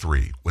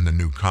 2023 when the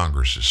new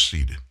Congress is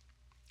seated.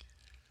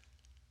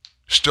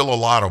 Still a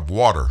lot of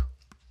water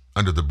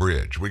under the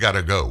bridge. We got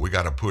to go. We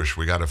got to push.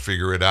 We got to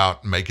figure it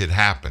out and make it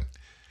happen.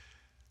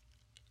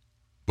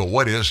 But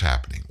what is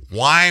happening?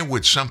 Why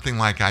would something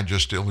like I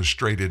just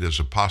illustrated as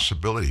a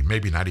possibility,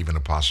 maybe not even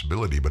a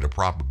possibility, but a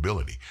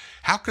probability,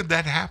 how could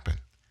that happen?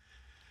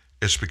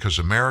 It's because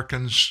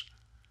Americans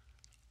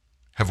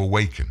have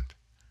awakened.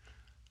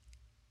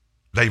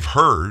 They've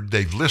heard,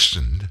 they've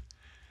listened,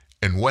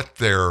 and what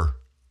their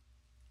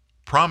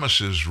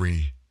promises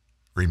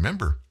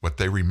remember, what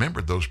they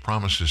remembered those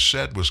promises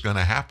said was going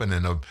to happen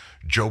in a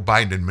Joe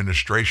Biden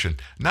administration.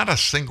 Not a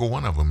single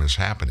one of them is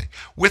happening,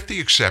 with the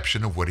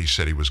exception of what he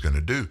said he was going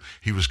to do.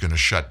 He was going to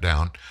shut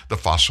down the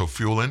fossil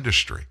fuel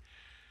industry.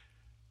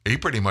 He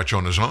pretty much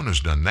on his own has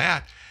done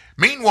that.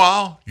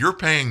 Meanwhile, you're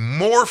paying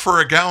more for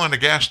a gallon of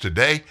gas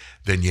today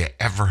than you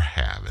ever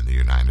have in the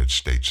United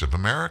States of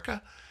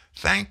America.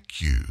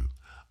 Thank you,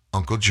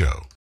 Uncle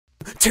Joe.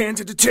 10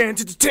 to the 10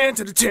 to the 10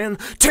 to the 10,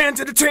 10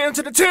 to the 10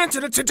 to the 10 to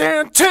the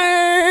 10,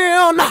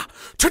 10.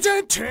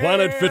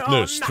 Planet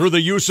Fitness, through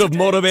the use of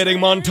motivating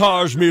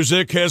montage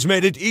music, has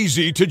made it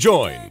easy to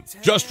join.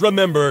 Just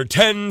remember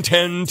 10,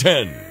 10,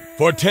 10.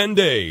 For 10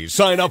 days,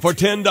 sign up for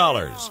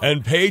 $10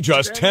 and pay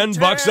just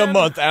 $10 a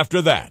month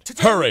after that.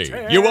 Hurry!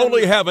 You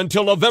only have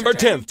until November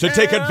 10th to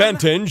take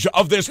advantage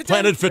of this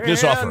Planet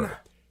Fitness offer.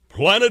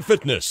 Planet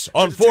Fitness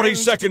on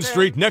 42nd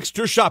Street next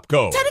to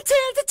Shopko. 10 to 10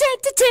 to 10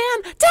 to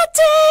 10 to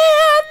 10.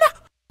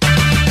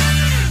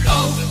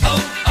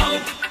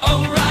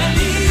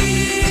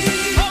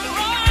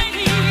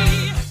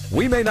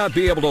 We may not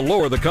be able to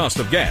lower the cost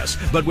of gas,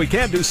 but we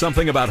can do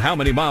something about how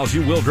many miles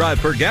you will drive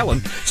per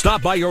gallon.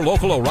 Stop by your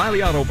local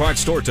O'Reilly Auto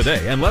Parts store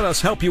today and let us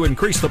help you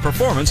increase the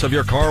performance of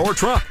your car or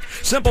truck.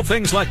 Simple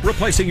things like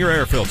replacing your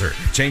air filter,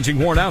 changing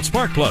worn-out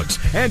spark plugs,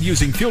 and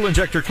using fuel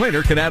injector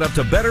cleaner can add up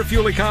to better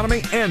fuel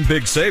economy and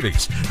big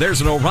savings.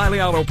 There's an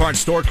O'Reilly Auto Parts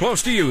store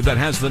close to you that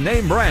has the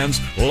name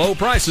brands, low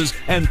prices,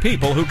 and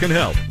people who can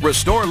help.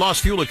 Restore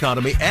lost fuel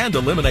economy and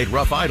eliminate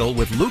rough idle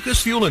with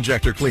Lucas Fuel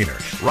Injector Cleaner.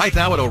 Right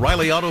now at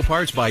O'Reilly Auto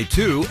Parts, buy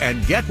 2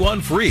 and get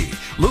 1 free.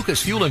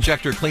 Lucas Fuel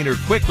Injector Cleaner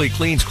quickly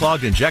cleans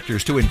clogged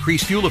injectors to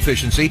increase fuel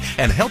efficiency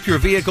and help your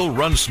vehicle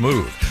run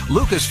smooth.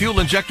 Lucas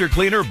Fuel Injector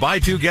Cleaner, buy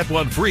 2, get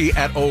 1 free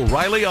at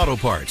O'Reilly Auto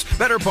Parts.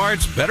 Better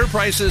parts, better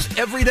prices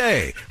every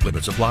day.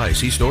 Limit supply.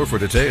 See store for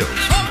details.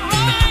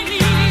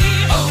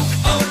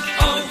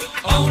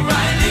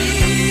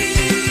 O'Reilly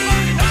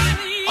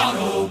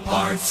Auto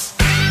Parts.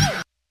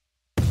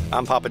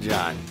 I'm Papa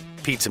John,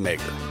 pizza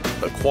maker.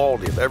 The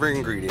quality of every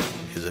ingredient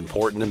is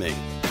important to me.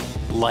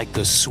 Like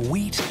the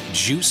sweet,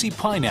 juicy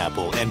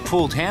pineapple and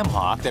pulled ham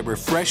hock that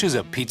refreshes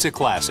a pizza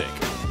classic.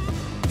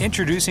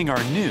 Introducing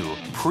our new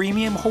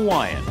Premium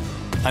Hawaiian,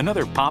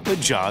 another Papa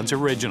John's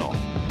original.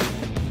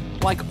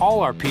 Like all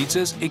our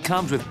pizzas, it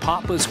comes with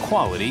Papa's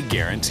quality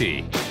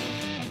guarantee.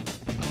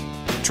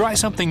 Try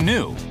something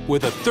new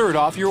with a third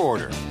off your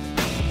order.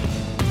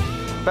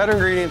 Better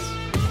ingredients,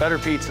 better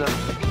pizza,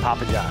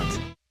 Papa John's.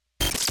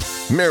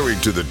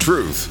 Married to the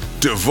truth,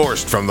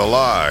 divorced from the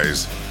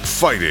lies,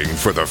 fighting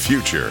for the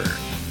future.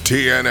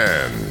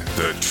 TNN,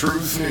 the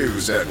Truth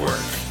News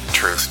Network.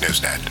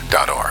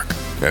 TruthNewsNet.org.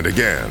 And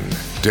again,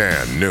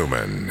 Dan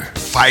Newman.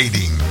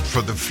 Fighting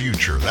for the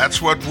future.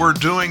 That's what we're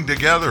doing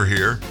together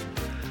here.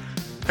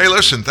 Hey,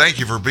 listen, thank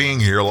you for being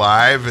here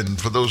live. And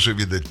for those of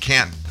you that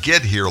can't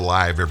get here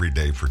live every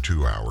day for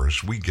 2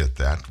 hours, we get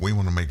that. We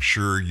want to make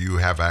sure you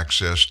have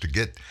access to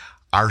get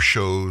our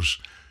shows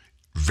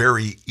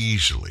very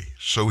easily.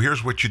 So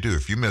here's what you do.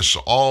 If you miss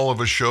all of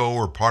a show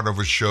or part of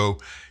a show,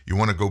 you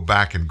want to go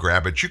back and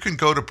grab it, you can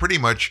go to pretty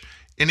much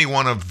any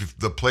one of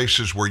the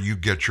places where you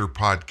get your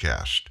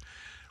podcast.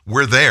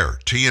 We're there.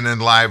 TNN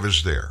Live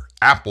is there.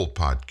 Apple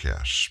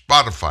Podcasts,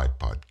 Spotify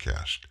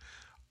Podcast,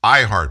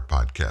 iHeart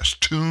Podcast,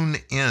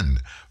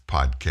 TuneIn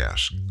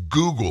Podcast,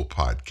 Google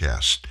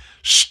Podcast,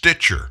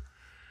 Stitcher,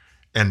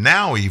 and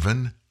now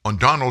even on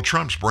Donald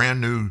Trump's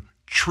brand new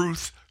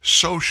Truth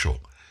Social.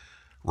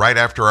 Right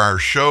after our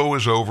show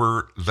is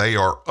over, they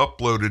are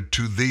uploaded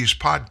to these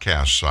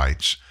podcast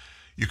sites.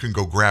 You can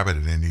go grab it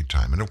at any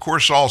time. And of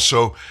course,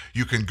 also,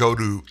 you can go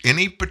to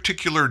any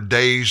particular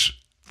day's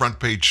front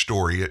page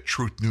story at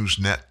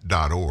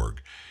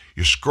truthnewsnet.org.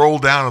 You scroll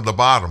down at the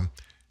bottom,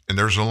 and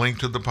there's a link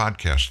to the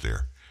podcast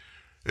there.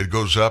 It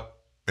goes up,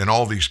 in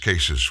all these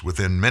cases,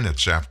 within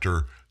minutes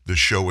after the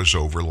show is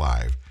over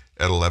live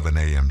at 11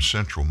 a.m.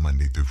 Central,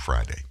 Monday through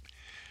Friday.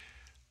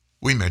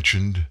 We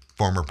mentioned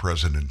former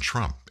President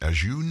Trump.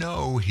 As you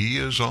know, he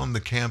is on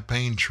the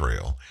campaign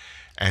trail,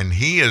 and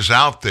he is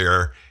out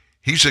there.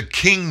 He's a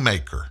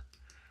kingmaker,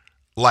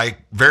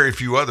 like very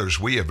few others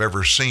we have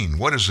ever seen.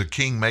 What is a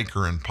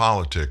kingmaker in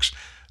politics?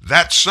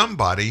 That's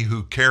somebody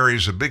who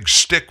carries a big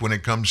stick when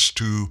it comes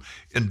to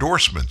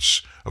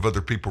endorsements of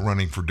other people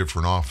running for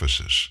different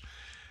offices.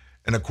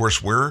 And of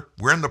course, we're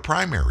in the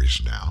primaries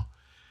now,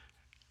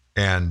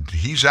 and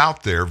he's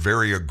out there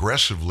very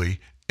aggressively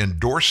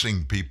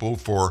endorsing people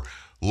for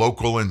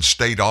local and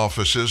state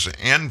offices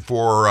and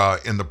for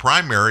in the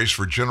primaries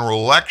for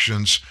general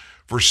elections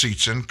for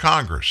seats in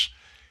Congress.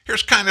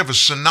 Here's kind of a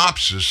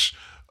synopsis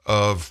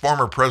of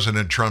former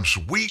President Trump's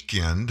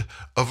weekend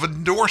of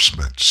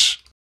endorsements.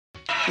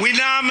 We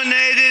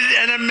nominated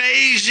an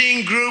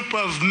amazing group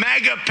of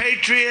MAGA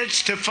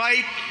patriots to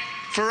fight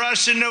for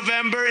us in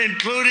November,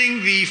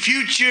 including the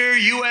future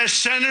U.S.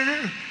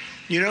 Senator.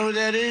 You know who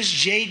that is?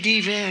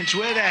 J.D. Vance.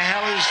 Where the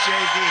hell is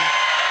J.D.?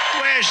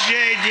 Where's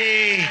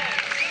J.D.?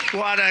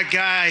 What a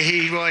guy.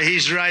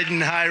 He's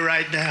riding high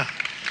right now.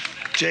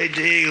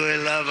 J.D., we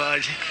love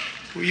you.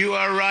 You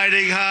are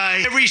riding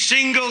high. Every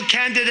single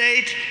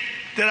candidate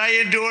that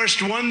I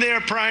endorsed won their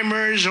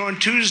primaries on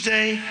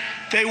Tuesday.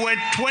 They went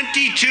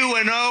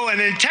 22-0, and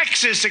in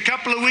Texas a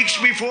couple of weeks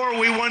before,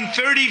 we won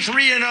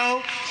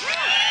 33-0.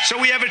 So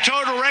we have a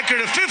total record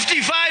of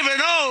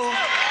 55-0.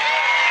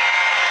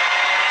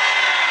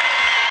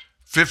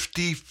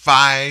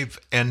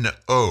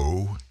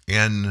 55-0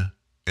 in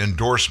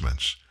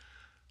endorsements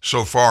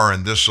so far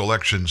in this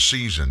election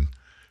season.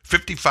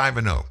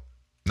 55-0.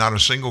 Not a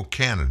single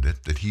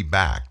candidate that he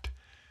backed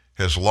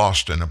has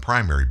lost in a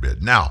primary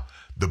bid. Now,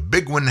 the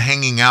big one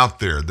hanging out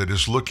there that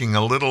is looking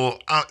a little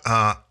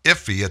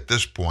iffy at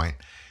this point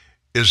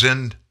is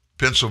in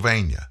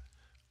Pennsylvania,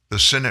 the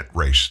Senate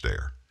race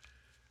there.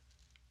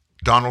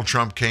 Donald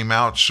Trump came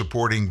out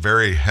supporting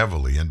very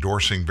heavily,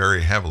 endorsing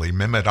very heavily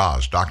Mehmet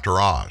Oz, Dr.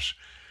 Oz.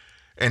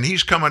 And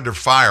he's come under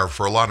fire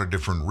for a lot of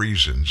different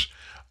reasons.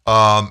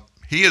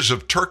 He is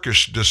of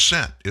Turkish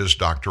descent, is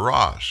Dr.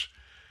 Oz.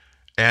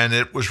 And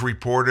it was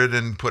reported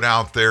and put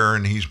out there,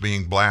 and he's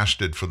being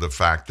blasted for the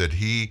fact that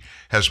he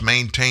has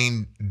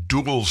maintained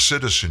dual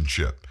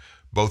citizenship,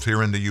 both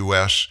here in the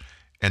U.S.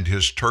 and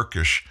his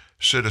Turkish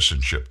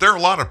citizenship. There are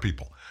a lot of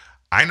people.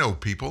 I know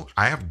people.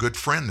 I have a good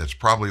friend that's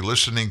probably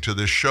listening to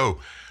this show,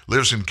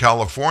 lives in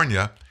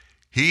California.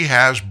 He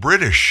has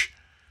British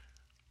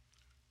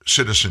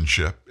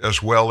citizenship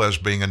as well as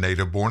being a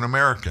native-born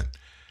American.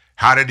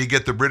 How did he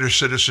get the British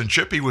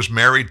citizenship? He was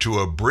married to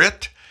a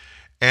Brit.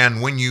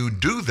 And when you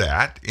do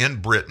that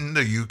in Britain,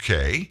 the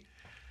UK,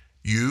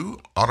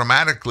 you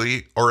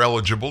automatically are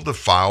eligible to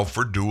file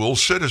for dual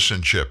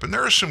citizenship. And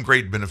there are some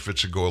great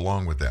benefits that go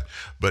along with that.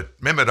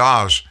 But Mehmet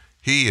Oz,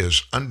 he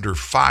is under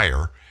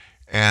fire,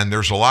 and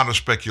there's a lot of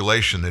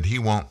speculation that he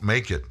won't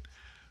make it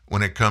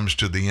when it comes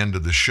to the end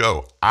of the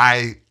show.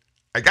 I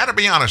got to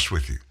be honest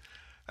with you.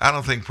 I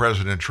don't think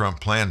President Trump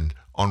planned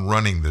on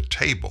running the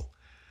table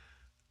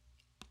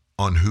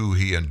on who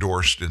he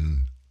endorsed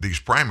in these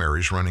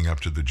primaries running up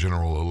to the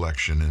general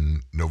election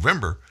in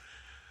November.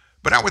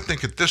 But I would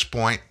think at this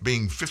point,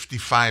 being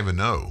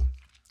 55-0,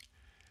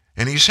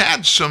 and he's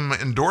had some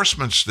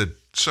endorsements that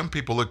some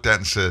people looked at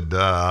and said,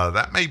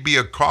 that may be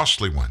a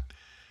costly one.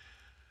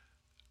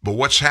 But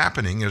what's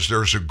happening is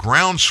there's a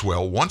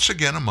groundswell once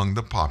again among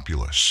the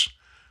populace,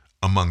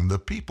 among the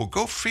people.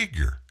 Go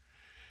figure.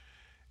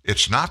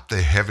 It's not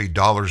the heavy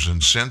dollars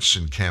and cents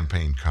in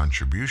campaign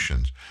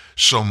contributions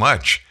so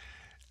much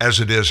as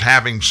it is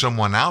having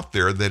someone out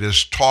there that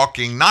is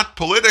talking not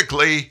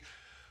politically,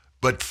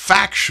 but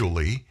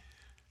factually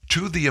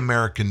to the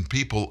American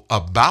people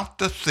about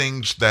the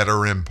things that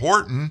are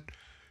important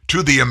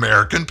to the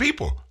American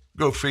people.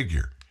 Go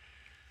figure.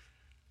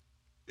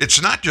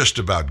 It's not just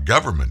about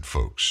government,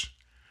 folks.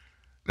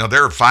 Now,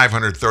 there are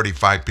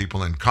 535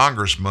 people in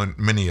Congress,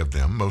 many of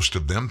them, most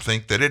of them,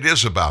 think that it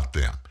is about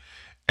them.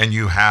 And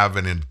you have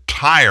an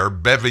entire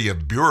bevy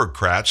of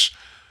bureaucrats,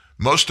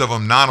 most of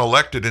them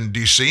non-elected in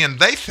D.C., and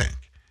they think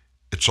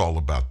it's all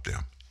about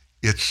them.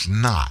 It's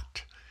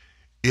not.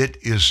 It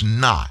is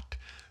not.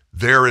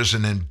 There is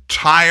an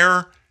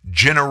entire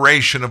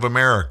generation of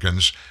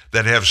Americans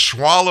that have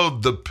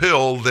swallowed the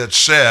pill that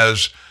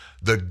says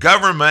the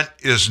government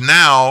is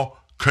now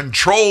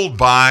controlled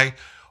by,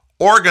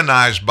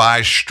 organized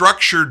by,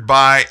 structured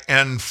by,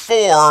 and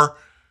for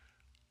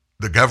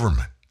the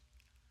government.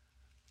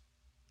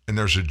 And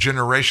there's a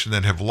generation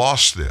that have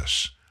lost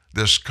this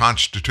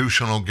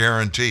constitutional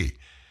guarantee.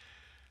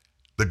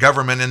 The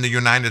government in the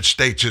United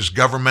States is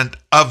government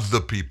of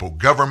the people,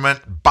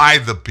 government by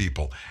the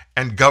people,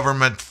 and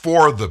government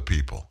for the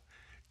people.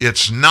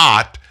 It's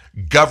not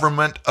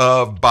government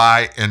of,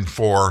 by, and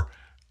for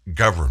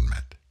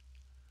government.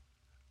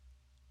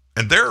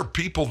 And there are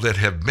people that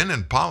have been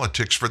in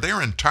politics for their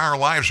entire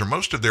lives, or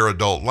most of their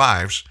adult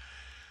lives,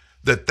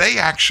 that they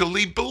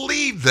actually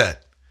believe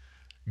that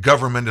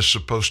government is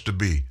supposed to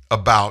be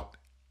about,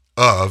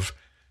 of,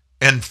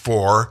 and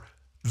for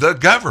the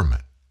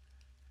government.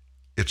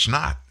 It's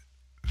not.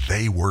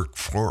 They work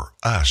for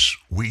us.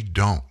 We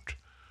don't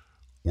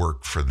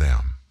work for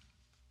them.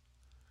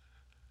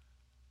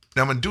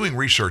 Now, in doing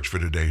research for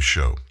today's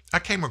show, I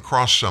came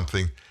across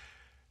something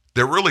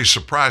that really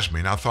surprised me,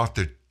 and I thought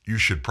that you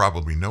should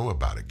probably know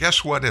about it.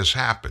 Guess what has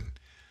happened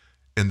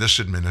in this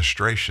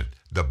administration?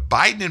 The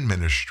Biden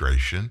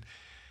administration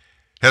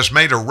has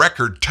made a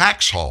record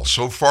tax haul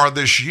so far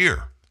this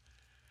year.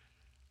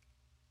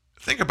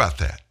 Think about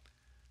that.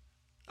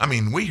 I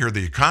mean, we hear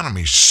the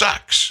economy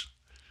sucks.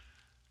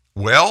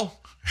 Well,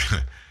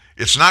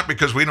 it's not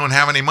because we don't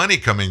have any money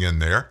coming in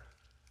there.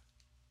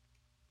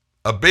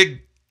 A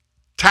big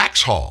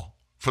tax haul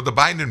for the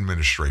Biden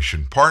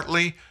administration,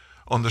 partly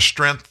on the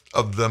strength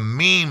of the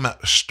meme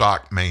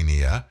stock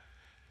mania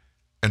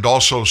and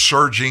also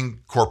surging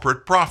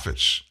corporate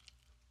profits.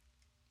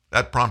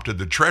 That prompted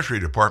the Treasury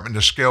Department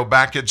to scale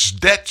back its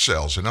debt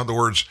sales. In other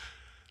words,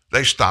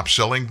 they stopped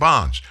selling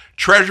bonds.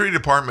 Treasury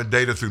Department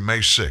data through May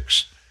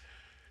 6th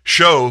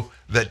show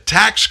that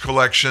tax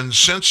collections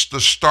since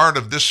the start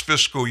of this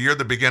fiscal year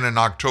that began in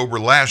October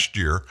last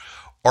year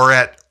are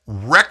at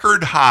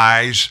record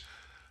highs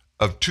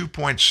of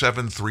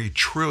 $2.73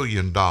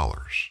 trillion.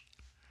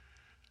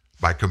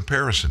 By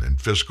comparison, in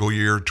fiscal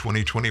year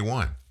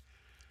 2021,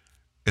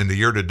 in the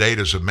year to date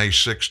as of May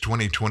 6,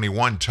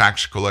 2021,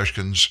 tax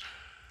collections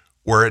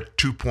were at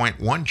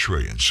 $2.1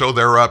 trillion. So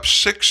they're up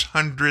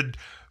 $600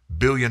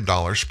 billion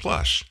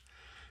plus.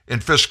 In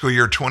fiscal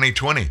year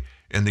 2020,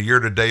 In the year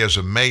to date as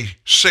of May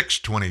 6,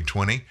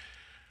 2020,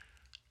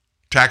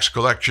 tax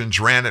collections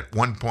ran at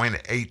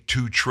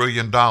 $1.82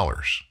 trillion. Now,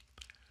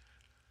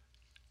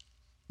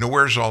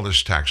 where's all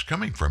this tax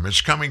coming from? It's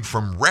coming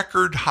from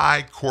record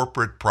high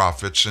corporate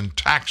profits and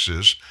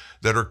taxes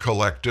that are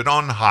collected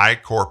on high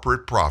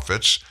corporate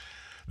profits.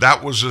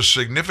 That was a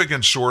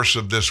significant source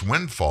of this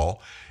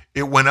windfall.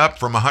 It went up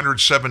from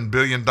 $107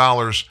 billion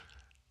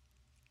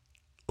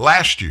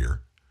last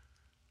year,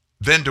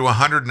 then to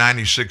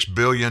 $196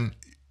 billion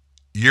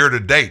year to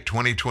date,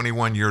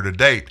 2021 year to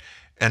date,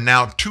 and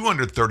now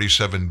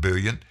 $237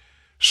 billion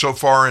so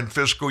far in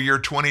fiscal year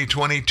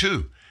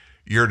 2022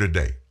 year to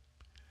date.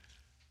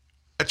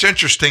 It's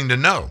interesting to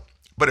know,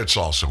 but it's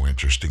also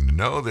interesting to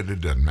know that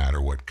it doesn't matter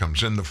what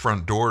comes in the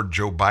front door.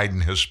 Joe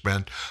Biden has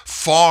spent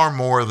far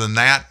more than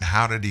that.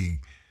 How did he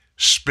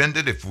spend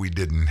it if we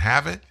didn't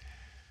have it?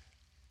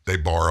 They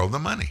borrow the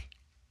money.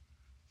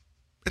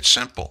 It's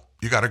simple.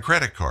 You got a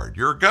credit card.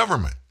 You're a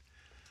government.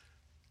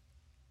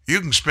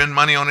 You can spend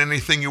money on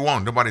anything you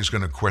want. Nobody's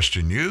going to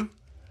question you.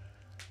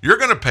 You're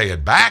going to pay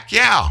it back.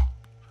 Yeah.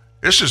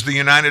 This is the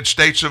United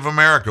States of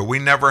America. We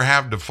never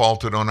have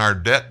defaulted on our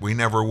debt. We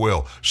never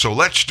will. So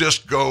let's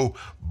just go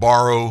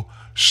borrow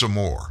some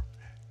more.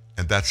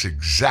 And that's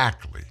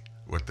exactly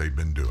what they've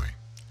been doing.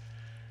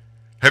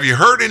 Have you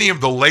heard any of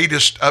the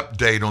latest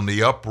update on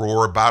the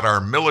uproar about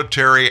our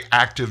military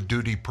active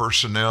duty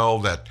personnel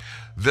that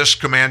this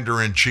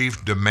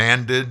commander-in-chief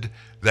demanded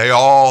they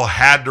all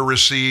had to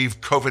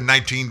receive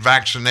COVID-19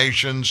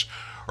 vaccinations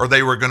or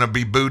they were going to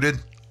be booted?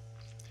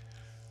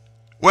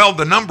 Well,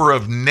 the number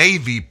of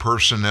Navy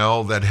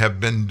personnel that have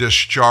been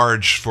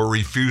discharged for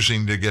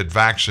refusing to get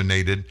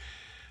vaccinated,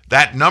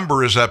 that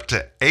number is up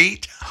to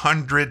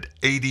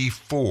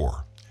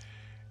 884.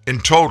 In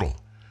total,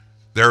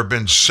 there have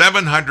been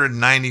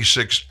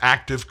 796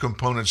 active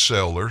component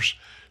sailors,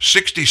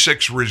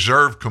 66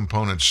 reserve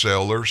component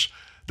sailors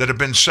that have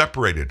been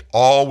separated,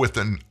 all with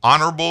an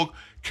honorable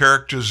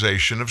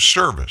characterization of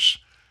service.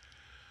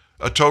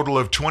 A total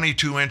of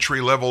 22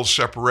 entry-level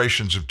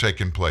separations have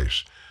taken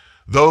place.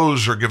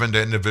 Those are given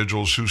to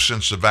individuals who,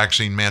 since the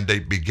vaccine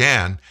mandate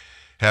began,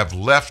 have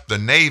left the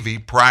Navy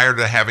prior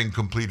to having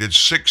completed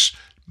 6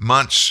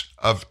 months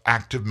of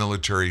active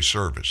military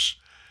service.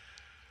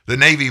 The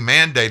Navy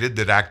mandated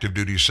that active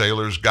duty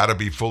sailors got to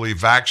be fully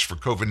vaxxed for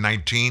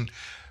COVID-19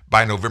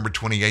 by November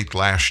 28th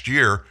last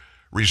year.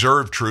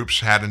 Reserve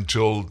troops had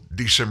until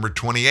December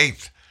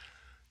 28th,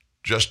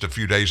 just a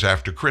few days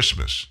after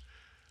Christmas.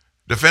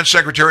 Defense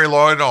Secretary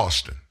Lloyd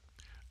Austin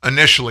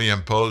initially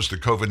imposed the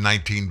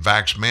COVID-19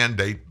 vax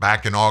mandate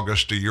back in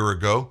August a year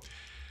ago,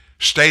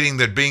 stating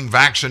that being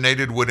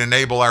vaccinated would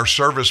enable our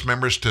service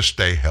members to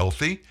stay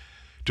healthy,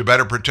 to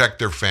better protect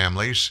their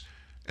families,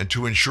 and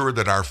to ensure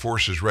that our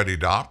force is ready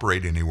to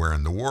operate anywhere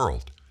in the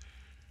world.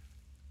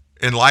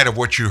 In light of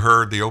what you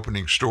heard, the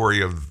opening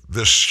story of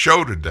this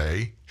show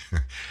today,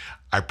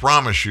 I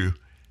promise you,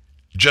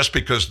 just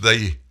because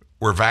they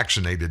were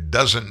vaccinated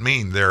doesn't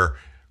mean they're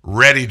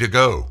ready to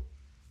go.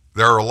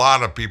 There are a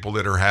lot of people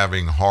that are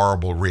having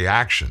horrible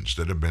reactions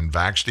that have been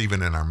vaxxed,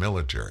 even in our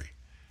military.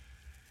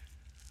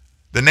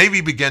 The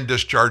Navy began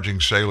discharging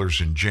sailors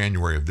in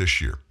January of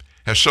this year.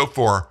 As so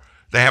far,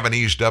 they haven't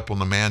eased up on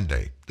the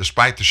mandate,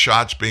 despite the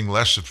shots being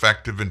less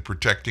effective in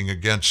protecting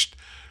against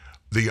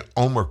the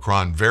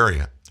Omicron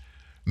variant.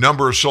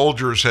 Number of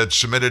soldiers had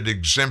submitted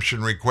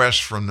exemption requests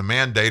from the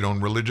mandate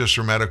on religious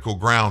or medical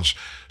grounds.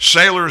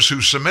 Sailors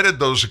who submitted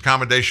those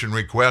accommodation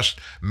requests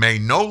may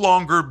no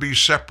longer be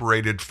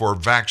separated for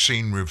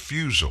vaccine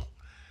refusal.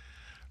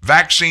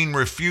 Vaccine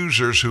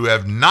refusers who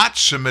have not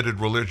submitted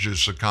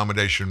religious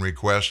accommodation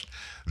requests,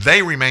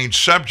 they remain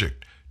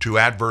subject to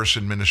adverse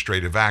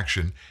administrative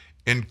action,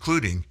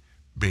 including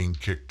being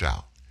kicked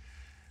out.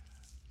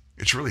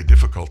 It's really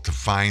difficult to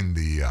find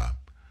the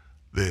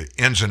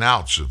ins and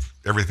outs of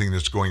everything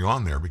that's going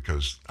on there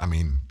because,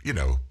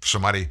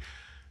 somebody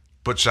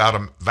puts out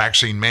a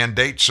vaccine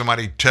mandate,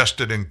 somebody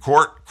tested in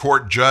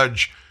court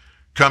judge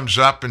comes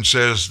up and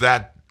says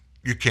that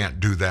you can't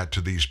do that to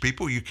these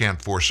people, you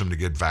can't force them to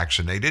get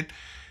vaccinated.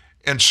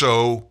 And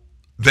so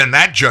then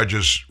that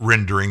judge's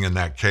rendering in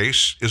that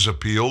case is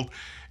appealed,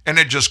 and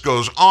it just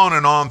goes on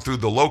and on through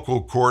the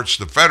local courts,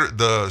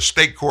 the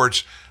state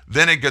courts,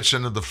 then it gets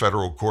into the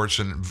federal courts,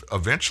 and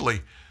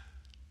eventually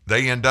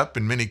they end up,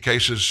 in many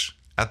cases,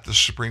 at the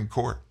Supreme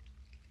Court.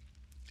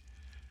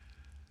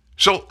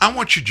 So I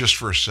want you just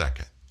for a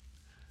second,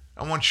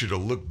 I want you to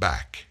look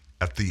back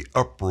at the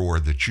uproar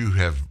that you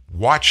have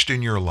watched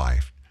in your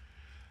life,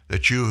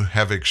 that you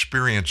have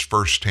experienced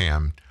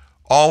firsthand,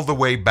 all the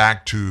way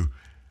back to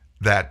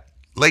that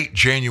late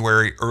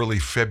January, early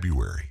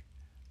February,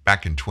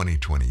 back in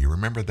 2020. You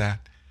remember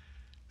that?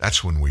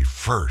 That's when we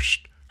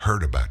first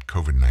heard about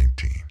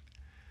COVID-19.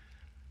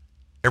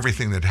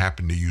 Everything that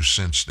happened to you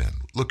since then.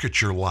 Look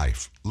at your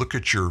life. Look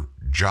at your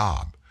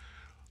job.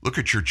 Look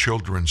at your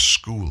children's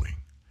schooling.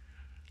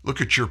 Look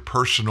at your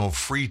personal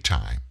free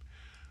time.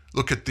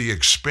 Look at the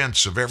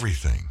expense of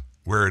everything,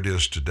 where it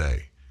is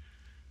today.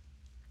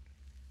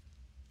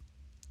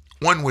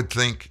 One would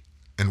think,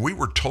 and we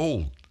were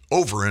told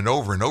over and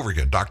over and over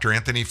again. Dr.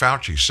 Anthony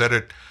Fauci said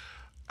it,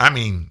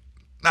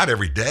 not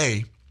every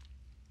day,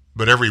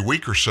 but every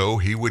week or so,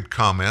 he would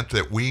comment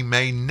that we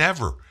may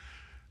never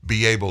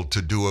be able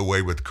to do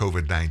away with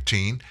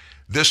COVID-19.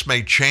 This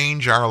may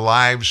change our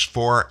lives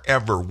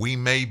forever. We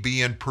may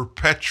be in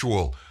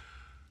perpetual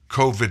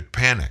COVID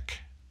panic.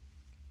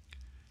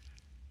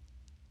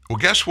 Well,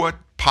 guess what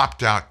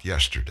popped out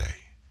yesterday?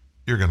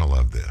 You're going to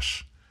love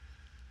this.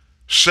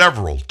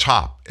 Several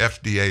top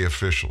FDA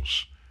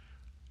officials,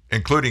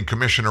 including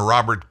Commissioner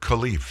Robert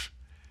Kalief,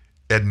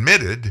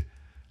 admitted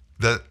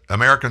that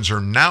Americans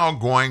are now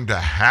going to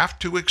have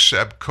to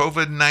accept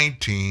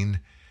COVID-19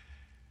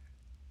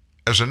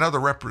 as another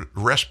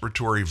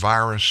respiratory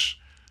virus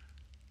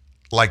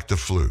like the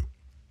flu.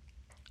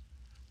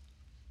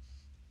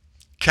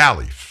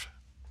 Kalief,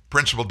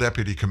 Principal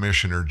Deputy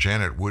Commissioner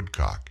Janet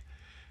Woodcock,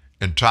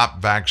 and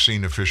top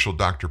vaccine official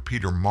Dr.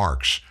 Peter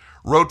Marks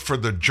wrote for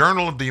the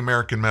Journal of the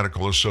American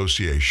Medical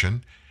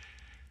Association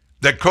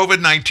that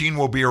COVID-19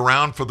 will be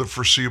around for the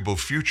foreseeable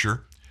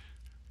future,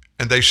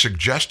 and they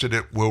suggested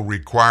it will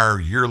require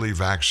yearly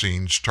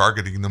vaccines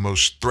targeting the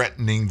most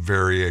threatening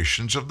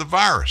variations of the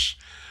virus.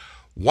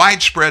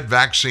 Widespread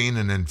vaccine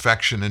and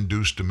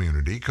infection-induced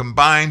immunity,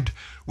 combined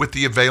with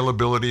the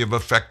availability of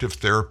effective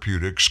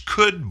therapeutics,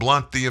 could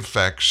blunt the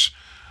effects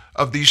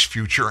of these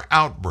future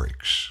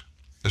outbreaks.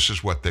 This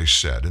is what they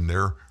said in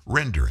their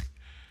rendering.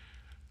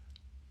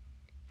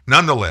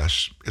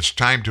 Nonetheless, it's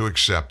time to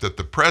accept that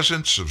the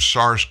presence of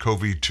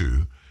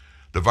SARS-CoV-2,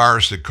 the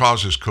virus that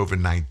causes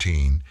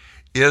COVID-19,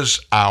 is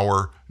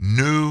our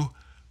new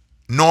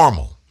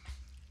normal.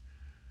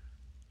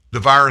 The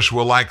virus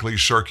will likely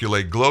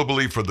circulate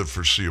globally for the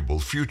foreseeable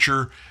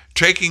future,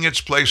 taking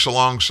its place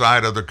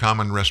alongside other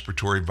common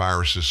respiratory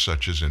viruses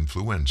such as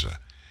influenza.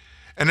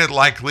 And it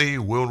likely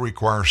will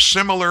require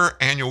similar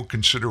annual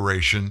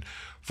consideration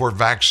for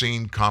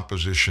vaccine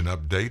composition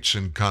updates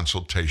in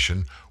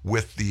consultation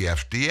with the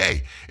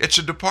FDA. It's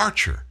a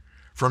departure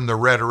from the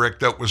rhetoric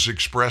that was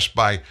expressed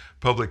by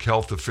public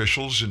health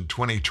officials in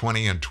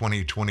 2020 and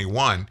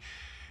 2021.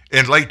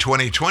 In late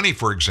 2020,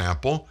 for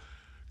example,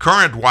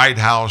 current White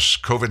House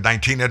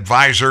COVID-19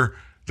 advisor,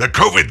 the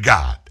COVID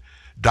god,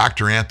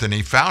 Dr.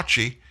 Anthony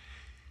Fauci,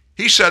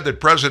 he said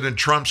that President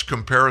Trump's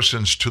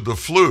comparisons to the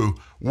flu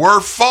were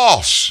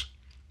false,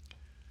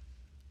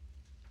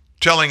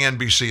 telling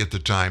NBC at the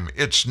time,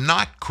 it's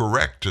not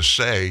correct to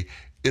say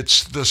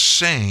it's the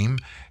same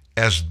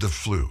as the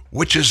flu,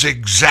 which is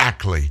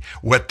exactly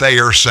what they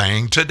are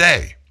saying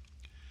today.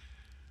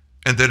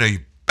 And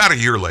then about a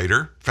year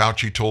later,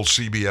 Fauci told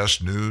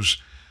CBS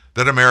News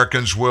that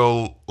Americans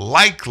will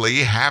likely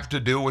have to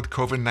deal with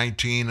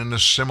COVID-19 in a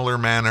similar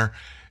manner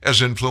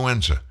as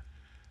influenza.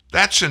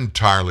 That's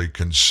entirely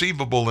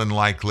conceivable and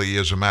likely.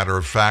 As a matter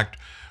of fact,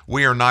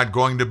 we are not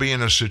going to be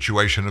in a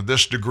situation of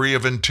this degree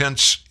of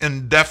intense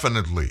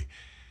indefinitely,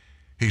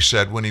 he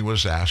said when he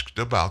was asked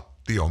about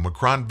the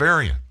Omicron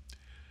variant.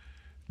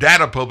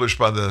 Data published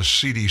by the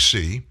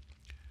CDC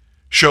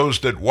shows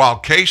that while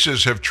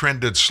cases have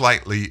trended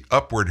slightly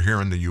upward here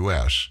in the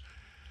U.S.,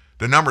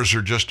 the numbers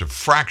are just a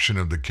fraction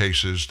of the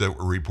cases that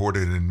were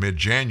reported in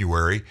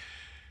mid-January,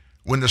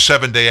 when the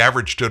 7-day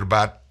average stood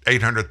about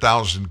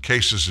 800,000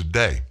 cases a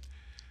day.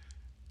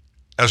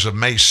 As of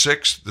May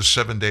 6th, the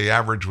 7-day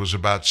average was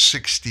about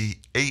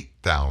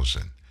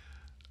 68,000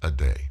 a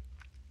day.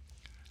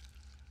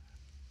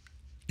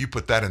 You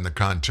put that in the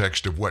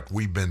context of what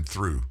we've been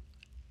through.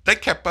 They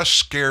kept us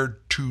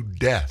scared to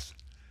death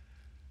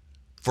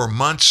for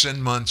months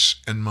and months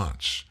and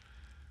months.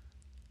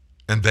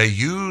 And they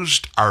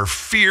used our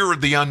fear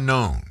of the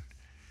unknown.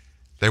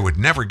 They would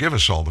never give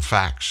us all the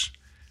facts.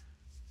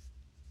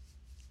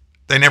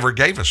 They never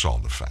gave us all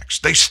the facts.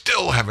 They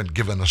still haven't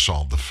given us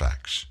all the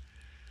facts.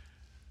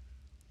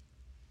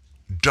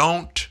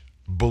 Don't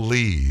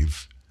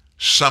believe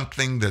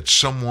something that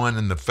someone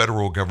in the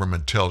federal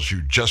government tells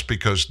you just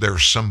because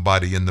there's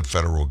somebody in the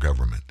federal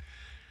government.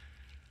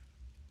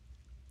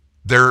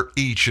 They're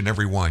each and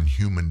every one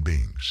human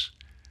beings,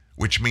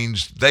 which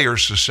means they are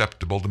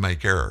susceptible to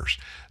make errors.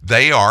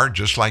 They are,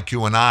 just like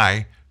you and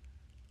I,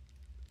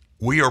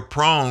 we are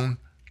prone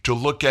to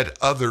look at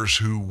others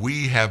who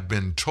we have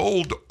been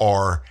told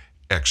are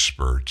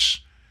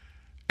experts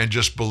and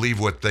just believe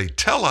what they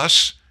tell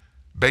us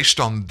based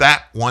on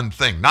that one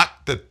thing.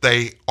 Not that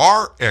they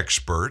are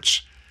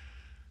experts,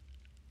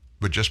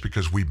 but just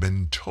because we've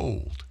been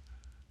told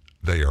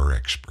they are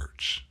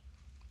experts.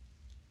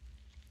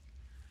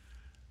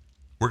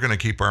 We're going to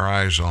keep our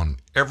eyes on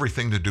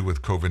everything to do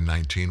with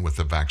COVID-19, with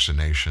the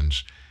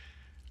vaccinations.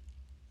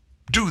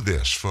 Do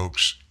this,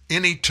 folks.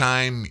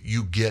 Anytime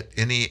you get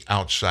any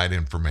outside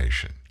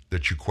information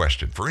that you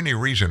question for any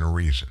reason or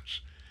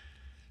reasons,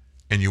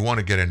 and you want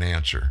to get an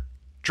answer,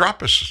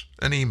 drop us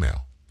an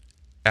email.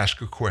 Ask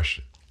a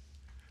question.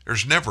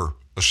 There's never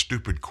a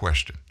stupid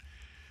question.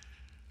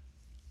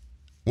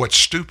 What's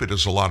stupid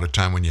is a lot of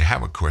time when you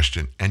have a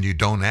question and you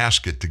don't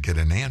ask it to get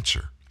an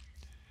answer.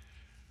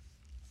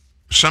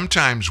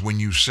 Sometimes when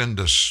you send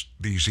us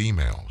these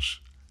emails,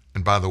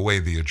 and by the way,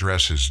 the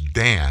address is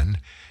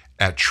dan@authorizing,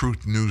 at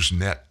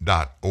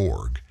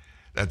truthnewsnet.org.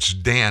 That's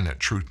Dan at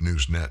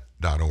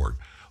truthnewsnet.org.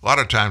 A lot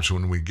of times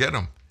when we get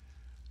them,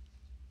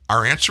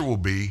 our answer will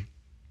be,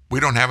 we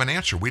don't have an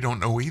answer. We don't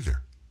know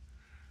either.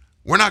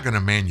 We're not going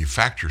to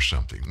manufacture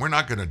something. We're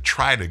not going to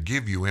try to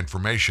give you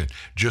information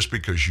just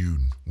because you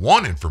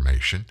want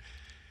information.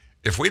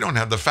 If we don't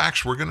have the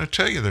facts, we're going to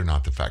tell you they're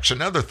not the facts.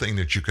 Another thing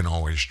that you can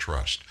always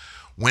trust,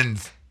 when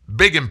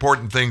big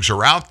important things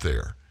are out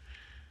there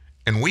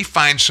and we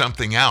find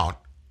something out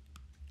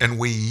and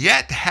we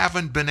yet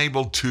haven't been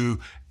able to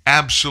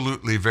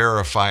absolutely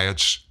verify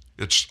its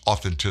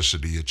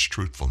authenticity, its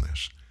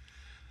truthfulness,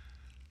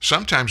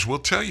 sometimes we'll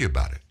tell you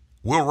about it.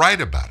 We'll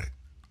write about it.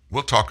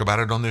 We'll talk about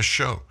it on this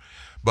show.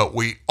 But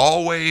we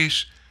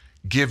always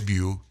give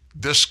you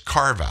this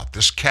carve out,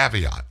 this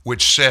caveat,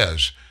 which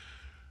says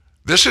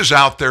this is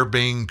out there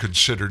being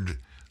considered.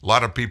 A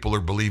lot of people are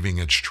believing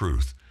it's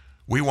truth.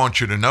 We want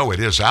you to know it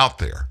is out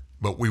there,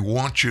 but we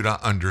want you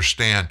to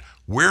understand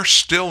we're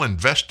still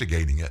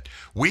investigating it.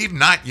 We've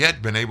not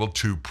yet been able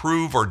to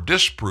prove or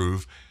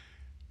disprove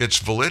its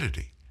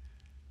validity.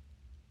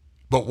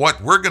 But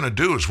what we're going to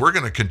do is we're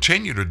going to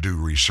continue to do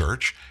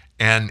research,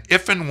 and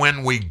if and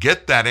when we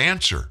get that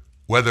answer,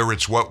 whether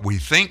it's what we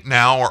think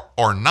now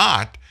or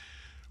not,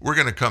 we're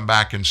going to come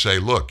back and say,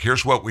 look,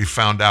 here's what we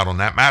found out on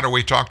that matter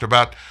we talked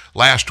about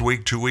last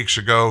week, 2 weeks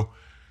ago.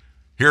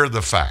 Here are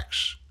the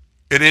facts.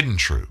 It isn't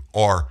true,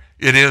 or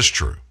it is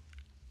true.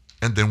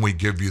 And then we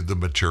give you the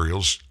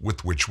materials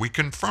with which we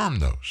confirm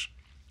those.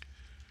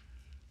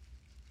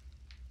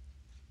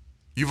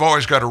 You've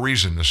always got a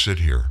reason to sit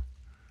here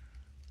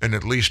and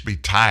at least be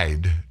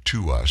tied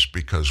to us,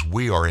 because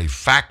we are a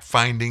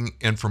fact-finding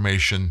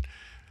information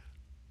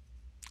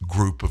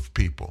group of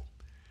people.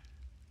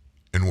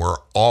 And we're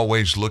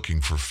always looking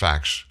for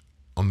facts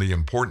on the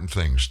important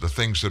things, the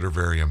things that are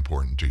very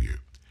important to you.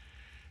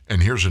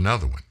 And here's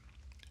another one.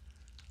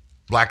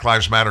 Black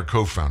Lives Matter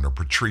co-founder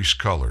Patrisse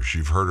Cullors,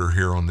 you've heard her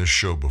here on this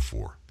show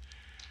before.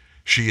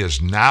 She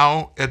has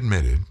now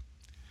admitted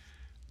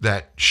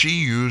that she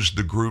used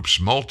the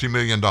group's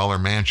multi-million-dollar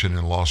mansion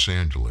in Los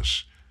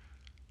Angeles.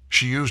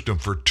 She used them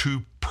for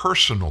 2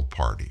 personal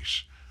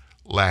parties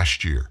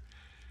last year,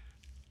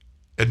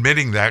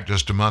 admitting that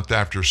just a month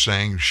after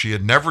saying she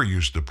had never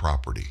used the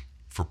property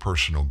for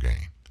personal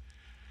gain.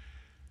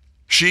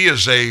 She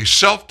is a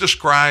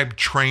self-described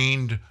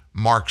trained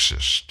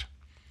Marxist.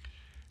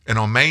 And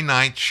on May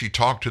 9th, she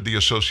talked to the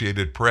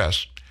Associated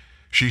Press.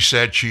 She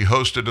said she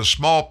hosted a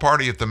small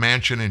party at the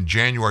mansion in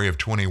January of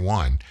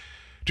 21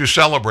 to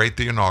celebrate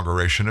the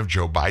inauguration of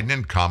Joe Biden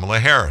and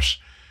Kamala Harris.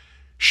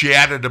 She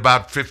added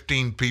about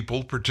 15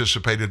 people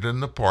participated in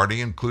the party,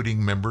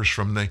 including members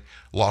from the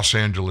Los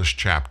Angeles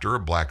chapter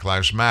of Black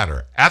Lives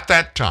Matter. At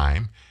that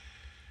time,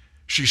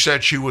 she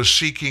said she was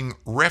seeking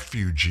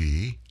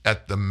refuge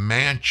at the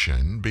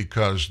mansion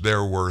because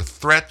there were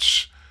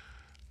threats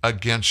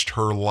against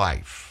her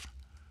life.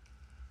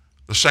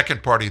 The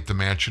second party at the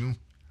mansion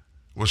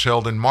was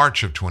held in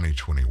March of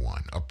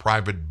 2021, a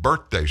private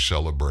birthday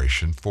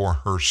celebration for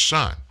her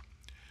son.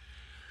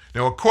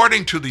 Now,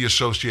 according to the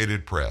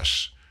Associated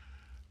Press,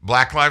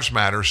 Black Lives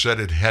Matter said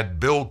it had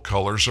billed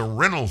Cullors a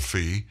rental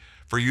fee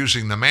for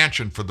using the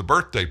mansion for the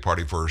birthday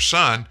party for her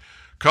son.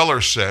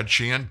 Cullors said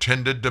she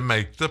intended to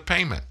make the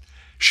payment.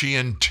 She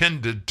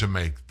intended to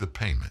make the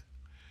payment.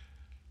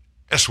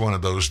 That's one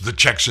of those, the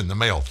checks in the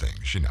mail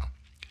things, you know.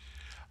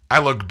 I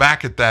look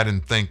back at that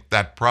and think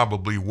that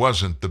probably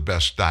wasn't the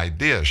best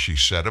idea, she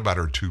said about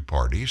her 2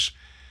 parties.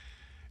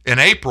 In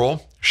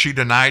April, she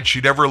denied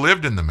she'd ever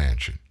lived in the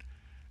mansion,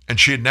 and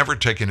she had never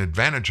taken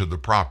advantage of the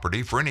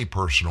property for any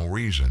personal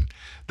reason.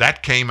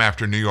 That came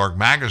after New York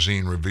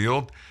Magazine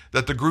revealed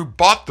that the group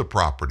bought the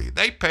property.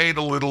 They paid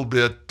a little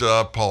bit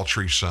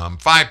paltry sum,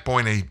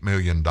 $5.8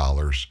 million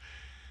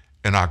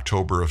in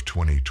October of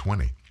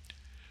 2020.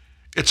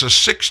 It's a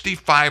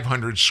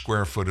 6,500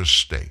 square foot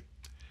estate.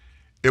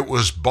 It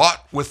was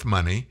bought with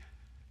money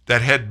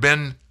that had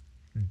been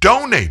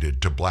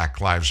donated to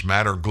Black Lives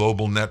Matter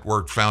Global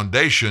Network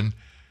Foundation,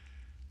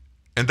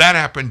 and that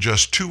happened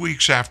just 2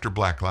 weeks after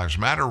Black Lives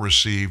Matter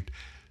received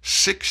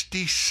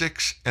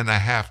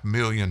 $66.5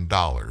 million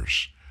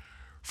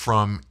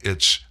from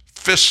its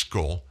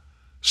fiscal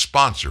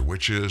sponsor,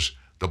 which is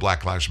the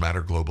Black Lives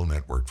Matter Global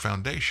Network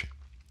Foundation.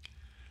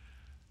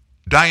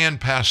 Diane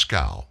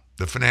Pascal,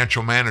 the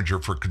financial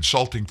manager for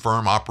consulting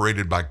firm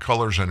operated by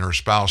Cullors and her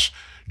spouse,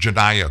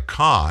 Janaya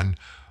Khan,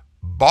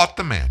 bought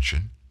the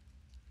mansion.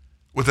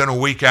 Within a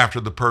week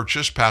after the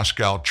purchase,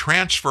 Pascal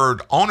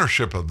transferred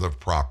ownership of the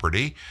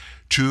property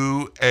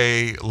to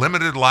a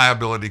limited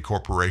liability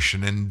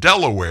corporation in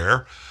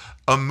Delaware,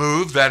 a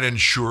move that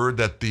ensured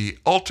that the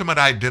ultimate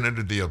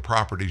identity of the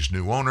property's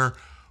new owner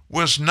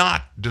was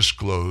not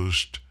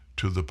disclosed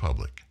to the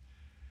public.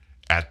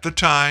 At the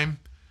time,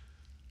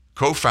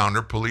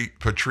 co-founder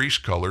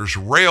Patrisse Cullors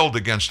railed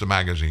against the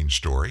magazine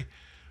story,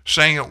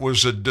 saying it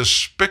was a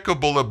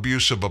despicable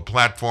abuse of a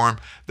platform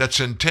that's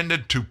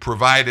intended to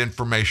provide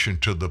information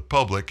to the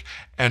public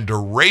and a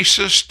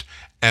racist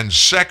and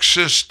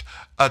sexist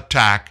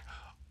attack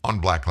on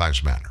Black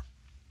Lives Matter.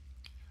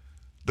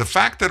 The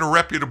fact that a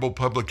reputable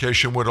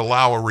publication would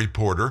allow a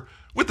reporter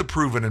with a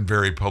proven and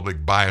very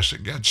public bias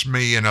against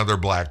me and other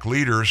black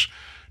leaders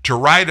to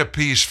write a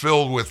piece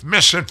filled with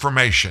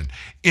misinformation,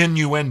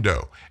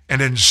 innuendo,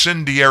 and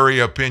incendiary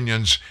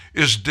opinions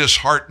is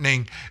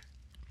disheartening,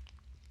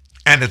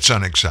 and it's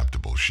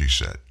unacceptable, she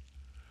said.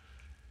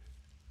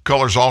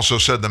 Cullors also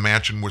said the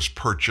mansion was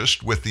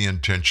purchased with the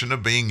intention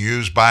of being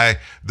used by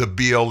the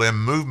BLM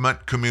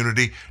movement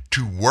community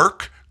to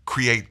work,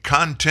 create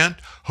content,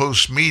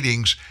 host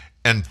meetings,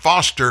 and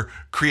foster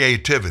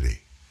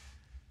creativity.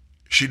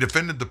 She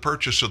defended the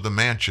purchase of the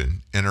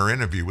mansion in her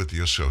interview with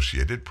the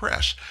Associated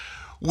Press.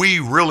 We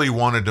really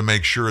wanted to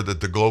make sure that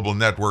the Global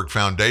Network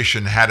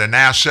Foundation had an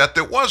asset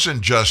that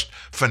wasn't just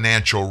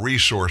financial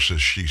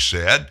resources, she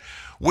said.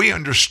 We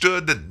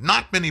understood that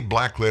not many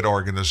black-led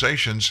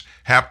organizations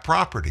have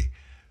property.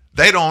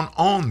 They don't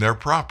own their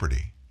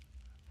property.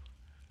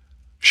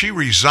 She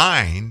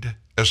resigned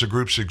as the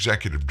group's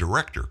executive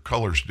director,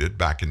 Cullors did,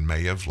 back in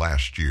May of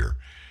last year.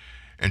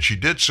 And she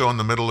did so in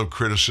the middle of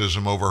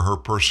criticism over her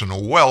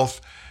personal wealth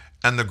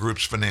and the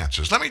group's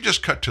finances. Let me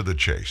just cut to the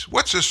chase.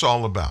 What's this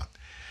all about?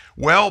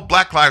 Well,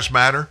 Black Lives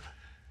Matter,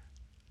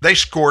 they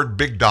scored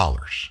big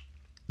dollars.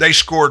 They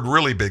scored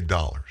really big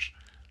dollars.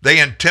 They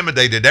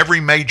intimidated every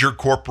major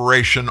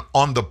corporation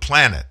on the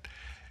planet.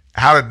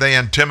 How did they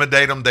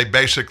intimidate them? They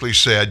basically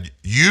said,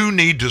 you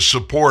need to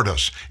support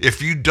us.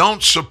 If you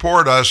don't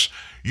support us,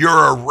 you're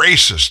a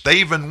racist. They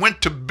even went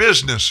to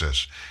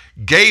businesses,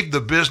 gave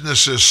the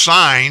businesses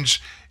signs,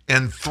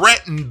 and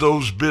threatened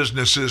those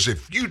businesses,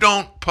 if you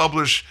don't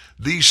publish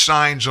these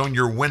signs on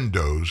your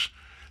windows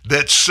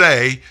that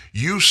say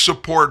you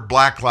support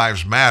Black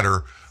Lives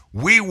Matter,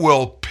 we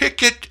will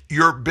picket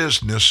your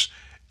business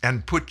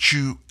and put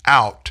you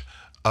out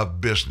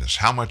of business.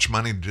 How much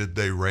money did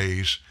they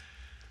raise?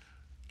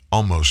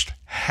 Almost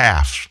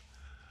 $500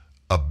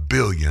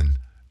 million.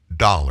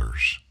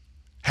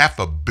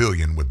 $500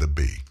 million with a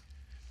B.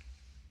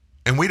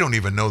 And we don't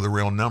even know the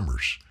real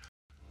numbers.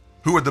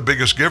 Who are the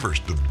biggest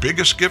givers? The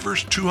biggest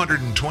givers,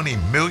 220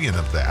 million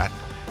of that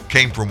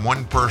came from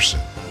one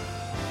person,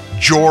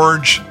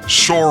 George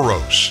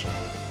Soros.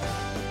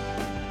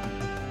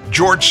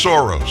 George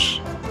Soros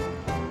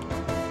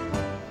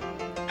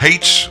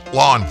hates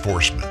law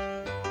enforcement,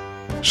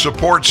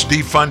 supports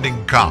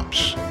defunding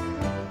cops,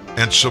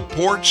 and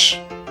supports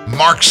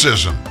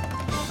Marxism,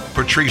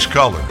 Patrisse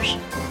Cullors,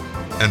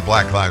 and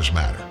Black Lives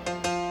Matter.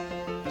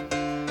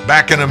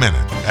 Back in a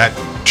minute at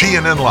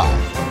TNN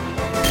Live.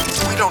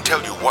 We don't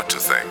tell you what to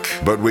think,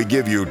 but we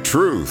give you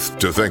truth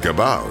to think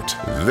about.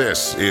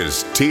 This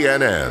is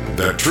TNN,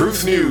 the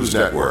Truth News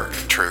Network.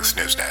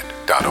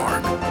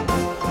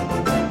 TruthNewsNet.org.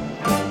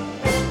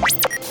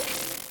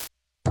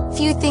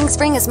 Few things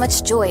bring as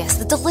much joy as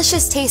the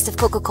delicious taste of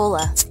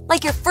Coca-Cola.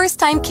 Like your first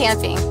time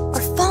camping or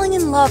falling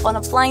in love on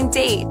a blind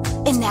date.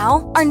 And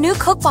now, our new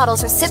Coke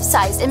bottles are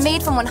sip-sized and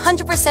made from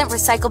 100%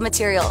 recycled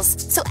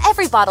materials. So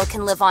every bottle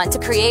can live on to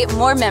create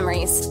more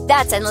memories.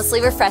 That's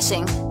endlessly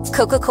refreshing.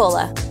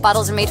 Coca-Cola.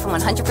 Bottles are made from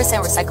 100%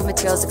 recycled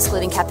materials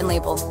excluding cap and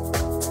label.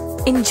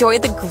 Enjoy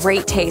the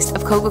great taste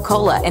of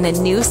Coca-Cola in a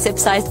new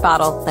sip-sized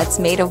bottle that's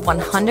made of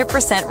 100%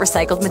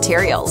 recycled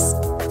materials.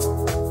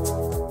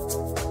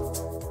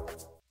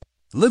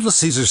 Little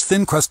Caesars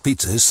Thin Crust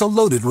Pizza is so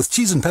loaded with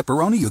cheese and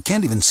pepperoni you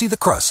can't even see the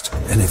crust.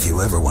 And if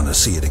you ever want to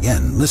see it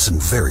again, listen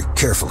very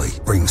carefully.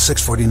 Bring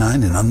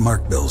 $6.49 in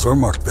unmarked bills or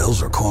marked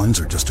bills or coins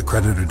or just a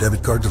credit or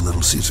debit card to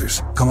Little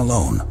Caesars. Come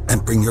alone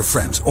and bring your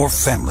friends or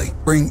family.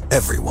 Bring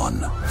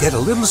everyone. Get a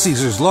Little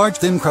Caesars large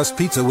thin crust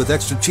pizza with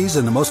extra cheese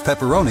and the most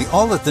pepperoni,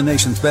 all at the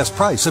nation's best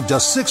price of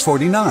just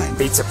 $6.49.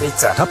 Pizza.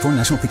 Top 4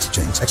 national pizza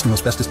chains. Extra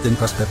most bestest thin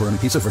crust pepperoni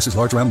pizza versus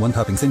large round one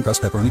topping thin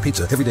crust pepperoni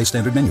pizza. Everyday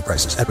standard menu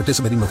prices at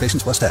participating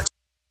locations plus tax.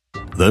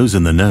 Those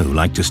in the know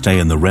like to stay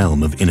in the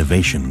realm of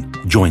innovation.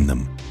 Join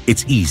them.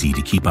 It's easy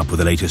to keep up with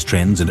the latest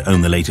trends and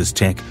own the latest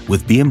tech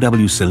with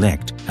BMW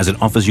Select, as it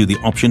offers you the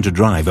option to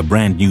drive a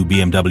brand new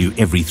BMW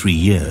every 3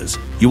 years.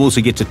 You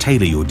also get to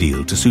tailor your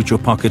deal to suit your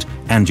pocket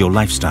and your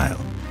lifestyle.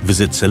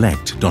 Visit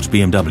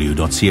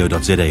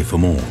select.bmw.co.za for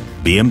more.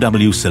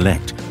 BMW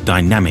Select,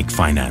 dynamic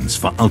finance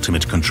for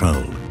ultimate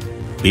control.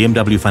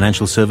 BMW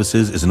Financial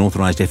Services is an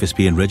authorized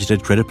FSP and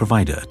registered credit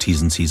provider.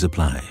 T's and C's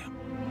apply.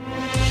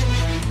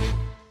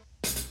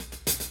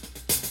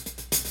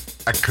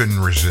 I couldn't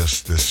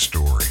resist this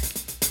story.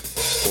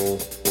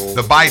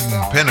 The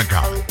Biden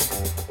Pentagon,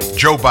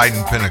 Joe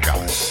Biden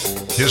Pentagon,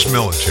 his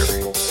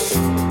military,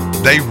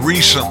 they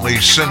recently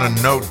sent a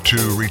note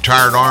to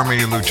retired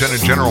Army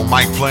Lieutenant General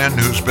Mike Flynn,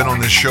 who's been on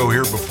this show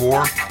here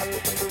before,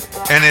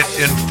 and it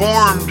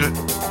informed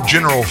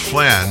General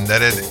Flynn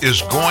that it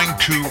is going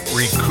to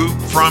recoup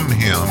from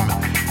him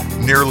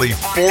nearly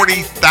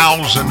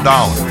 $40,000.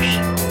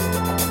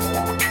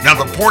 Now,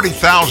 the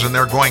 $40,000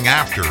 they're going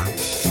after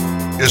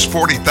is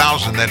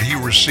 $40,000 that he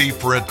received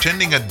for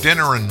attending a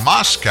dinner in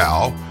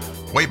Moscow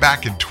way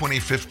back in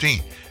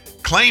 2015,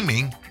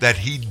 claiming that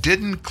he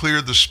didn't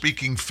clear the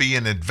speaking fee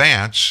in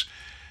advance,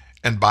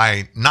 and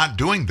by not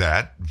doing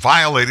that,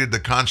 violated the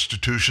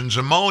Constitution's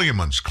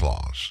emoluments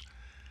clause.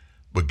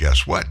 But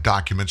guess what?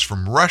 Documents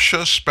from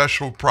Russia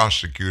Special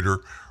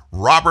Prosecutor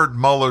Robert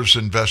Mueller's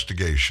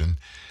investigation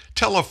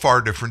tell a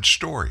far different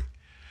story.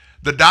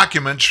 The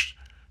documents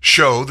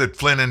show that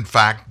Flynn, in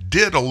fact,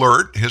 did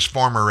alert his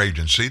former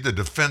agency, the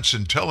Defense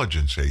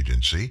Intelligence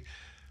Agency,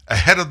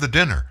 ahead of the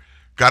dinner,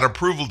 got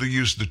approval to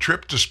use the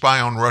trip to spy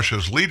on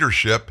Russia's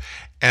leadership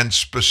and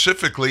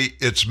specifically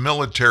its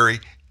military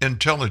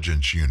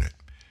intelligence unit.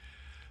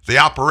 The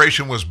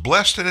operation was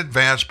blessed in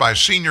advance by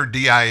senior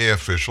DIA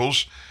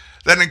officials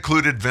that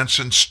included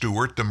Vincent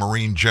Stewart, the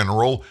Marine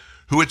general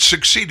who had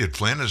succeeded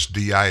Flynn as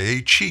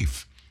DIA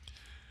chief.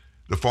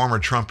 The former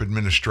Trump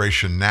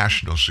administration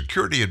national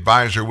security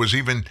advisor was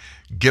even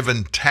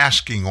given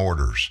tasking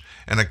orders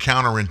and a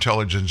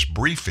counterintelligence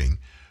briefing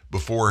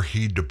before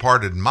he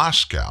departed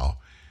Moscow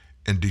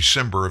in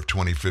December of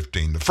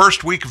 2015. The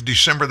first week of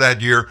December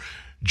that year,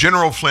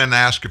 General Flynn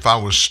asked if I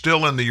was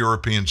still in the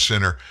European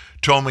Center,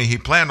 told me he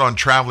planned on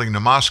traveling to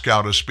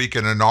Moscow to speak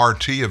at an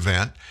RT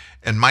event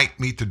and might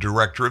meet the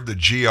director of the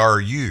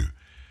GRU.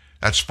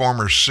 That's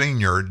former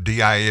senior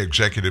DIA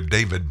executive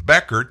David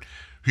Beckert,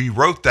 who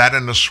wrote that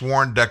in a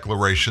sworn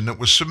declaration that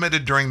was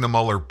submitted during the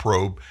Mueller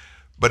probe,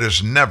 but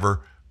has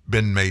never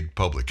been made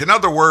public. In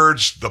other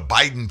words, the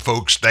Biden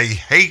folks, they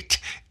hate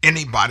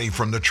anybody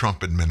from the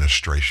Trump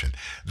administration.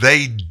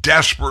 They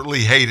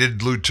desperately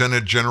hated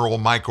Lieutenant General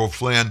Michael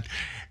Flynn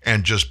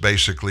and just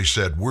basically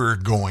said, we're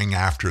going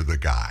after the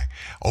guy.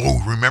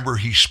 Oh, remember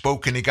he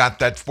spoke and he got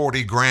that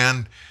 40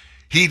 grand?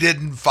 He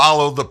didn't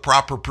follow the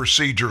proper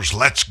procedures.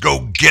 Let's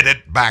go get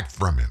it back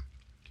from him.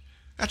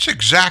 That's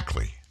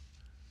exactly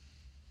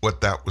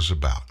what that was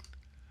about.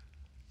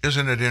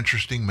 Isn't it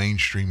interesting,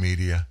 mainstream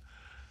media?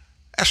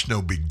 That's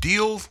no big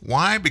deal.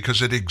 Why?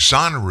 Because it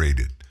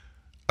exonerated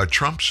a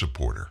Trump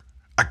supporter,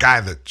 a guy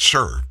that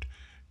served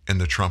in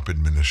the Trump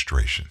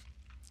administration.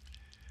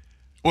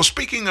 Well,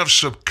 speaking of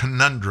some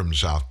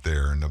conundrums out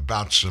there and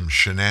about some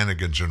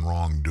shenanigans and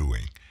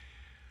wrongdoing,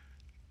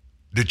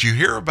 did you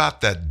hear about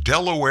that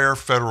Delaware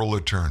federal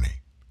attorney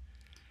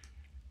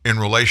in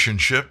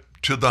relationship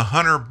to the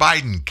Hunter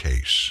Biden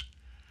case?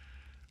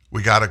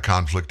 We got a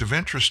conflict of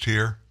interest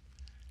here.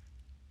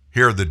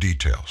 Here are the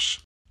details.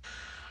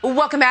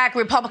 Welcome back.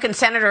 Republican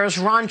Senators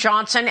Ron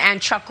Johnson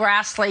and Chuck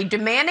Grassley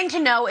demanding to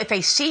know if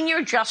a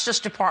senior Justice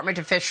Department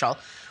official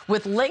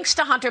with links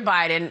to Hunter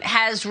Biden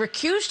has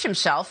recused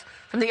himself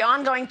from the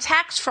ongoing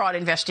tax fraud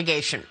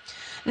investigation.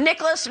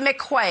 Nicholas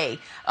McQuaid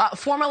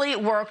formerly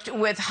worked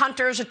with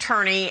Hunter's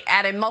attorney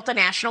at a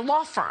multinational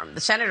law firm.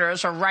 The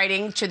senators are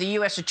writing to the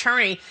U.S.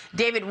 Attorney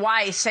David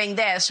Weiss saying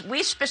this: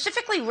 we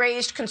specifically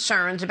raised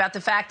concerns about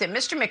the fact that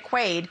Mr.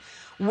 McQuaid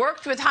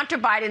worked with Hunter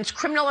Biden's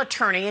criminal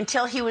attorney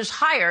until he was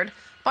hired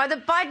by the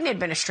Biden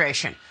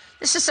administration.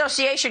 This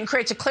association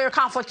creates a clear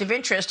conflict of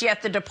interest,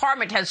 yet the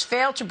department has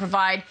failed to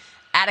provide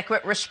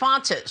adequate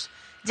responses.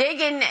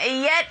 Dig in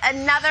yet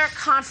another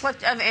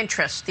conflict of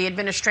interest the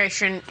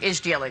administration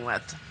is dealing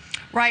with.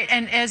 Right,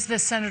 and as the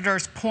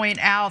senators point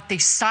out, the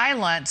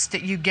silence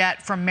that you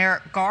get from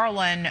Merrick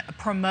Garland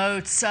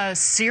promotes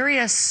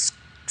serious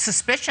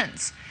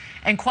suspicions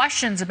and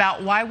questions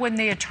about why wouldn't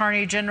the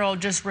Attorney General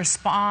just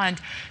respond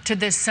to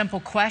this simple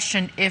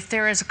question if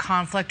there is a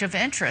conflict of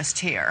interest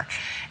here.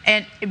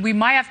 And we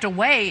might have to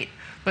wait,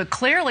 but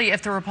clearly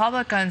if the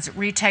Republicans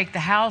retake the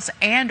House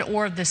and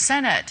or the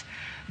Senate,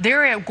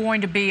 there are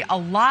going to be a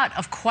lot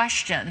of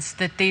questions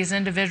that these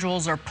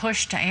individuals are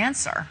pushed to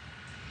answer.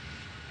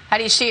 How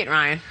do you see it,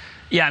 Ryan?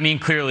 Yeah, I mean,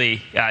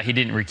 clearly he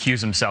didn't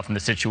recuse himself in the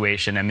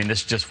situation. I mean,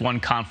 this is just one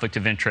conflict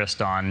of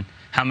interest on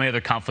how many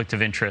other conflict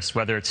of interest,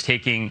 whether it's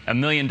taking $1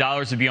 million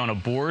to be on a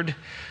board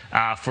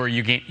for a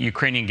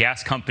Ukrainian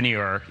gas company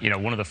or,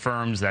 one of the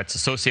firms that's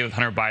associated with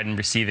Hunter Biden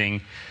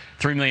receiving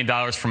 $3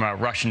 million from a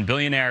Russian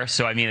billionaire.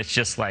 So, I mean, it's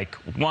just like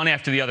one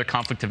after the other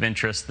conflict of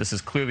interest. This is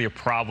clearly a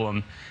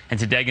problem. And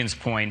to Degan's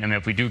point, I mean,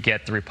 if we do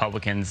get the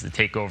Republicans to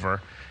take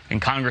over in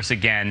Congress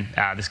again,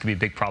 this could be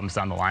big problems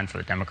down the line for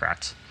the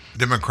Democrats.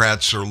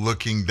 Democrats are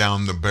looking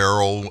down the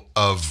barrel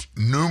of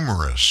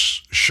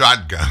numerous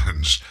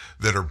shotguns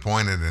that are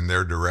pointed in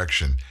their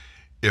direction.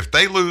 If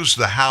they lose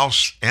the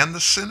House and the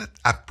Senate,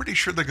 I'm pretty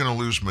sure they're going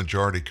to lose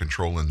majority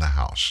control in the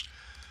House.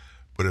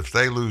 But if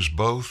they lose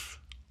both,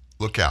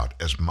 look out.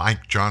 As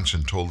Mike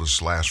Johnson told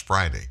us last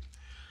Friday,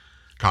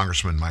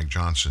 Congressman Mike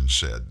Johnson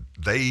said,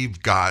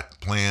 they've got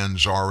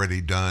plans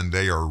already done.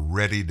 They are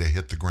ready to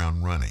hit the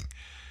ground running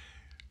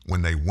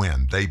when they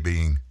win, they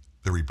being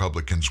the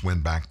Republicans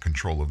win back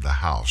control of the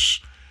House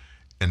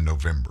in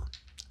November.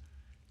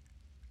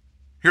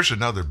 Here's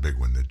another big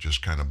one that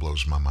just kind of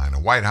blows my mind. A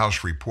White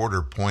House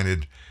reporter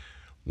pointed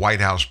White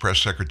House Press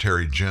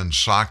Secretary Jen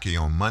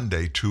Psaki on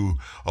Monday to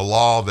a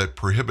law that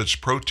prohibits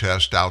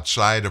protest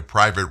outside of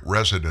private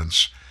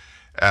residence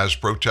as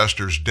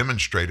protesters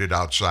demonstrated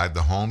outside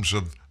the homes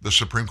of the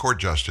Supreme Court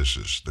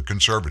justices, the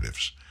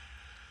conservatives.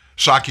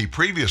 Psaki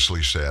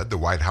previously said the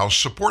White House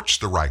supports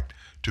the right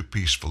to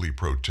peacefully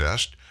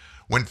protest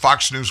when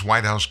Fox News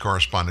White House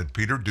correspondent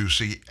Peter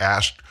Doocy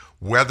asked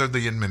whether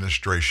the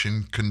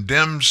administration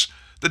condemns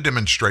the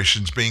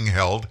demonstrations being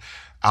held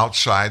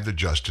outside the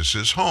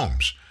justices'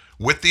 homes,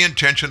 with the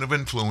intention of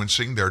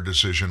influencing their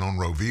decision on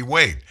Roe v.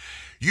 Wade.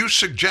 You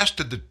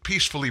suggested that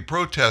peacefully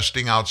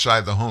protesting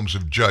outside the homes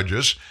of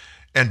judges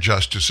and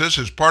justices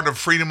is part of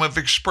freedom of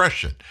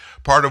expression,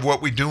 part of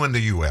what we do in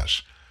the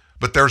U.S.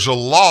 But there's a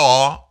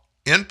law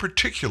in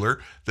particular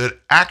that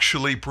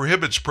actually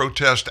prohibits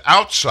protest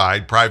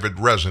outside private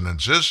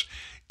residences,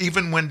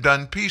 even when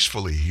done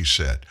peacefully, he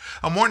said.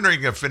 I'm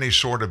wondering if any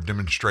sort of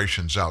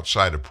demonstrations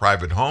outside of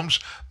private homes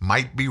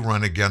might be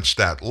run against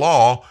that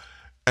law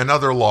and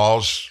other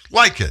laws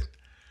like it.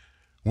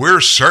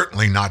 We're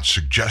certainly not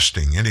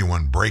suggesting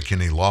anyone break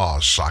any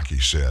laws, Psaki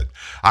said.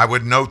 I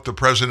would note the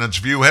president's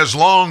view has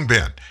long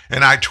been,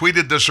 and I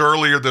tweeted this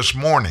earlier this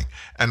morning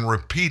and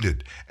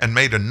repeated and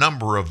made a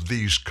number of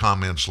these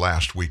comments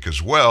last week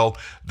as well,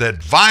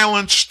 that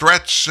violence,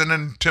 threats, and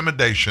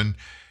intimidation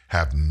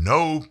have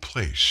no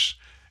place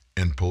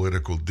in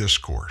political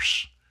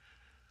discourse.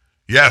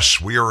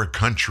 Yes, we are a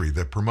country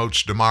that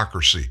promotes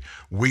democracy.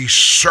 We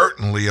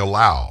certainly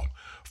allow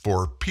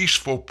for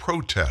peaceful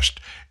protest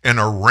in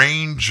a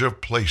range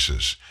of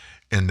places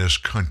in this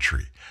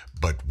country,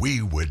 but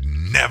we would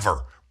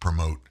never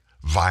promote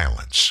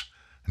violence.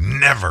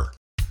 Never.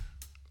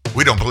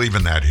 We don't believe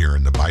in that here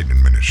in the Biden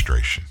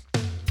administration.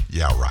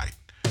 Yeah, right.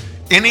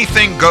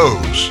 Anything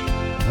goes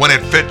when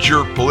it fits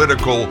your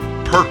political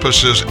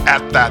purposes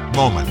at that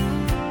moment.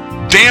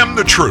 Damn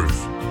the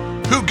truth.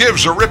 Who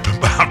gives a rip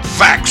about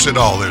facts and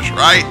all this,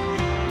 right?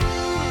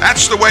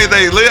 That's the way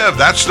they live.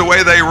 That's the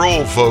way they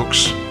roll,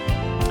 folks.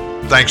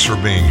 Thanks for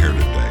being here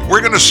today.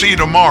 We're going to see you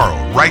tomorrow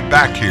right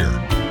back here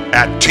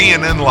at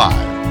TNN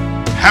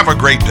Live. Have a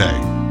great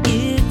day.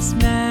 It's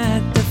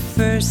not the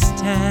first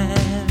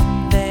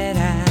time that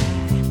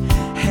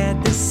I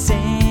had the same